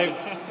 I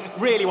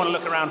really want to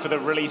look around for the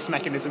release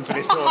mechanism for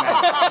this door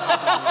now.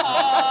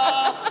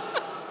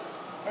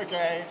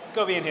 Okay. It's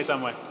got to be in here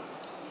somewhere.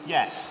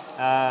 Yes.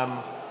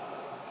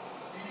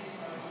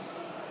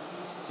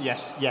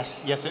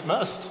 Yes, it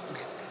must.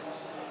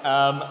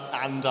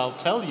 And I'll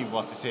tell you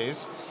what it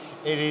is.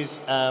 It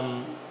is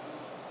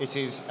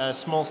a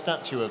small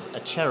statue of a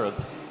cherub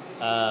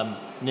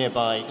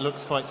nearby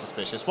looks quite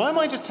suspicious. Why am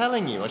I just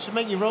telling you? I should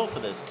make you roll for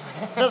this.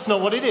 That's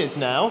not what it is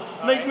now.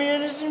 Make me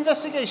an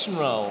investigation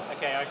roll.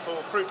 Okay, I fall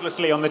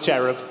fruitlessly on the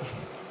cherub.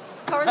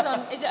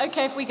 Corazon, is it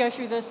okay if we go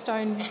through the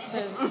stone?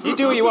 You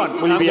do what you want.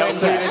 Will you I'm be going able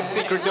to through this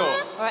secret door?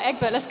 All right,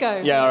 Egbert, let's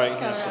go. Yeah, all right,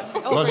 Let's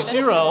let's go. What did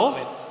you roll?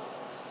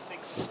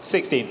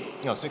 16.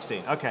 Oh,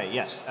 16. Okay,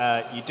 yes.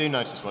 You do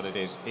notice what it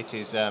is. It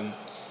is...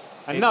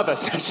 Another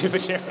statue of a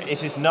cherub.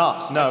 It is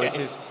not. No, Okay. it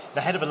is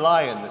the head of a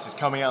lion that is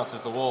coming out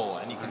of the wall,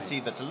 and you can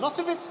see that a lot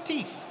of its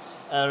teeth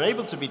are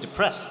able to be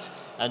depressed,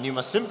 and you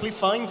must simply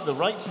find the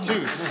right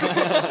tooth.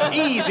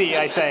 Easy,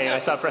 I say. I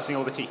start pressing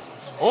all the teeth.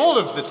 All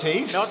of the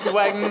teeth? Not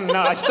when,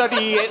 no, I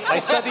study it. I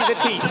study the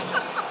teeth.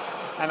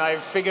 And I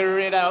figure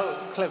it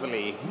out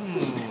cleverly.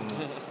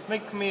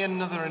 Make me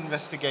another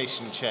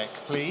investigation check,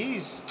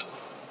 please.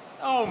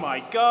 Oh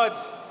my god.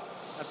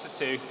 That's a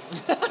 2.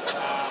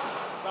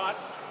 But,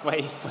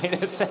 wait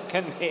a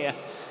second here.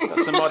 Got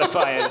some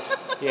modifiers.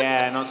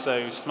 Yeah, not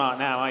so smart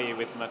now, are you,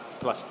 with my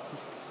plus?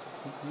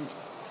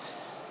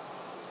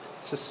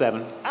 It's a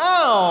 7.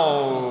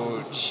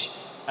 Ouch!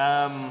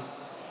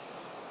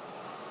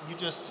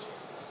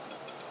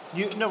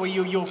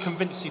 You're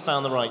convinced you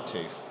found the right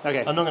tooth.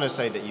 Okay. I'm not going to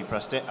say that you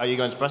pressed it. Are you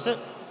going to press it?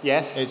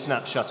 Yes. It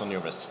snaps shut on your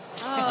wrist.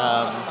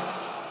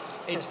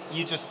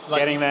 You just like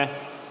Getting there.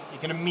 You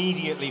can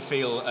immediately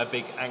feel a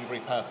big angry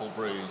purple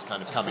bruise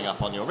kind of coming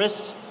up on your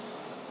wrist.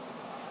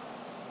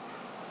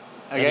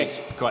 And Okay. it's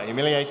quite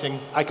humiliating.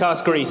 I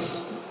cast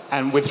grease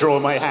and withdraw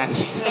my hand.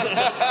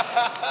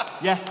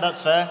 Yeah,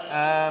 that's fair.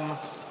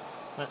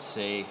 Let's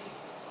see.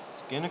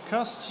 It's going to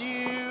cost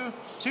you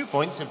 2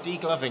 points of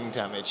degloving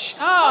damage.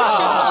 The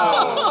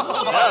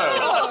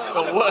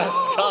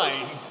worst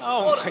kind.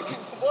 Oh my god.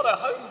 What a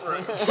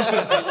homebrew.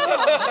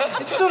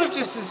 It's sort of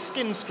just a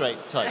skin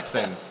scrape type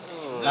thing.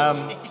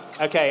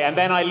 Okay, and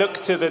then I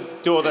looked to the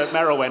door that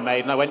Merylwen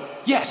made and I went,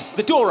 yes,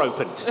 the door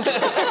opened.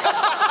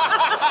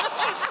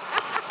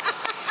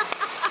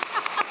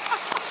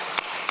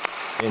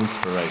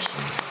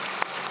 Inspiration.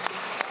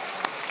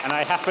 And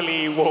I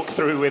happily walk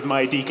through with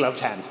my degloved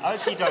hand.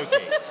 Okie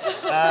dokie.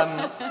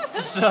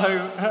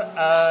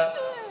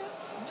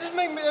 Just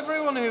make me,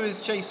 everyone who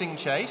is chasing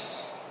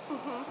Chase.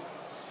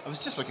 I was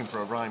just looking for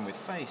a rhyme with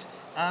face.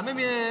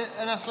 Maybe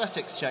an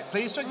athletics check,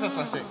 please. Strength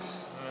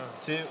athletics.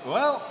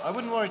 Well, I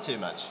wouldn't worry too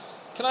much.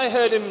 Can I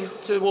herd him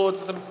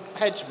towards the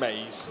hedge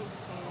maze?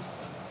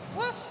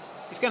 What?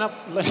 He's going up.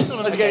 Is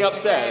he getting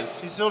upstairs?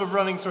 He's sort of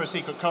running through a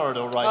secret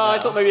corridor right Oh, now. I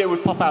thought maybe it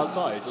would pop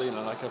outside, you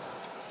know, like a...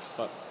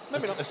 But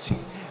maybe not.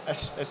 A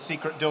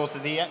secret door to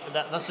the...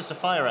 That's just a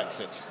fire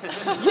exit.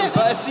 Yes,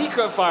 but a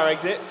secret fire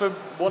exit for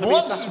wannabe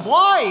What? assassins.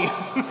 Why?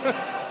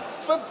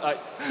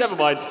 Never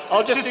mind.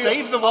 I'll just To do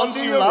save the I'll ones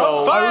do you a love?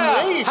 roll. Fire!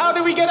 Only? How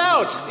do we get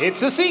out?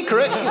 It's a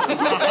secret.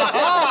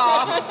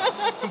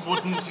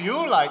 Wouldn't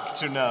you like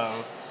to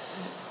know?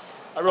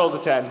 I rolled a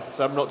 10,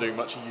 so I'm not doing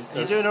much of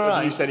You're doing all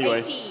right. use anyway.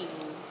 18.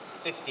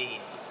 15.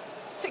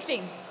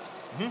 16.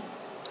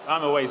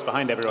 I'm a ways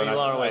behind everyone. You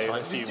are always I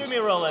fine. So assumed. do me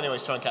a roll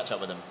anyways, try and catch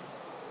up with him.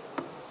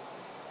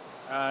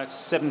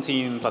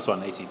 17 plus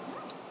 1, 18.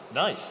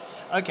 Nice.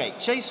 Okay,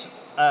 Chase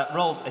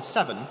rolled a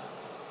 7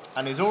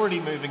 and is already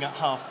moving at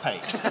half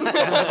pace. So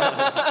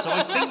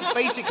I think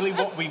basically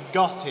what we've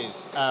got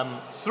is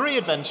 3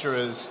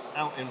 adventurers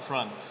out in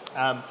front,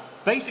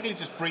 basically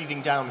just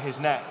breathing down his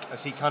neck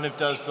as he kind of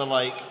does the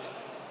like...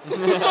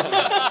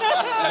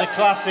 the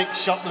classic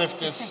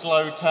shoplifter's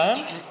slow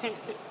turn.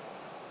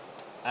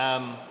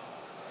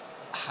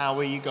 How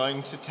are you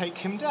going to take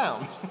him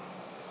down?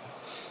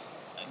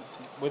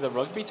 With a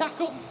rugby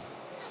tackle?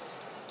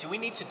 Do we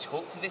need to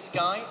talk to this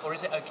guy, or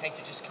is it okay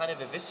to just kind of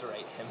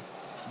eviscerate him?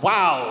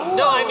 Wow.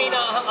 No, I mean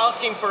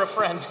asking for a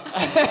friend.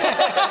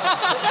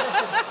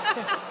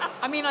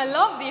 I mean, I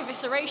love the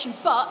evisceration,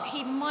 but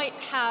he might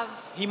have...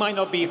 He might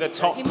not be the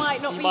top. He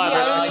might not be might the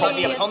have-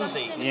 only... he might be a Ponzi.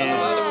 assassin.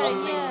 Yeah.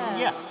 Yeah.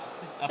 Yes.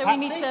 So we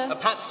need to... A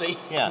patsy.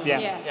 Yeah. Yeah.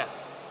 Yeah.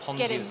 Ponzi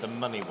Get him. is the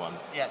money one,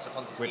 Yeah, it's a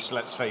Ponzi scheme. which,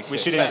 let's face We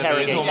it, should Featherby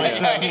interrogate is almost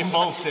him. certainly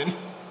involved in. I'm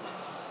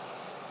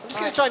just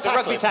going to try and The tackle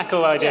rugby him.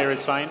 tackle idea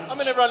is fine. I'm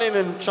going to run in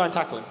and try and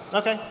tackle him.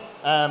 Okay.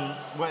 Well,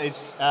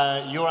 it's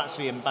you're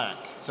actually in back.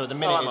 So at the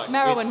minute am I? it's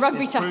Merylwen,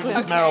 rugby it's tackle him.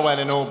 Prudence, Merylwen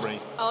and Aubrey.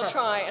 I'll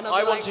try, and I'll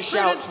I be want like, to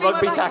shout, "Prudence, be my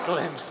rugby back-" tackle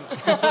him.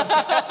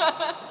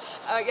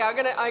 Yeah,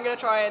 I'm gonna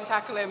try and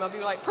tackle him. I'll be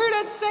like,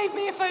 Prudence, save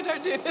me if I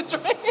don't do this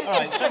right. All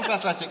right, strength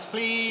athletics,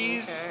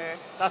 please.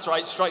 That's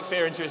right, strike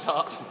fear into his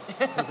heart.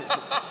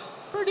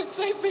 Prudence,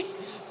 save me.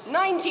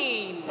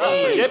 19.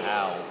 That's pretty good.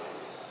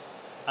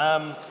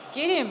 Ow.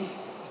 Get him.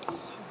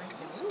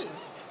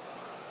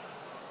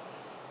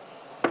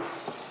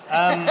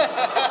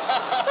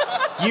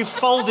 You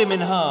fold him in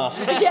half,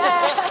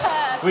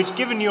 Yeah. which,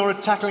 given you're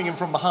tackling him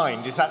from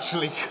behind, is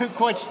actually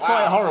quite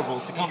horrible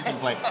to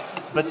contemplate.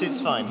 But it's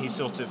fine. He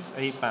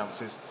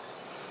bounces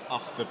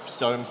off the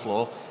stone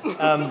floor.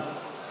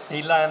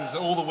 He lands.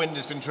 All the wind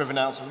has been driven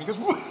out, so he goes.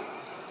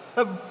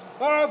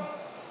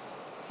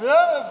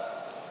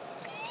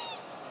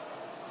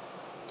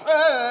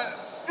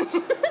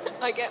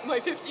 I get my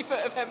 50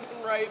 foot of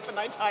hempen rope and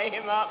I tie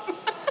him up.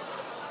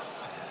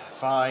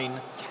 Fine.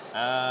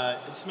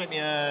 Just make me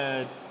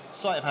a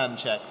sleight of hand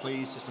check,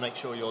 please, just to make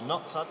sure your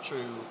knots are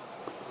true.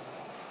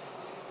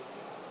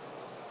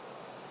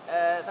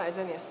 That is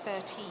only a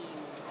 13.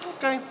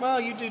 Okay,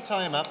 well, you do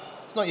tie him up.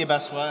 It's not your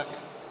best work,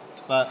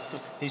 but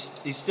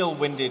he's still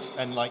winded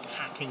and like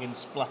hacking and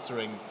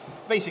spluttering,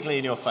 basically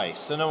in your face.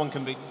 So no one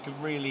can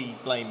really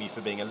blame you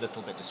for being a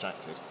little bit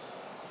distracted.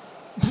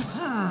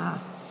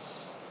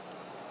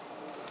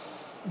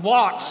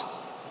 What?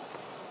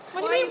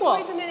 What do you mean,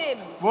 what? Poisoning him.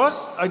 What?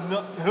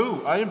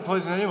 Who? I didn't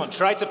poison anyone.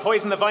 Tried to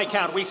poison the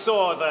Viscount. We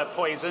saw the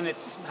poison.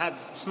 It's had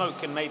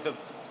smoke and made the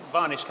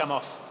varnish come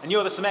off. And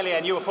you're the sommelier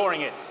and you were pouring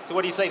it. So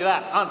what do you say to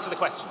that? Answer the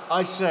question.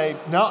 I say,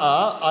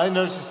 nuh-uh. I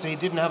noticed he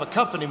didn't have a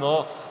cup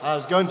anymore. I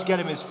was going to get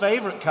him his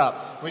favourite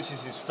cup, which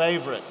is his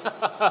favourite.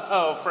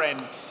 Oh,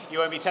 friend, you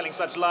won't be telling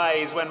such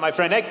lies when my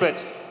friend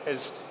Egbert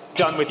is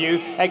done with you.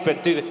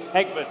 Egbert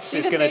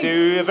is going to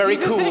do a very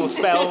cool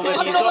spell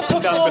that he's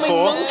often done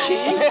before.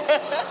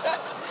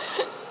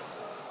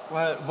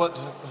 Well, what?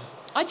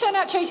 I turn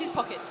out Chase's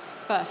pockets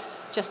first,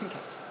 just in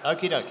case.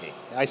 Okie dokie.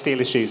 I steal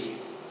his shoes.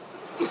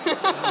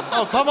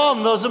 Oh, come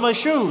on, those are my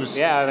shoes.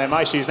 Yeah, they're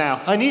my shoes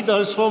now. I need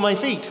those for my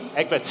feet.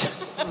 Egbert.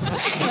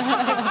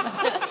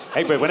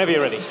 Egbert, whenever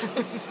you're ready.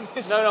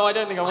 No, I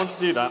don't think I want to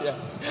do that. Yeah.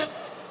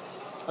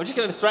 I'm just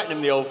going to threaten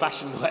him the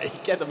old-fashioned way,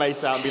 get the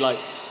mace out and be like,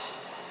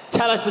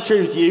 tell us the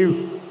truth,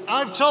 you.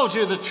 I've told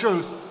you the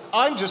truth.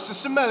 I'm just a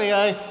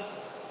sommelier.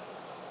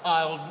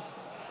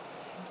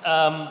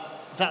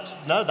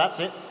 That's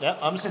it. Yeah,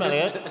 I'm a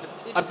sommelier.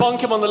 I bonk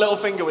him on the little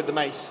finger with the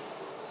mace.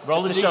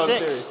 Roll just a to show I'm D6.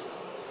 serious.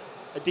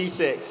 A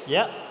D6?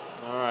 Yeah.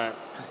 All right.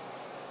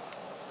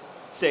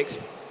 6.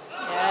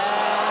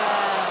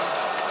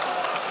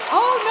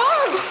 Oh,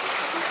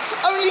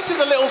 no! Only to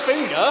the little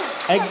finger?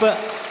 Egbert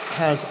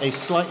has a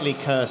slightly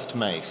cursed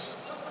mace.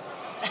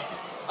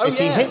 Oh, if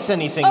he hits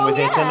anything with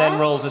it and then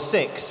rolls a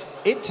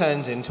 6, it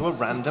turns into a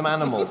random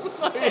animal.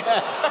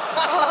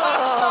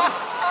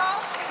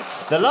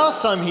 The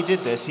last time he did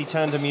this, he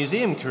turned a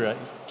museum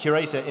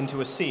curator into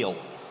a seal.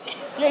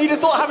 Yeah, you'd have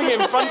thought having it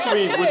in front of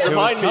me would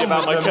remind me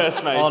about my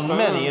cursed mace. On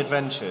many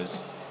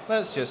adventures.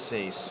 Let's just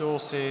see.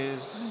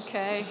 Sources.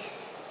 Okay.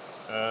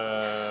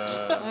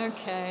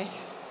 Okay.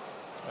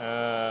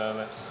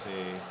 Let's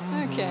see.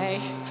 Okay.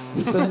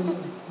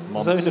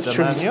 Monster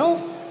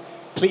Manual.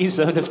 Please,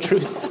 Zone of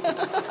Truth.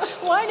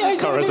 Why no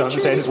Corazon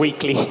says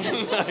weekly.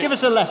 Give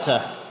us a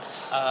letter.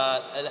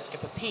 Let's go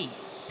for P.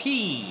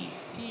 P.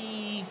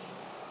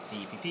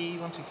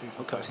 1, 2, 3,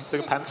 4, 5, 6.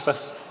 Little panther.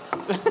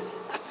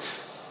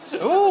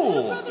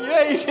 Oh!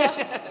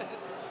 Yeah.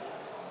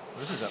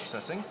 This is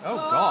upsetting. Oh,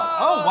 God.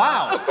 Oh,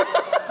 wow.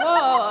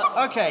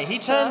 Whoa. Okay, he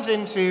turns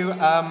into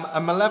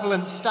a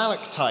malevolent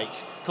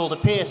stalactite called a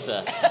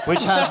piercer,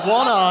 which has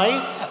one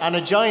eye and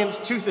a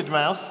giant toothed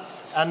mouth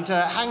and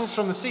hangs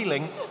from the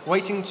ceiling,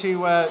 waiting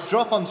to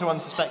drop onto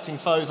unsuspecting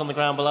foes on the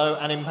ground below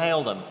and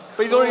impale them.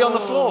 But he's already on the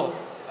floor.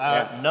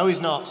 No,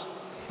 he's not.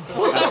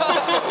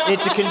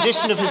 It's a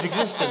condition of his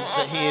existence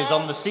that he is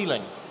on the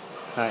ceiling.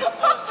 Right.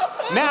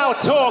 Now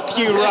talk,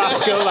 you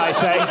rascal, I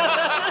say.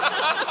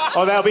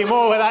 Or there'll be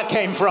more where that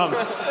came from.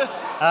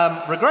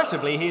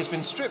 Regrettably, he has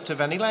been stripped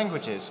of any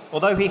languages,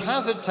 although he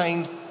has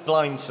obtained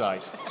blind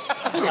sight.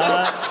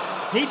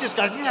 He just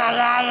goes...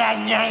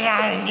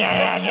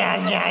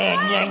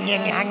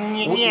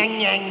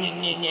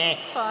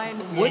 Fine.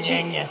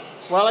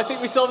 Well, I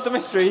think we solved the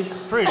mystery.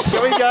 Proof.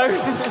 Here we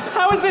go.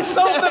 How has this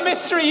solved the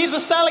mystery? He's a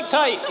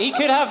stalactite. He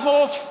could have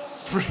more...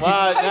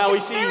 Well, now we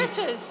see...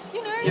 Co-conspirators,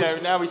 you know.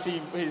 Now we see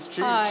his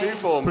true Aye.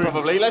 form,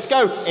 probably. Let's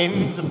go.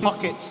 In the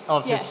pockets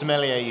of his Yes.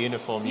 sommelier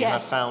uniform, you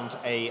have Yes. found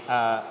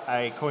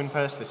a coin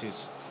purse that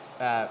is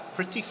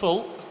pretty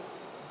full.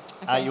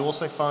 Okay. You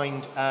also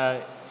find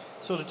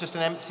sort of just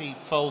an empty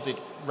folded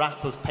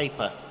wrap of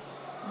paper.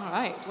 All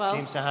right, well,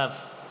 Seems to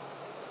have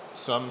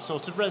some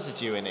sort of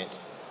residue in it.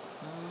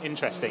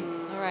 Interesting.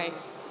 all right.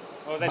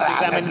 Well, let's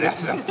examine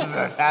this.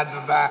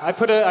 I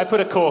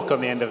put a cork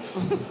on the end of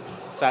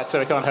that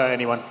so it can't hurt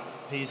anyone.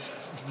 He's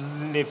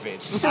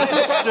livid.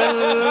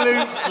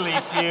 Absolutely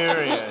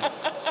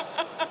furious.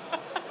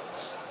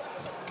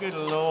 Good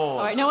Lord. All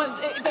right, no one's,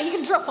 but he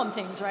can drop on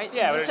things, right?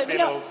 Yeah, we'll So just be we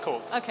a don't- little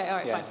cork. Okay, all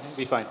right, Yeah, fine. it'll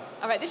be fine.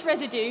 All right, this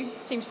residue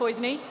seems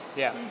poisony.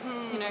 Yeah.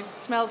 You know,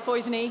 smells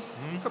poisony.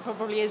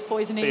 Probably is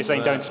poisony. So you're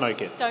saying don't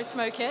smoke it? Don't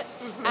smoke it.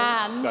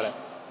 And Got it.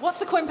 what's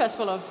the coin purse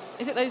full of?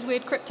 Is it those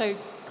weird cryptic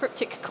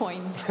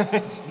coins?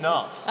 It's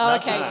not. Oh,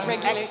 That's okay, an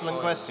regular- excellent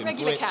question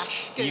regular for which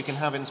cash. Good. you can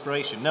have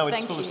inspiration. No, it's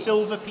Thank full of you.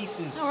 silver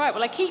pieces. All right,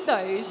 well, I keep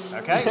those.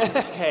 Okay.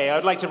 Okay,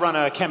 I'd like to run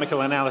a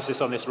chemical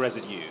analysis on this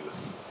residue.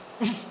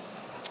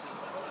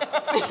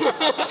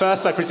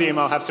 First, I presume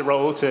I'll have to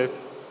roll to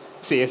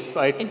see if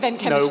I Invent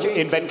chemistry.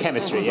 invent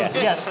chemistry,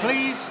 yes. Yes,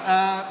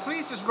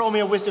 please just roll me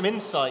a wisdom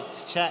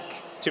insight check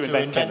To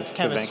invent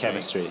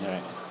chemistry. All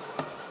right.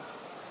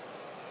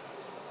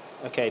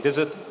 Okay, does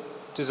a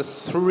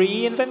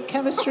 3 invent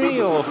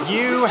chemistry or?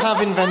 You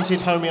have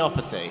invented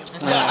homeopathy.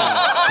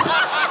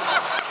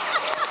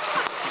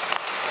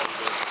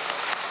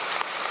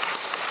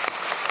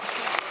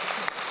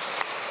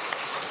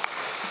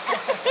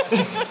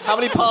 How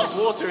many parts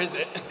water is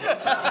it?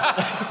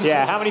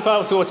 Yeah, how many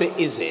parts water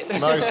is it?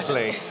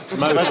 Mostly.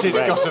 But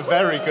it's got a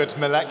very good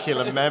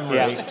molecular memory.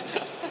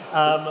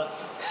 Yeah.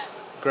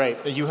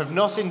 Great. You have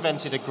not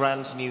invented a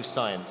grand new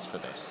science for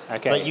this.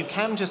 Okay. But you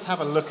can just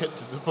have a look at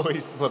the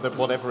poison,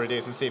 whatever it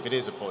is, and see if it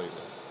is a poison.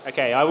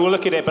 Okay, I will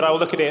look at it, but I will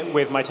look at it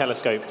with my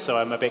telescope, so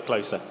I'm a bit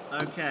closer.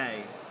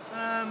 Okay.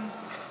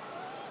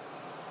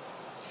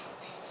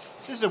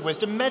 This is a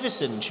wisdom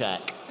medicine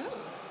check.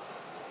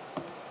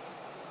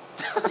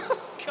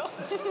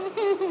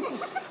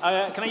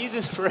 Can I use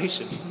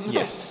inspiration?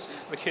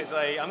 Yes. Because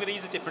I'm going to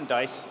use a different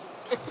dice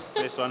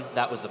for this one.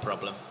 That was the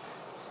problem.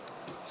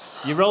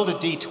 You rolled a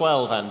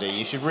d12, Andy.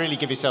 You should really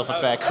give yourself a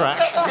fair crack.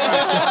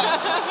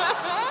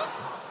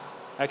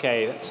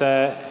 Okay, that's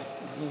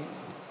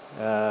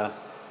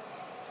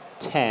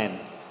 10.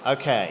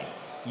 Okay.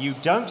 You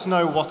don't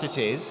know what it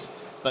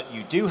is, but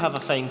you do have a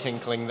faint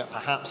inkling that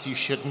perhaps you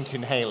shouldn't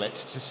inhale it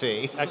to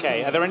see.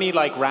 Okay, are there any,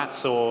 like,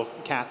 rats or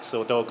cats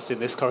or dogs in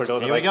this corridor?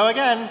 Here we go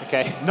again.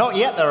 Okay. Not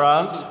yet, there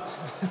aren't.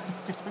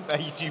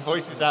 Do you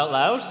voices out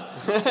loud?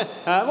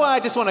 Well, I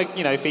just want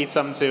to, feed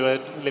some to a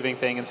living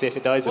thing and see if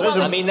it dies.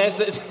 I mean, there's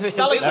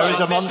There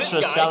is a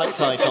monstrous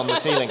stalactite on the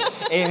ceiling.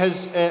 It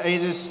has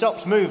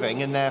stopped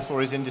moving and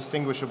therefore is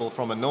indistinguishable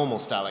from a normal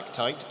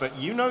stalactite, but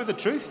you know the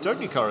truth,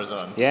 don't you,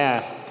 Corazon?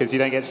 Yeah, because you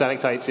don't get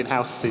stalactites in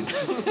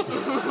houses.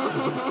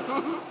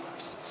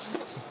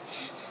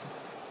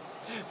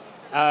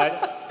 All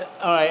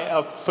right,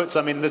 I'll put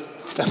some in the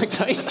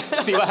stalactite,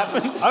 see what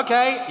happens.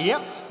 Okay,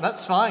 yep,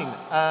 that's fine.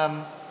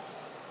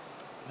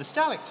 The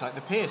stalactite,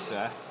 the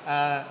piercer,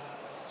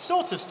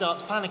 sort of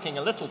starts panicking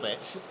a little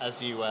bit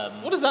as you...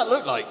 What does that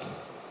look like?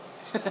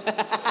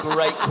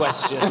 great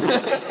question.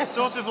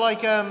 Sort of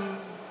like a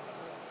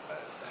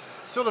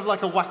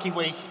wacky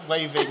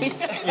waving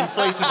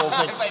inflatable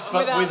thing,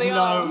 but Without with the no...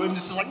 arms. And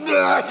just like...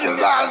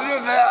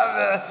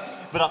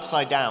 but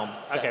upside down.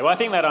 Okay, well, I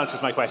think that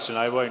answers my question.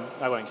 I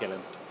won't kill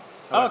him.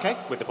 Oh, okay.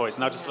 With the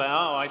poison. I'll just play,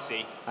 I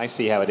see. I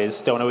see how it is.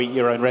 Don't want to eat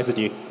your own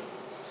residue.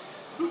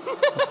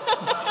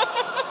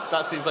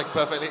 That seems like a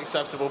perfectly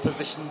acceptable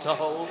position to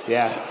hold.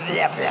 Yeah.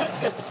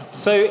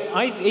 So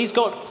he's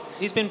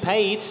been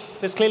paid.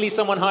 There's clearly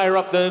someone higher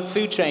up the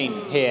food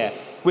chain here,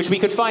 which we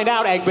could find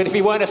out, Egbert, if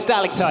he weren't a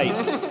stalactite.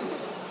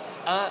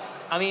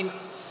 I mean,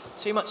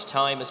 too much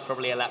time has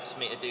probably elapsed for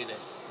me to do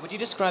this. Would you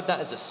describe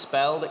that as a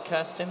spell that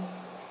cursed him?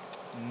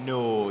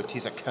 No, it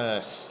is a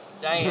curse.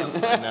 Damn.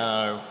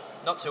 No.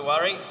 Not to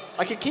worry.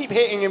 I could keep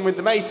hitting him with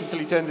the mace until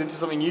he turns into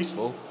something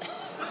useful.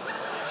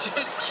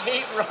 Just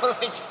keep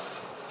rolling.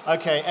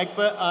 Okay,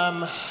 Egbert,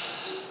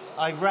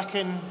 I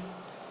reckon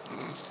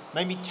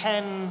maybe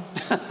 10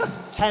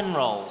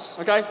 rolls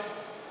Okay.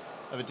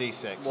 of a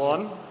d6.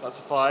 1, that's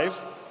a 5.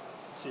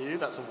 2,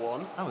 that's a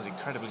 1. That was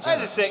incredibly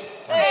There's a generous.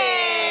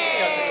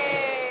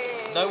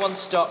 6. No one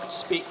stopped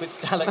Speak with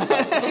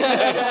Stalactites.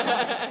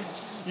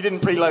 You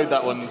didn't preload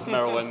that one,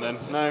 Merylwen, then?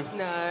 No?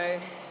 No.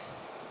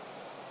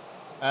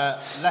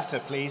 Letter,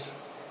 please.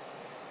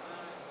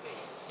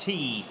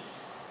 T.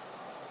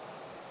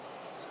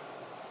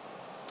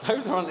 I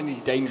hope there aren't any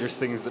dangerous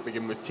things that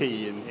begin with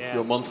T in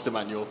your monster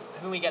manual.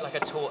 Maybe we get like a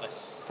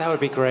tortoise. That would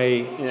be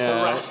great.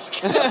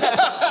 Tarask.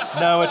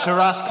 No, a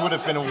Tarask would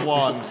have been a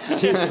 1.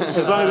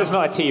 As long as it's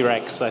not a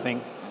T-Rex, I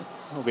think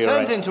we'll be all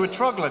Turned right. into a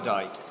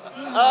troglodyte.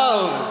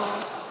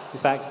 Oh!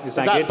 Is that Is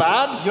good? that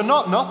bad? You're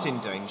not in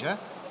danger.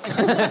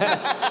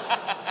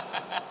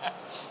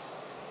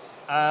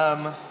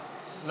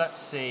 Let's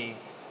see.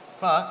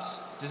 But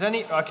does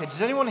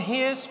anyone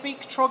here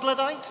speak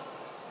troglodyte?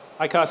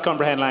 I cast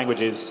Comprehend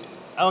Languages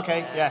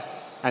Okay,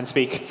 yes. and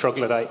speak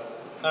troglodyte.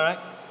 All right.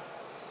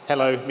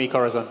 Hello, me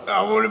Corazon.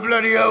 I want to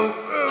bloody hell.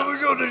 I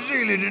was on the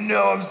ceiling and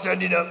now I'm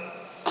standing up.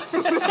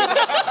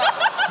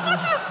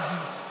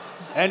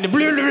 And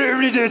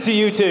to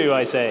you too,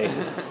 I say.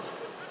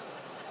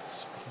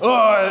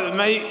 Oh,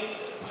 mate.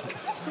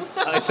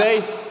 I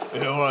say.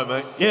 Yeah, all right,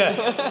 mate. Yeah.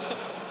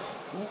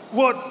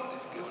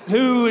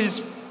 Who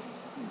is...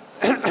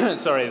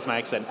 Sorry, it's my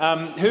accent.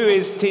 Who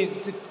is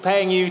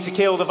paying you to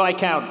kill the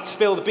Viscount?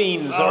 Spill the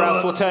beans, or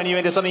else we'll turn you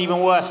into something even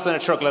worse than a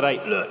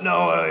troglodyte. Look,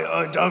 no,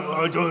 I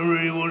don't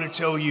really want to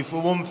tell you. For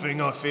one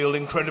thing, I feel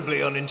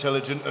incredibly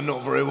unintelligent and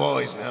not very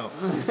wise now.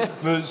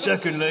 But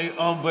secondly,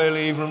 I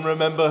barely even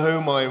remember who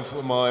my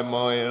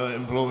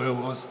employer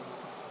was.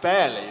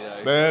 Barely,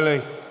 though.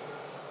 Barely.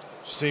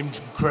 Seemed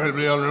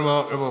incredibly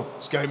unremarkable.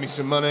 Just gave me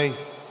some money.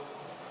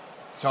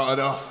 Tied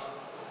off.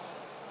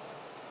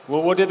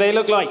 Well, what did they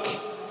look like?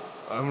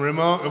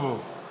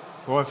 Unremarkable.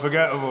 Quite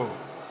forgettable.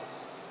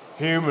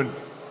 Human.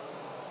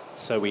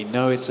 So we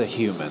know it's a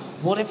human.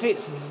 What if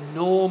it's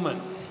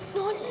Norman?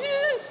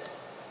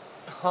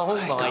 Oh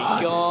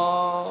my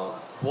god.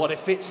 What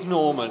if it's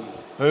Norman?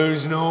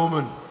 Who's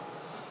Norman?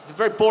 He's a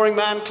very boring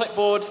man,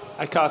 clipboard.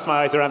 I cast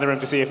my eyes around the room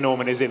to see if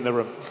Norman is in the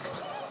room.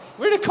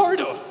 We're in a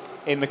corridor.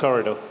 In the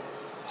corridor.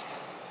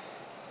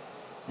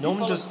 Is he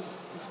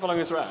following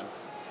us around?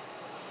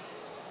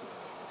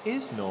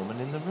 Is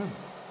Norman in the room?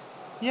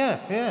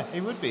 Yeah,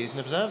 he would be. He's an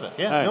observer.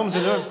 Yeah, Norman's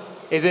in the room.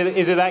 Is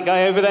it that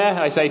guy over there?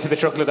 I say to the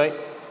troglodyte.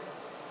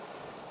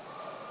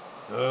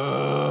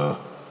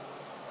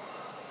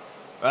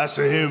 That's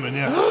a human,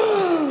 yeah.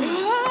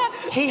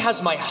 He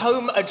has my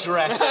home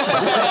address.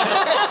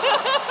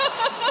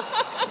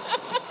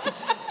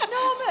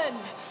 Norman!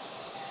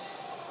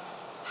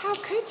 How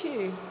could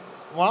you?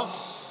 What?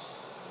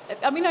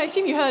 I mean, I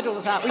assume you heard all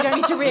of that. We don't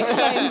need to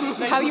re-explain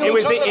how you...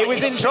 It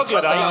was in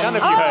troglodyte. None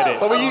of you heard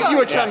it. Well, you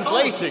were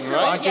translating,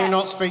 right? I do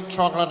not speak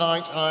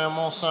troglodyte, and I am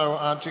also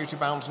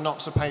duty-bound not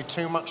to pay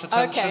too much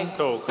attention Okay.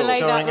 Cool. Belay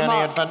that during any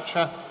remark.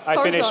 adventure. I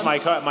Course finish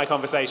on. my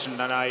conversation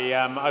and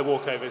I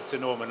walk over to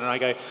Norman and I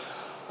go,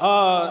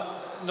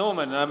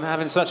 Norman, I'm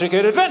having such a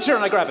good adventure,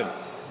 and I grab him.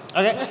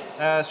 Okay,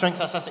 strength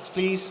athletics,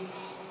 please.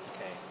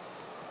 Okay,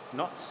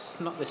 not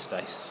this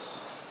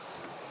dice,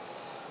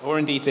 or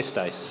indeed this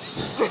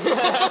dice. Do you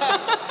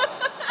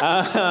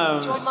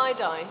want my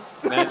dice?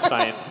 That's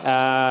fine.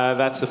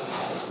 That's a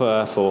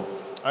 4.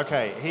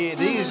 Okay,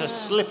 he's a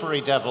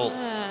slippery devil.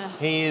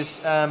 He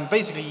is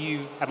basically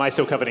you. Am I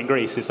still covered in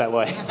grease? Is that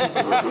why?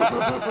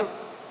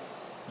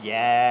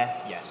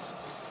 Yes.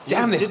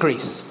 Damn this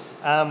grease.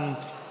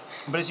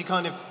 But as you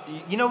kind of,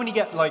 you know when you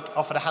get like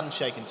offered a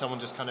handshake and someone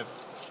just kind of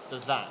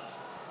does that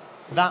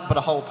but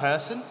a whole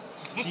person?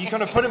 So you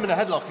kind of put him in a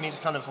headlock and he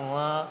just kind of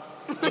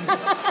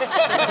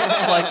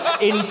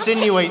like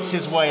insinuates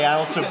his way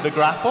out of the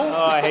grapple.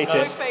 Oh, I hate My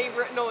it.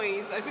 favourite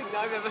noise I think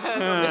that I've ever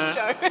heard on this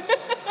show.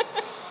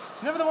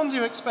 It's never the ones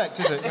you expect,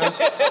 is it?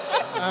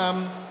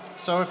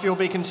 So if you'll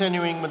be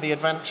continuing with the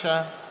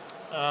adventure,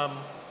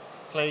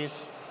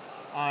 please,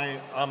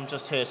 I'm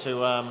just here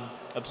to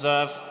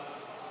observe.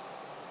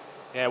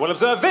 Yeah, well,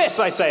 observe this,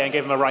 I say, and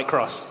give him a right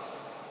cross.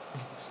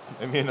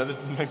 Maybe another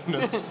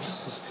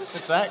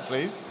attack,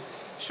 please.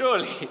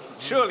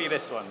 Surely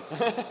this one.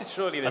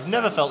 Surely this I've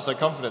never felt so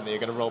confident that you're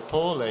going to roll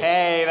poorly.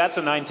 Hey, that's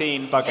a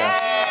 19. Bugger.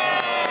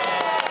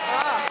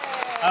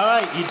 All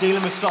right, you deal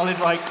him a solid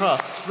right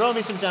cross. Roll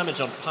me some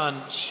damage on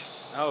punch.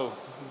 Oh,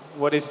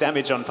 what is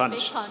damage on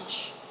punch?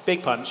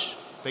 Big punch.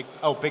 Big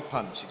punch. Big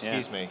punch,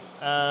 excuse me.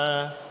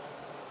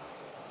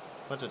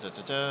 What is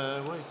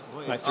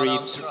Like 3.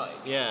 Unarmed strike.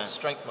 Yeah.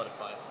 Strength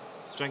modifier.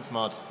 Strength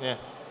mod, yeah.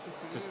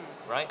 Just,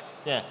 Right?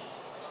 yeah.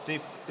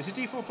 Is it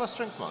D4 plus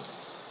strength mod?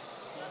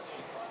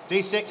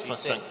 D6 plus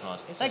strength mod.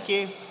 Thank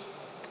you.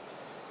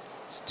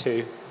 It's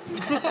 2.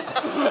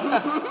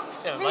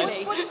 Never mind.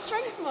 Really? What's a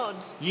strength mod?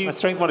 My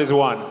strength mod is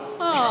 1.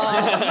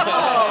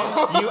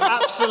 You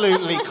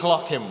absolutely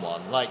clock him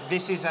one. Like,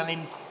 this is an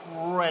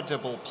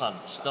incredible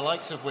punch, the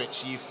likes of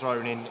which you've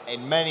thrown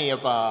in many a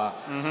bar,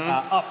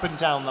 up and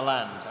down the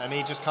land. And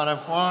he just kind of,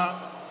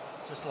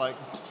 just like,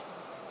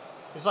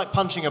 it's like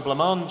punching a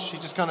blancmange. He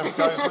just kind of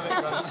goes with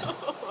it. Goes,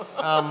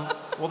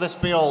 will this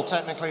be all?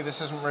 Technically, this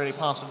isn't really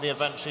part of the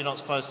adventure. You're not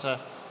supposed to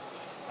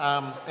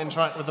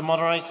interact with the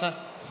moderator.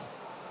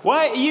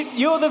 Why?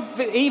 You're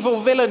the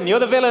evil villain. You're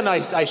the villain,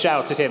 I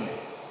shout at him.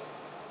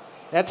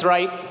 That's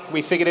right.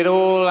 We figured it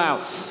all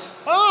out.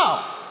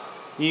 Oh!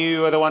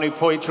 You are the one who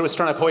was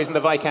trying to poison the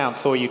Viscount.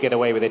 Thought you'd get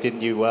away with it,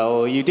 didn't you?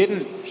 Well, you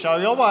didn't. Show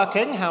you're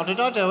working. How did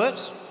I do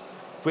it?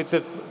 With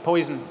the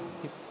poison.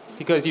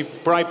 Because you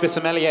bribed the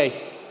sommelier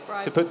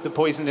to put the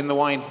poison in the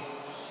wine.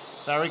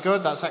 Very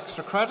good. That's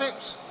extra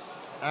credit.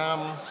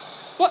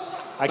 What?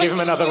 I give him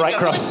another right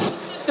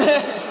cross.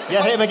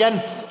 Yeah, hit him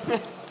again.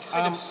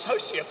 Kind of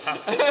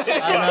sociopath is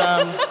this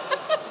guy.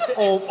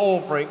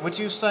 Aubrey, would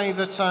you say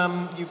that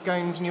you've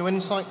gained new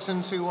insights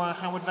into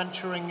how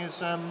adventuring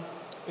is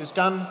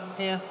done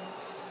here?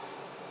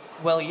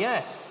 Well,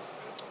 yes.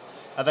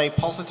 Are they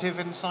positive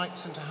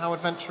insights into how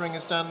adventuring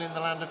is done in the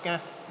land of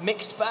Geth?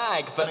 Mixed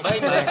bag, but Mixed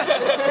maybe. bag.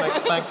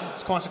 Mixed bag.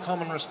 It's quite a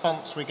common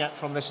response we get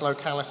from this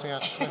locality,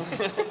 actually.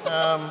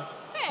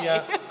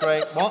 Yeah,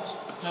 great. What?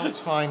 No, it's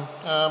fine.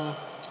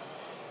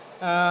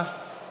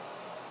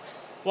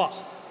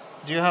 What?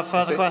 Do you have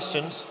further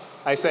questions?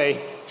 I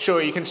say, sure,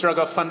 you can shrug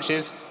off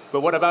punches, but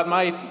what about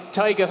my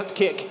tiger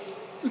kick?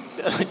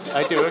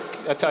 I do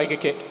a tiger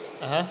kick.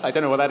 I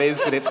don't know what that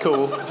is, but it's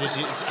cool.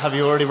 Have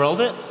you already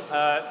rolled it?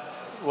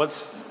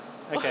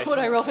 Okay. What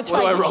do I roll for What do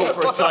I roll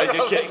for a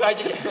tiger kick?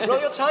 Roll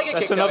your tiger kick.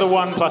 That's another dice.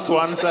 1 plus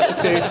 1, so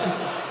that's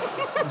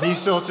a 2. You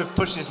sort of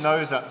push his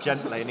nose up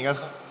gently, and he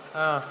goes,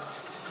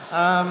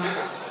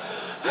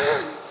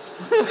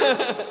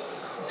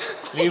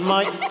 you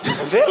might...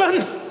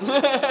 Villain!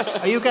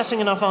 Are you getting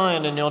enough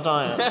iron in your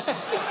diet?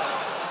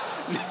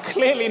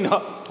 Clearly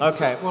not.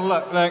 Okay, well,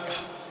 look,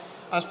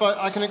 I suppose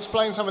I can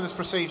explain some of this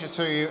procedure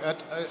to you.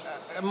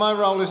 My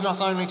role is not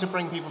only to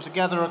bring people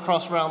together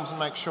across realms and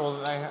make sure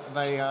that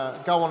they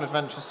go on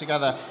adventures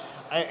together,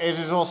 it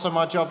is also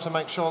my job to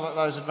make sure that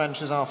those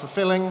adventures are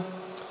fulfilling.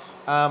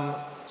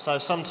 So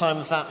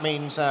sometimes that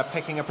means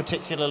picking a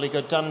particularly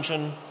good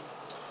dungeon.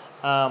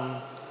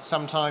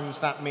 Sometimes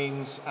that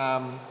means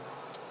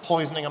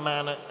poisoning a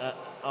man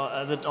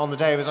on the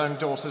day of his own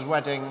daughter's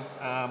wedding.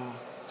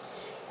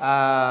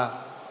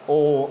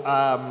 Or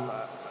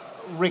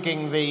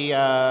rigging the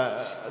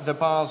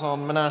bars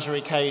on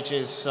menagerie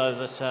cages so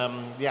that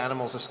the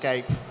animals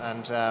escape,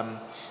 and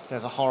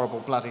there's a horrible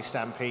bloody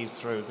stampede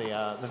through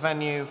the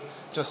venue.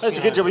 That's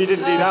a good job you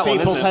didn't do that one,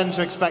 People isn't it? tend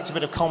to expect a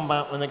bit of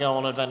combat when they go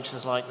on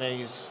adventures like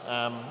these.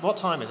 What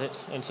time is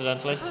it,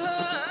 incidentally?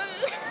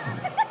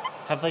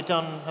 Have they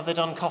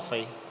done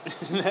coffee?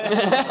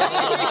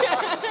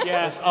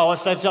 Yeah.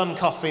 If they've done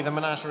coffee, the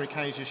menagerie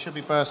cages should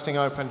be bursting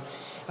open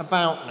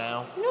about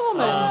now.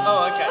 Norman.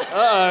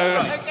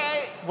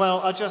 Okay.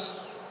 Well,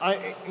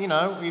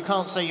 you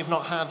can't say you've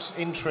not had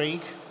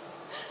intrigue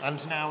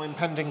and now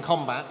impending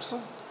combat.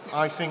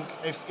 I think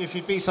if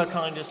you'd be so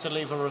kind as to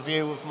leave a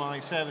review of my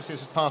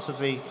services as part of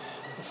the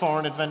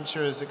Foreign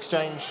Adventurers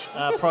Exchange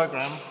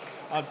program,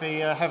 I'd be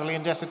heavily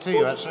indebted to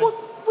you, actually. What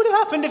would have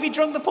happened if he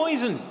drunk the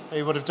poison?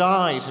 He would have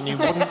died, and you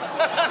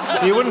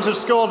wouldn't have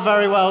scored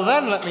very well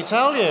then, let me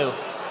tell you.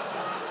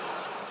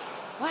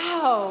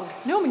 Wow.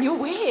 Norman, you're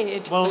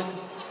weird. Well,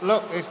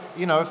 look, if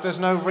there's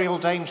no real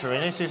danger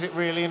in it, is it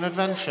really an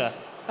adventure?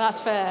 That's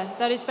fair.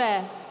 That is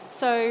fair.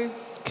 So...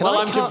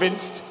 I'm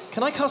convinced.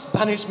 Can I cast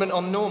Banishment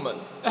on Norman?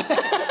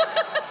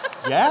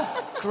 Yeah?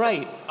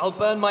 Great. I'll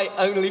burn my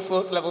only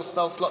 4th level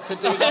spell slot to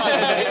do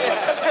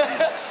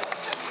that.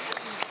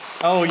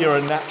 Oh, you're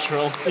a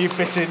natural. You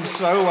fit in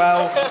so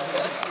well.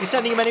 You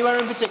sending him anywhere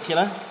in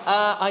particular?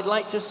 I'd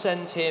like to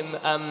send him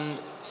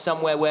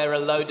somewhere where a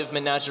load of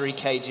menagerie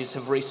cages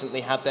have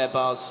recently had their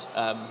bars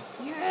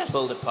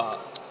pulled apart.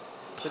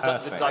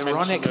 Perfect.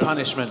 Ironic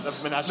punishment.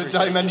 The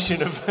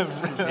dimension of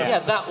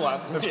that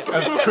one.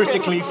 of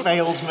critically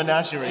failed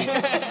menagerie.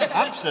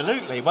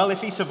 Absolutely. Well,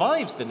 if he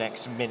survives the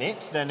next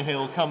minute, then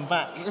he'll come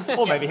back.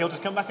 Or maybe he'll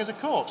just come back as a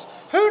corpse.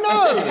 Who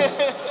knows?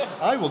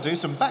 I will do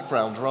some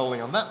background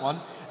rolling on that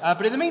one.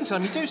 But in the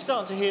meantime, you do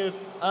start to hear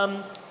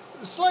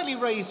slightly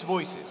raised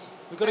voices.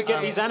 We've got to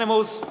get these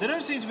animals. They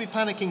don't seem to be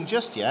panicking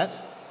just yet.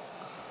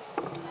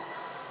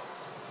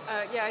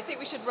 Yeah, I think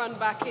we should run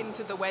back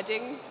into the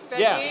wedding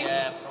venue.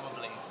 Yeah,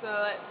 probably. So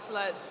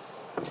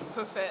let's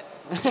hoof it.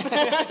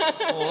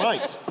 All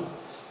right.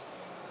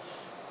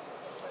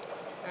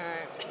 All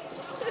right.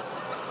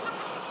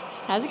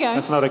 How's it going?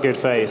 That's not a good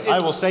face. I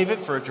will save it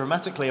for a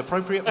dramatically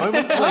appropriate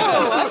moment later.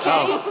 Oh,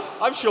 okay.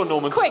 I'm sure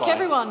Norman's Quick, fine.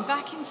 everyone,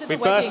 back into the We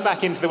wedding. burst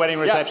back into the wedding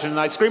reception and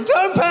I scream,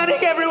 "Don't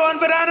panic, everyone,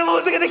 but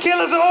animals are going to kill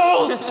us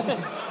all!"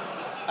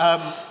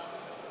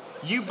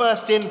 You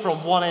burst in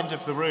from one end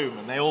of the room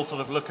and they all sort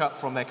of look up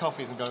from their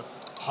coffees and go,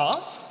 huh?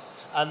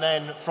 And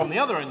then from the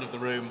other end of the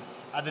room,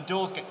 the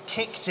doors get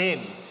kicked in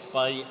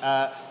by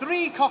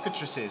 3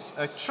 cockatrices,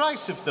 a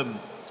trice of them.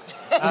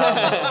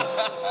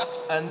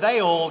 And they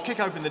all kick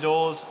open the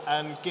doors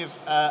and give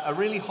a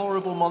really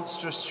horrible,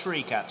 monstrous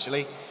shriek,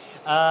 actually.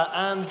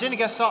 And the dinner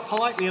guests start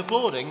politely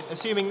applauding,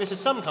 assuming this is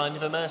some kind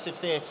of immersive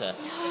theatre.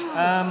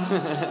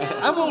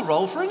 And we'll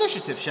roll for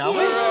initiative, shall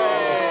we?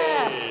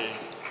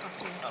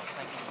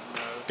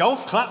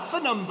 Golf clap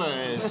for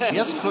numbers.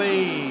 Yes,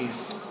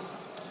 please.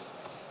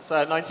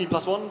 So 19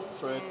 plus 1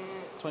 for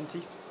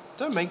 20.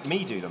 Don't make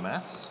me do the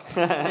maths.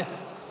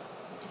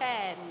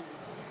 10.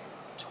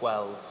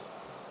 12.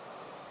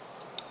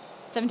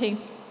 17.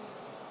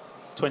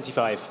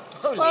 25.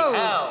 Holy Whoa.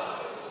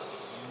 hell.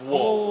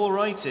 All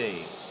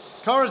righty.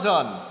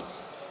 Corazon,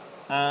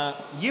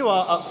 you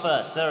are up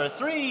first. There are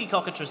 3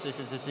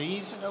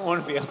 cockatrices. I don't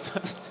want to be up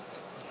first.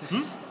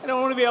 I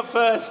don't want to be up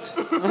first.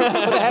 What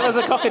the hell is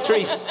a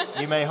cockatrice?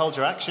 You may hold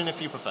your action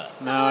if you prefer.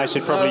 No, I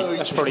should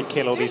probably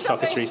kill all these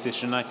something. cockatrices,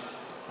 shouldn't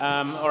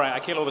I? All right, I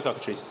kill all the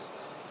cockatrices.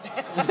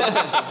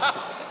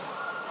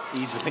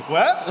 Easily.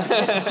 What?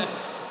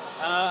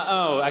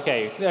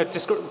 Okay.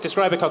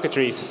 Describe a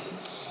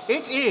cockatrice.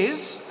 It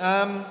is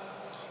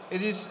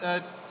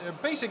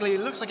basically,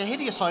 it looks like a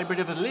hideous hybrid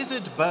of a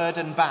lizard, bird,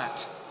 and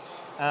bat.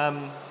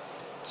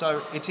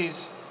 So it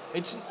is.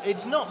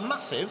 It's not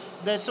massive.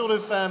 They're sort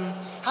of.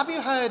 Have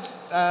you heard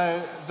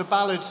the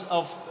ballad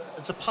of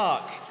the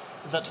park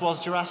that was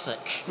Jurassic?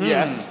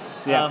 Yes.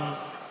 Yeah.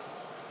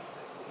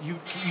 You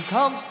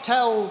can't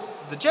tell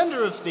the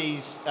gender of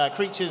these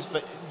creatures,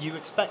 but you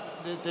expect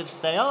that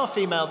if they are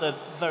female, they're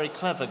very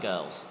clever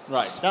girls.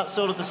 Right. That's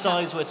sort of the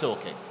size we're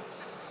talking.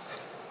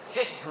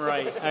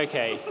 Right.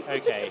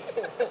 Okay.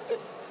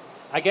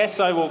 I guess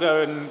I will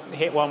go and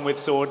hit one with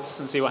swords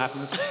and see what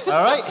happens.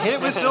 All right, hit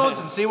it with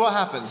swords and see what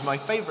happens. My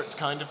favourite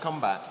kind of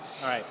combat.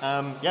 All right.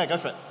 Yeah, go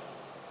for it.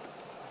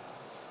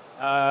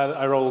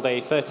 I rolled a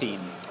 13.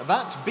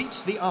 That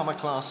beats the armor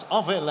class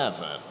of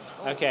 11.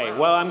 Okay.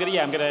 Well, I'm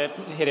gonna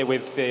hit it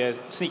with the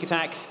sneak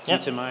attack due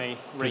Yep. to my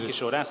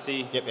rakish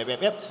audacity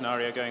Yep.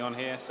 scenario going on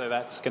here. So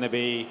that's going to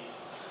be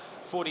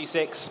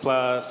 46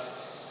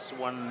 plus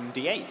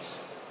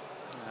 1d8.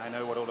 I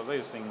know what all of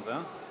those things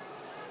are.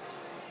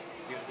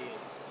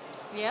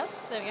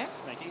 Yes, there we go.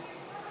 Thank you.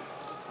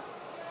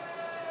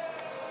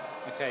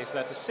 Okay, so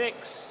that's a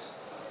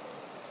 6,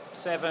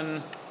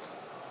 7,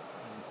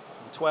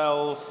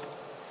 12,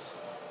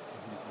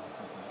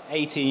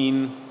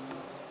 18,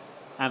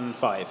 and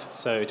 5.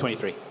 So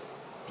 23.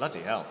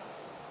 Bloody hell.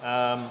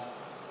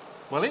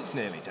 Well, it's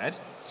nearly dead.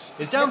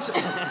 It's down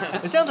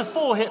to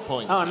 4 hit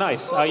points. Oh,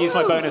 nice. I'll use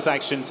my bonus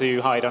action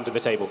to hide under the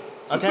table.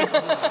 Okay.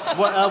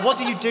 What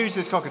do you do to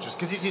this cockatrice?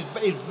 Because it's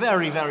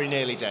very, very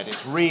nearly dead.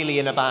 It's really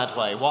in a bad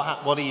way.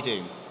 What do you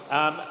do?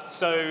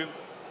 So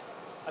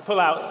I pull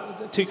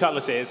out 2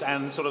 cutlasses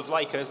and sort of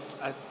like a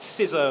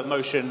scissor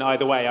motion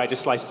either way, I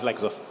just slice its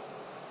legs off.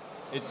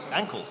 Its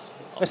ankles?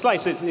 I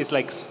slice its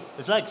legs.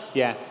 Its legs?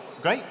 Yeah.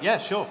 Great. Yeah,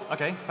 sure.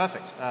 Okay,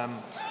 perfect.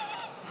 And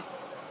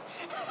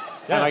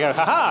I go,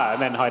 ha-ha,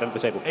 and then hide under the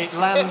table. It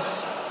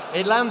lands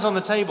on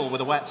the table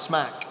with a wet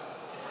smack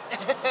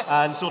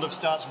and sort of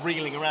starts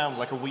reeling around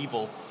like a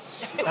weeble.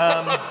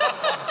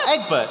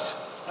 Egbert.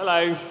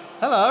 Hello.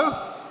 Hello.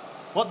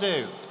 What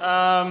do?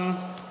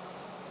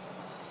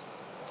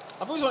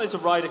 I've always wanted to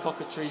ride a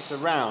cockatrice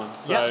around.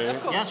 So Yeah,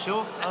 of course. Yeah,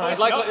 sure.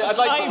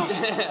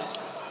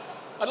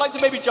 I'd like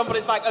to maybe jump on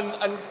its back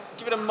and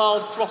give it a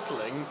mild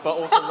throttling, but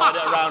also ride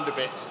it around a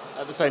bit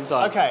at the same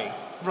time. Okay,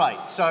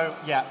 right. So,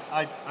 yeah,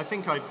 I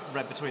think I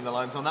read between the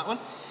lines on that one.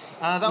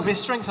 That'll be a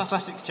strength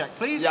athletics check,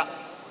 please. Yeah.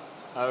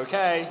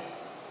 Okay.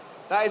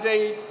 That is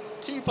a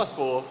 2 +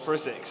 4 for a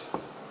 6.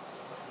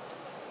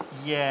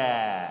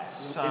 Yeah.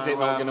 So, is it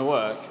not going to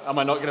work? Am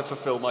I not going to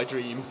fulfill my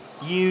dream?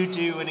 You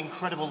do an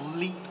incredible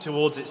leap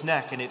towards its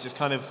neck, and it just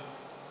kind of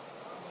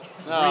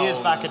rears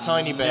back a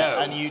tiny bit,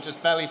 and you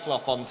just belly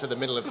flop onto the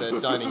middle of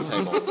the dining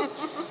table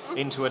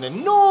into an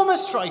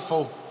enormous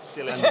trifle.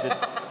 Delicious.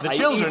 The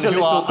children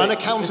who are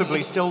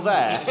unaccountably still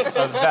there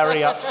are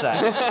very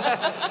upset.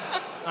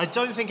 I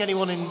don't think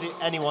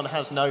anyone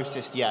has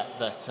noticed yet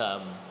that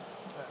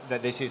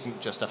that this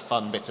isn't just a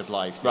fun bit of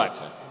live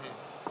theatre. Right.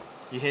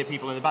 You hear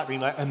people in the back being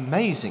like,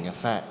 amazing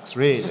effects,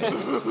 really.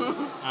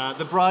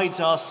 The brides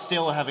are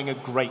still having a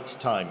great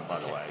time, by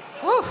the way.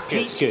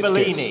 Peach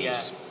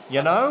Bellinis,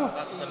 you know?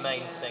 That's the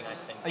main thing, I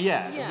think.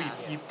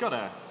 You've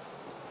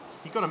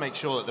got to make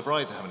sure that the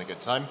brides are having a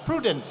good time.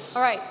 Prudence.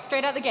 All right,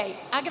 straight out the gate.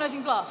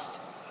 Agonizing blast.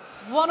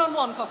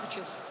 1-on-1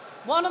 cockatrice.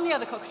 1 on the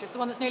other cockatrice, the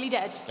one that's nearly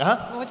dead.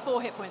 Uh-huh. One with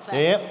 4 hit points left.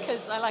 Yep.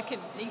 Because I like an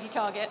easy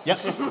target. Yep.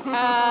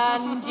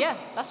 And yeah,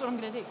 that's what I'm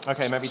going to do.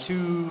 Okay, maybe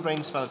 2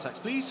 ranged spell attacks,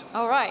 please.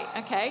 All right,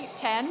 okay.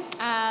 10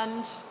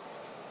 and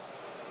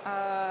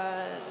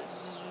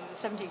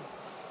 17.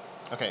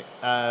 Okay,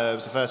 it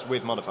was the first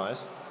with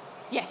modifiers.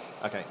 Yes.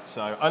 Okay,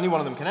 so only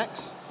one of them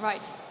connects.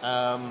 Right.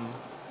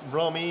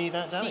 Roll me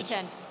that damage.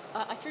 D10.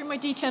 I threw my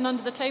D10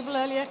 under the table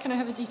earlier. Can I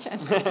have a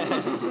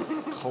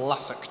D10?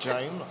 Classic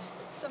Jane.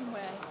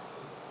 Somewhere.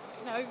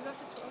 No,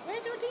 that's a 12.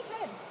 Where's your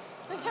D10?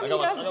 Don't tell me I you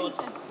got don't have a one.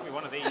 D10. Give me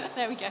one of these.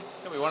 There we go.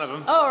 Give me one of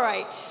them. All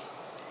right.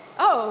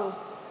 Oh,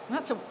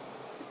 that's a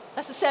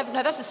 7.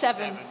 No, that's a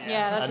 7.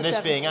 Yeah, that's and a 7. this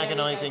being There we go.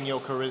 agonising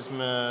your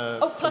charisma.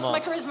 Oh, plus my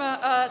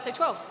charisma, so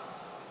 12.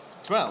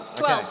 12.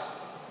 Okay. 12.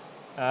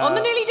 On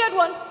the nearly dead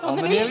one. On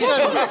the nearly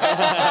dead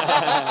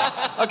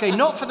one. Okay,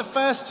 not for the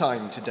first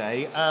time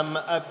today.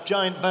 A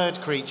giant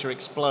bird creature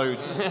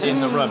explodes in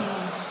the room.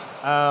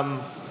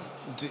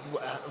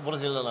 What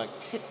does it look like?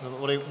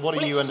 What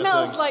do you it end up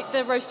smells doing? like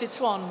the roasted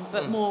swan,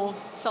 but more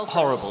sulphurous.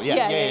 Horrible.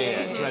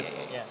 Yeah. Dreadful.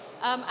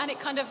 And it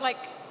kind of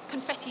like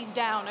confettis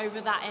down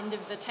over that end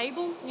of the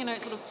table. You know,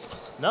 it's sort of.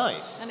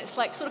 Nice. And it's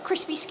like sort of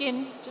crispy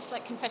skin, just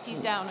like confettis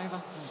down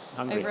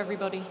over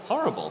everybody.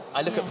 Horrible.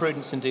 I look at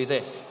Prudence and do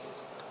this.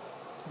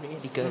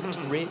 Really good,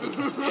 really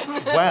good.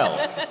 Well,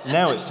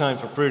 now it's time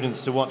for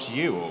Prudence to watch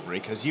you, Aubrey,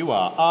 because you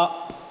are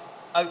up.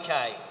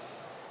 Okay.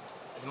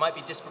 It might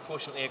be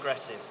disproportionately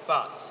aggressive,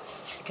 but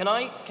can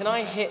I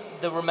hit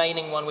the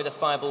remaining one with a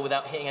fireball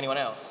without hitting anyone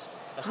else?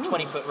 That's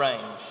 20-foot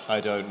range.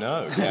 I don't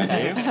know, can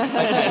you?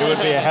 It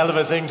would be a hell of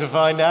a thing to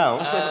find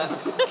out.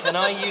 Can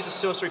I use a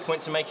sorcery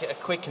point to make it a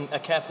quick and a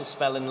careful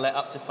spell and let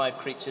up to 5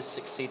 creatures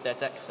succeed their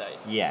dex save?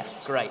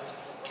 Yes. Great.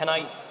 Can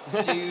I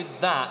do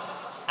that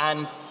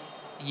and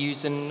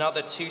use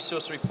another 2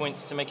 sorcery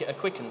points to make it a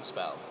quicken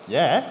spell?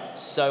 Yeah.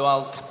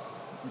 So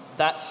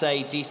that's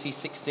a DC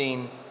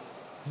 16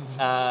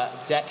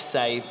 dex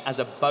save as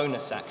a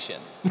bonus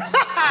action.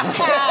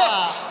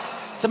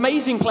 It's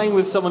amazing playing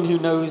with someone who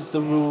knows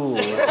the rules,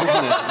 isn't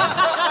it?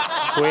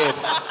 It's weird.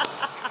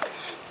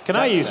 Can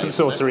I use some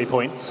sorcery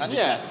points?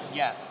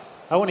 Yeah.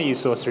 I want to use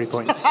sorcery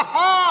points.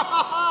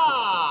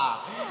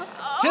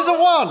 'Tis a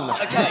 1!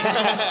 Okay.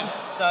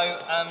 So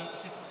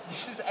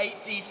this is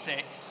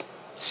 8d6.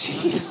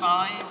 Jeez.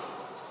 5,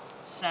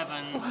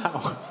 7,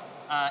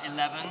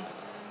 11.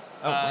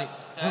 Oh, wait.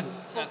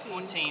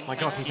 14. My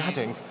God, he's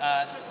adding.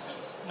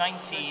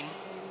 19.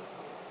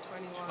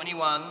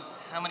 21.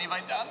 How many have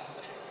I done?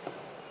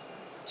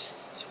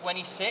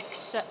 26.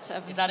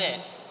 Seven. Is that it?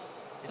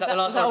 Is that the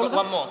last one? I've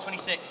got one more.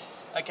 26.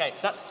 Okay,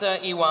 so that's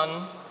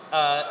 31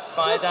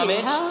 fire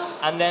damage. Hell.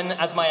 And then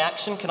as my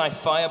action, can I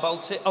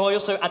firebolt it? Oh, I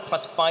also add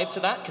 +5 to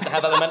that because I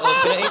have elemental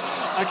affinity.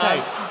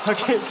 Okay.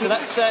 So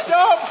that's 30.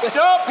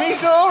 Stop!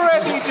 He's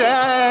already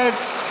dead!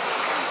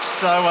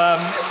 So,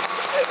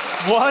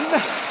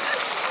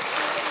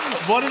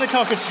 one of the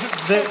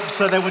cockatrices...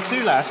 So there were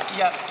 2 left.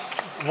 Yep.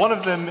 One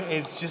of them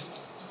is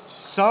just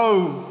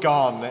so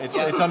gone.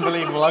 It's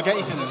unbelievable. I'll get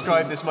you to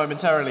describe this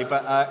momentarily,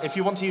 but if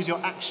you want to use your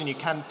action, you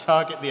can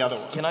target the other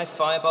one. Can I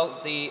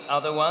firebolt the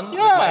other one with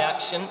Yeah. my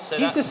action? So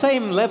He's the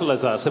same level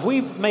as us. Have we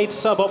made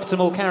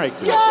suboptimal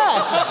characters?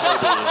 Yes!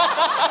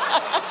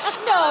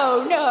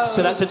 No.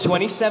 So that's a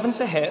 27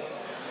 to hit.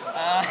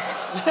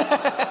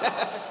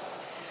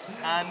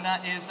 and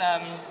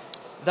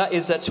That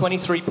is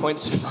 23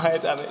 points of fire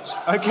damage.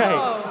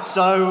 Okay,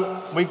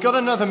 so we've got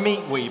another meat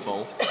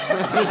weeble.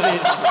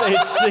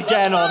 it's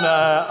again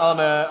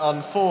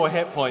on 4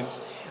 hit points.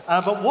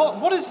 But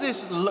what does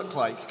this look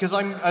like? Because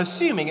I'm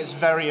assuming it's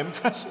very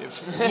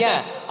impressive.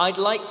 Yeah, I'd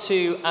like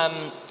to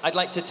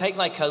take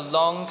like a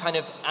long kind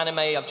of anime,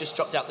 I've just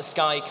dropped out the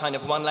sky kind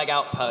of one leg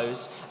out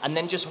pose, and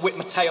then just whip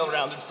my tail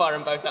around and fire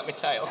them both at my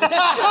tail.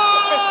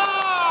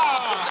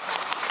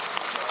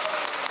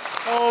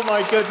 Oh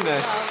my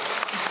goodness.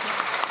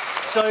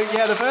 So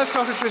yeah, the first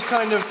cockatrice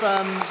kind of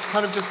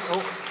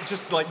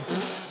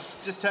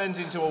just turns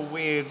into a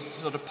weird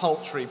sort of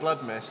poultry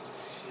blood mist,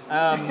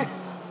 and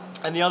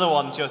the other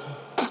one just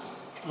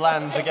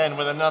lands again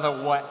with another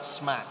wet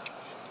smack.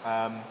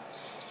 And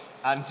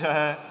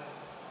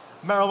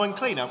Merylwyn,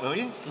 clean up, will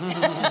you?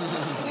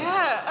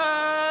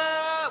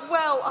 Yeah,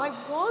 well, I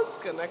was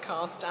gonna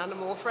cast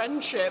Animal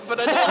Friendship, but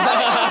I didn't.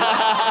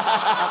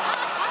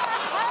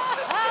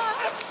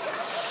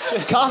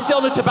 Cast it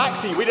on the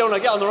tabaxi. We don't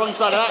want to get on the wrong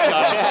side of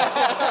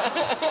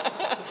that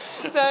guy.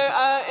 So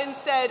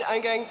instead,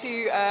 I'm going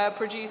to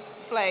produce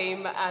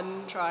flame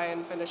and try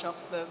and finish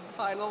off the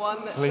final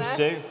one that's Please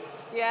there. do.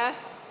 Yeah.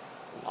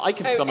 I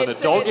can summon a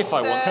dog if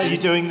I want Are to. you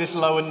doing this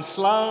low and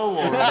slow,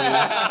 or are you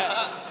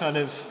kind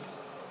of...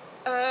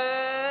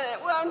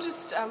 Well, I'm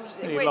just...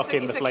 You lock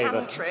in it's the a flavour.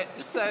 cantrip,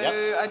 so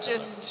I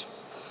just...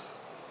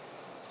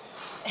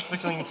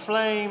 Flickering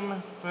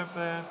flame.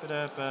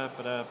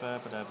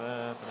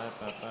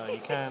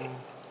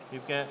 You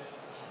get...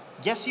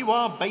 Yes, you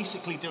are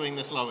basically doing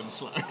this low and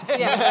slow.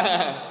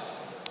 Yeah.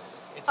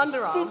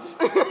 Underarm.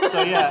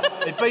 So yeah,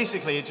 it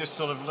just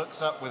sort of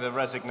looks up with a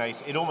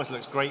resignation. It almost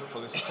looks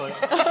grateful. It's just like...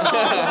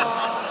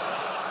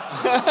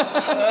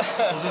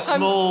 There's a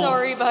small I'm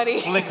sorry, buddy.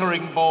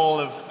 flickering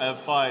ball of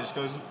fire just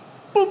goes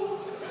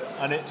boop,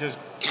 and it just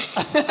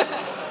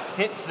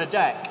hits the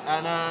deck.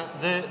 And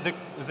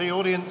the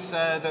audience,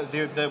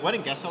 the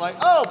wedding guests are like,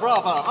 oh,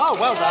 bravo, oh,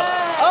 well done,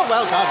 oh,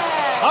 well done,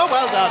 oh,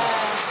 well done.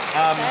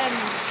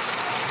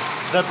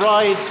 The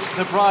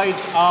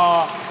brides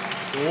are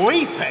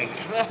weeping.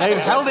 They've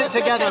held it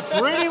together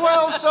pretty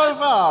well so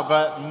far,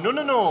 but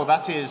no,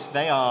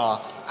 they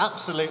are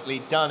absolutely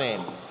done in.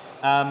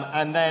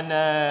 And then,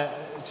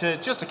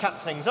 to cap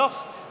things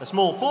off, a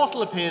small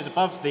portal appears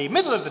above the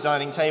middle of the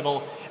dining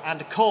table,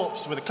 and a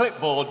corpse with a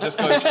clipboard just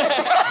goes...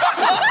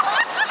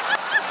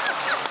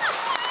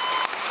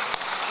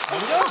 There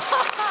we go.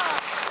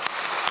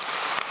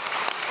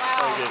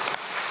 Wow.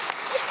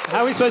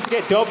 How are we supposed to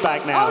get Dob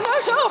back now? Oh,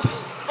 no, Dob.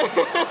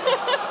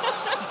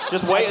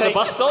 Just wait at the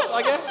bus stop,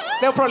 I guess.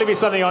 There'll probably be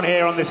something on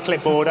here on this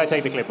clipboard. I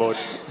take the clipboard.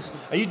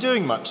 Are you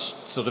doing much,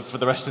 sort of, for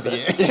the rest of the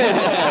year?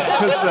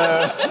 'Cause,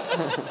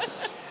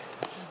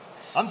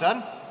 I'm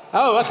done.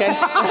 Oh, okay.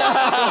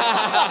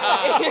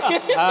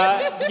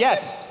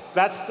 Yes,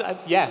 that's,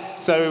 yeah.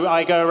 So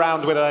I go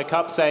around with a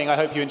cup saying, I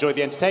hope you enjoyed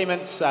the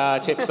entertainments.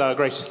 Tips are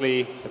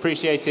graciously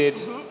appreciated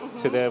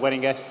to the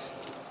wedding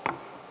guests.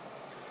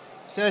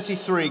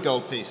 33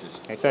 gold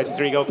pieces. Okay,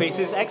 33 gold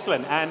pieces,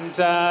 excellent. And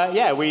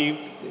we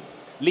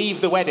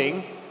leave the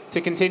wedding to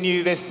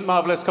continue this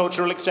marvellous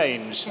cultural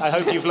exchange. I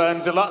hope you've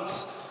learned a lot.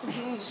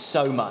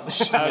 So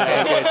much.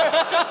 Okay, good.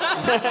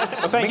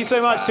 Well, thank you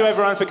so much to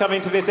everyone for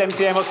coming to this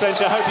MCM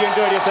Oxventure. I hope you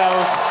enjoyed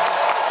yourselves.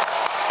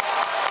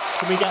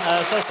 Can we get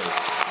a selfie?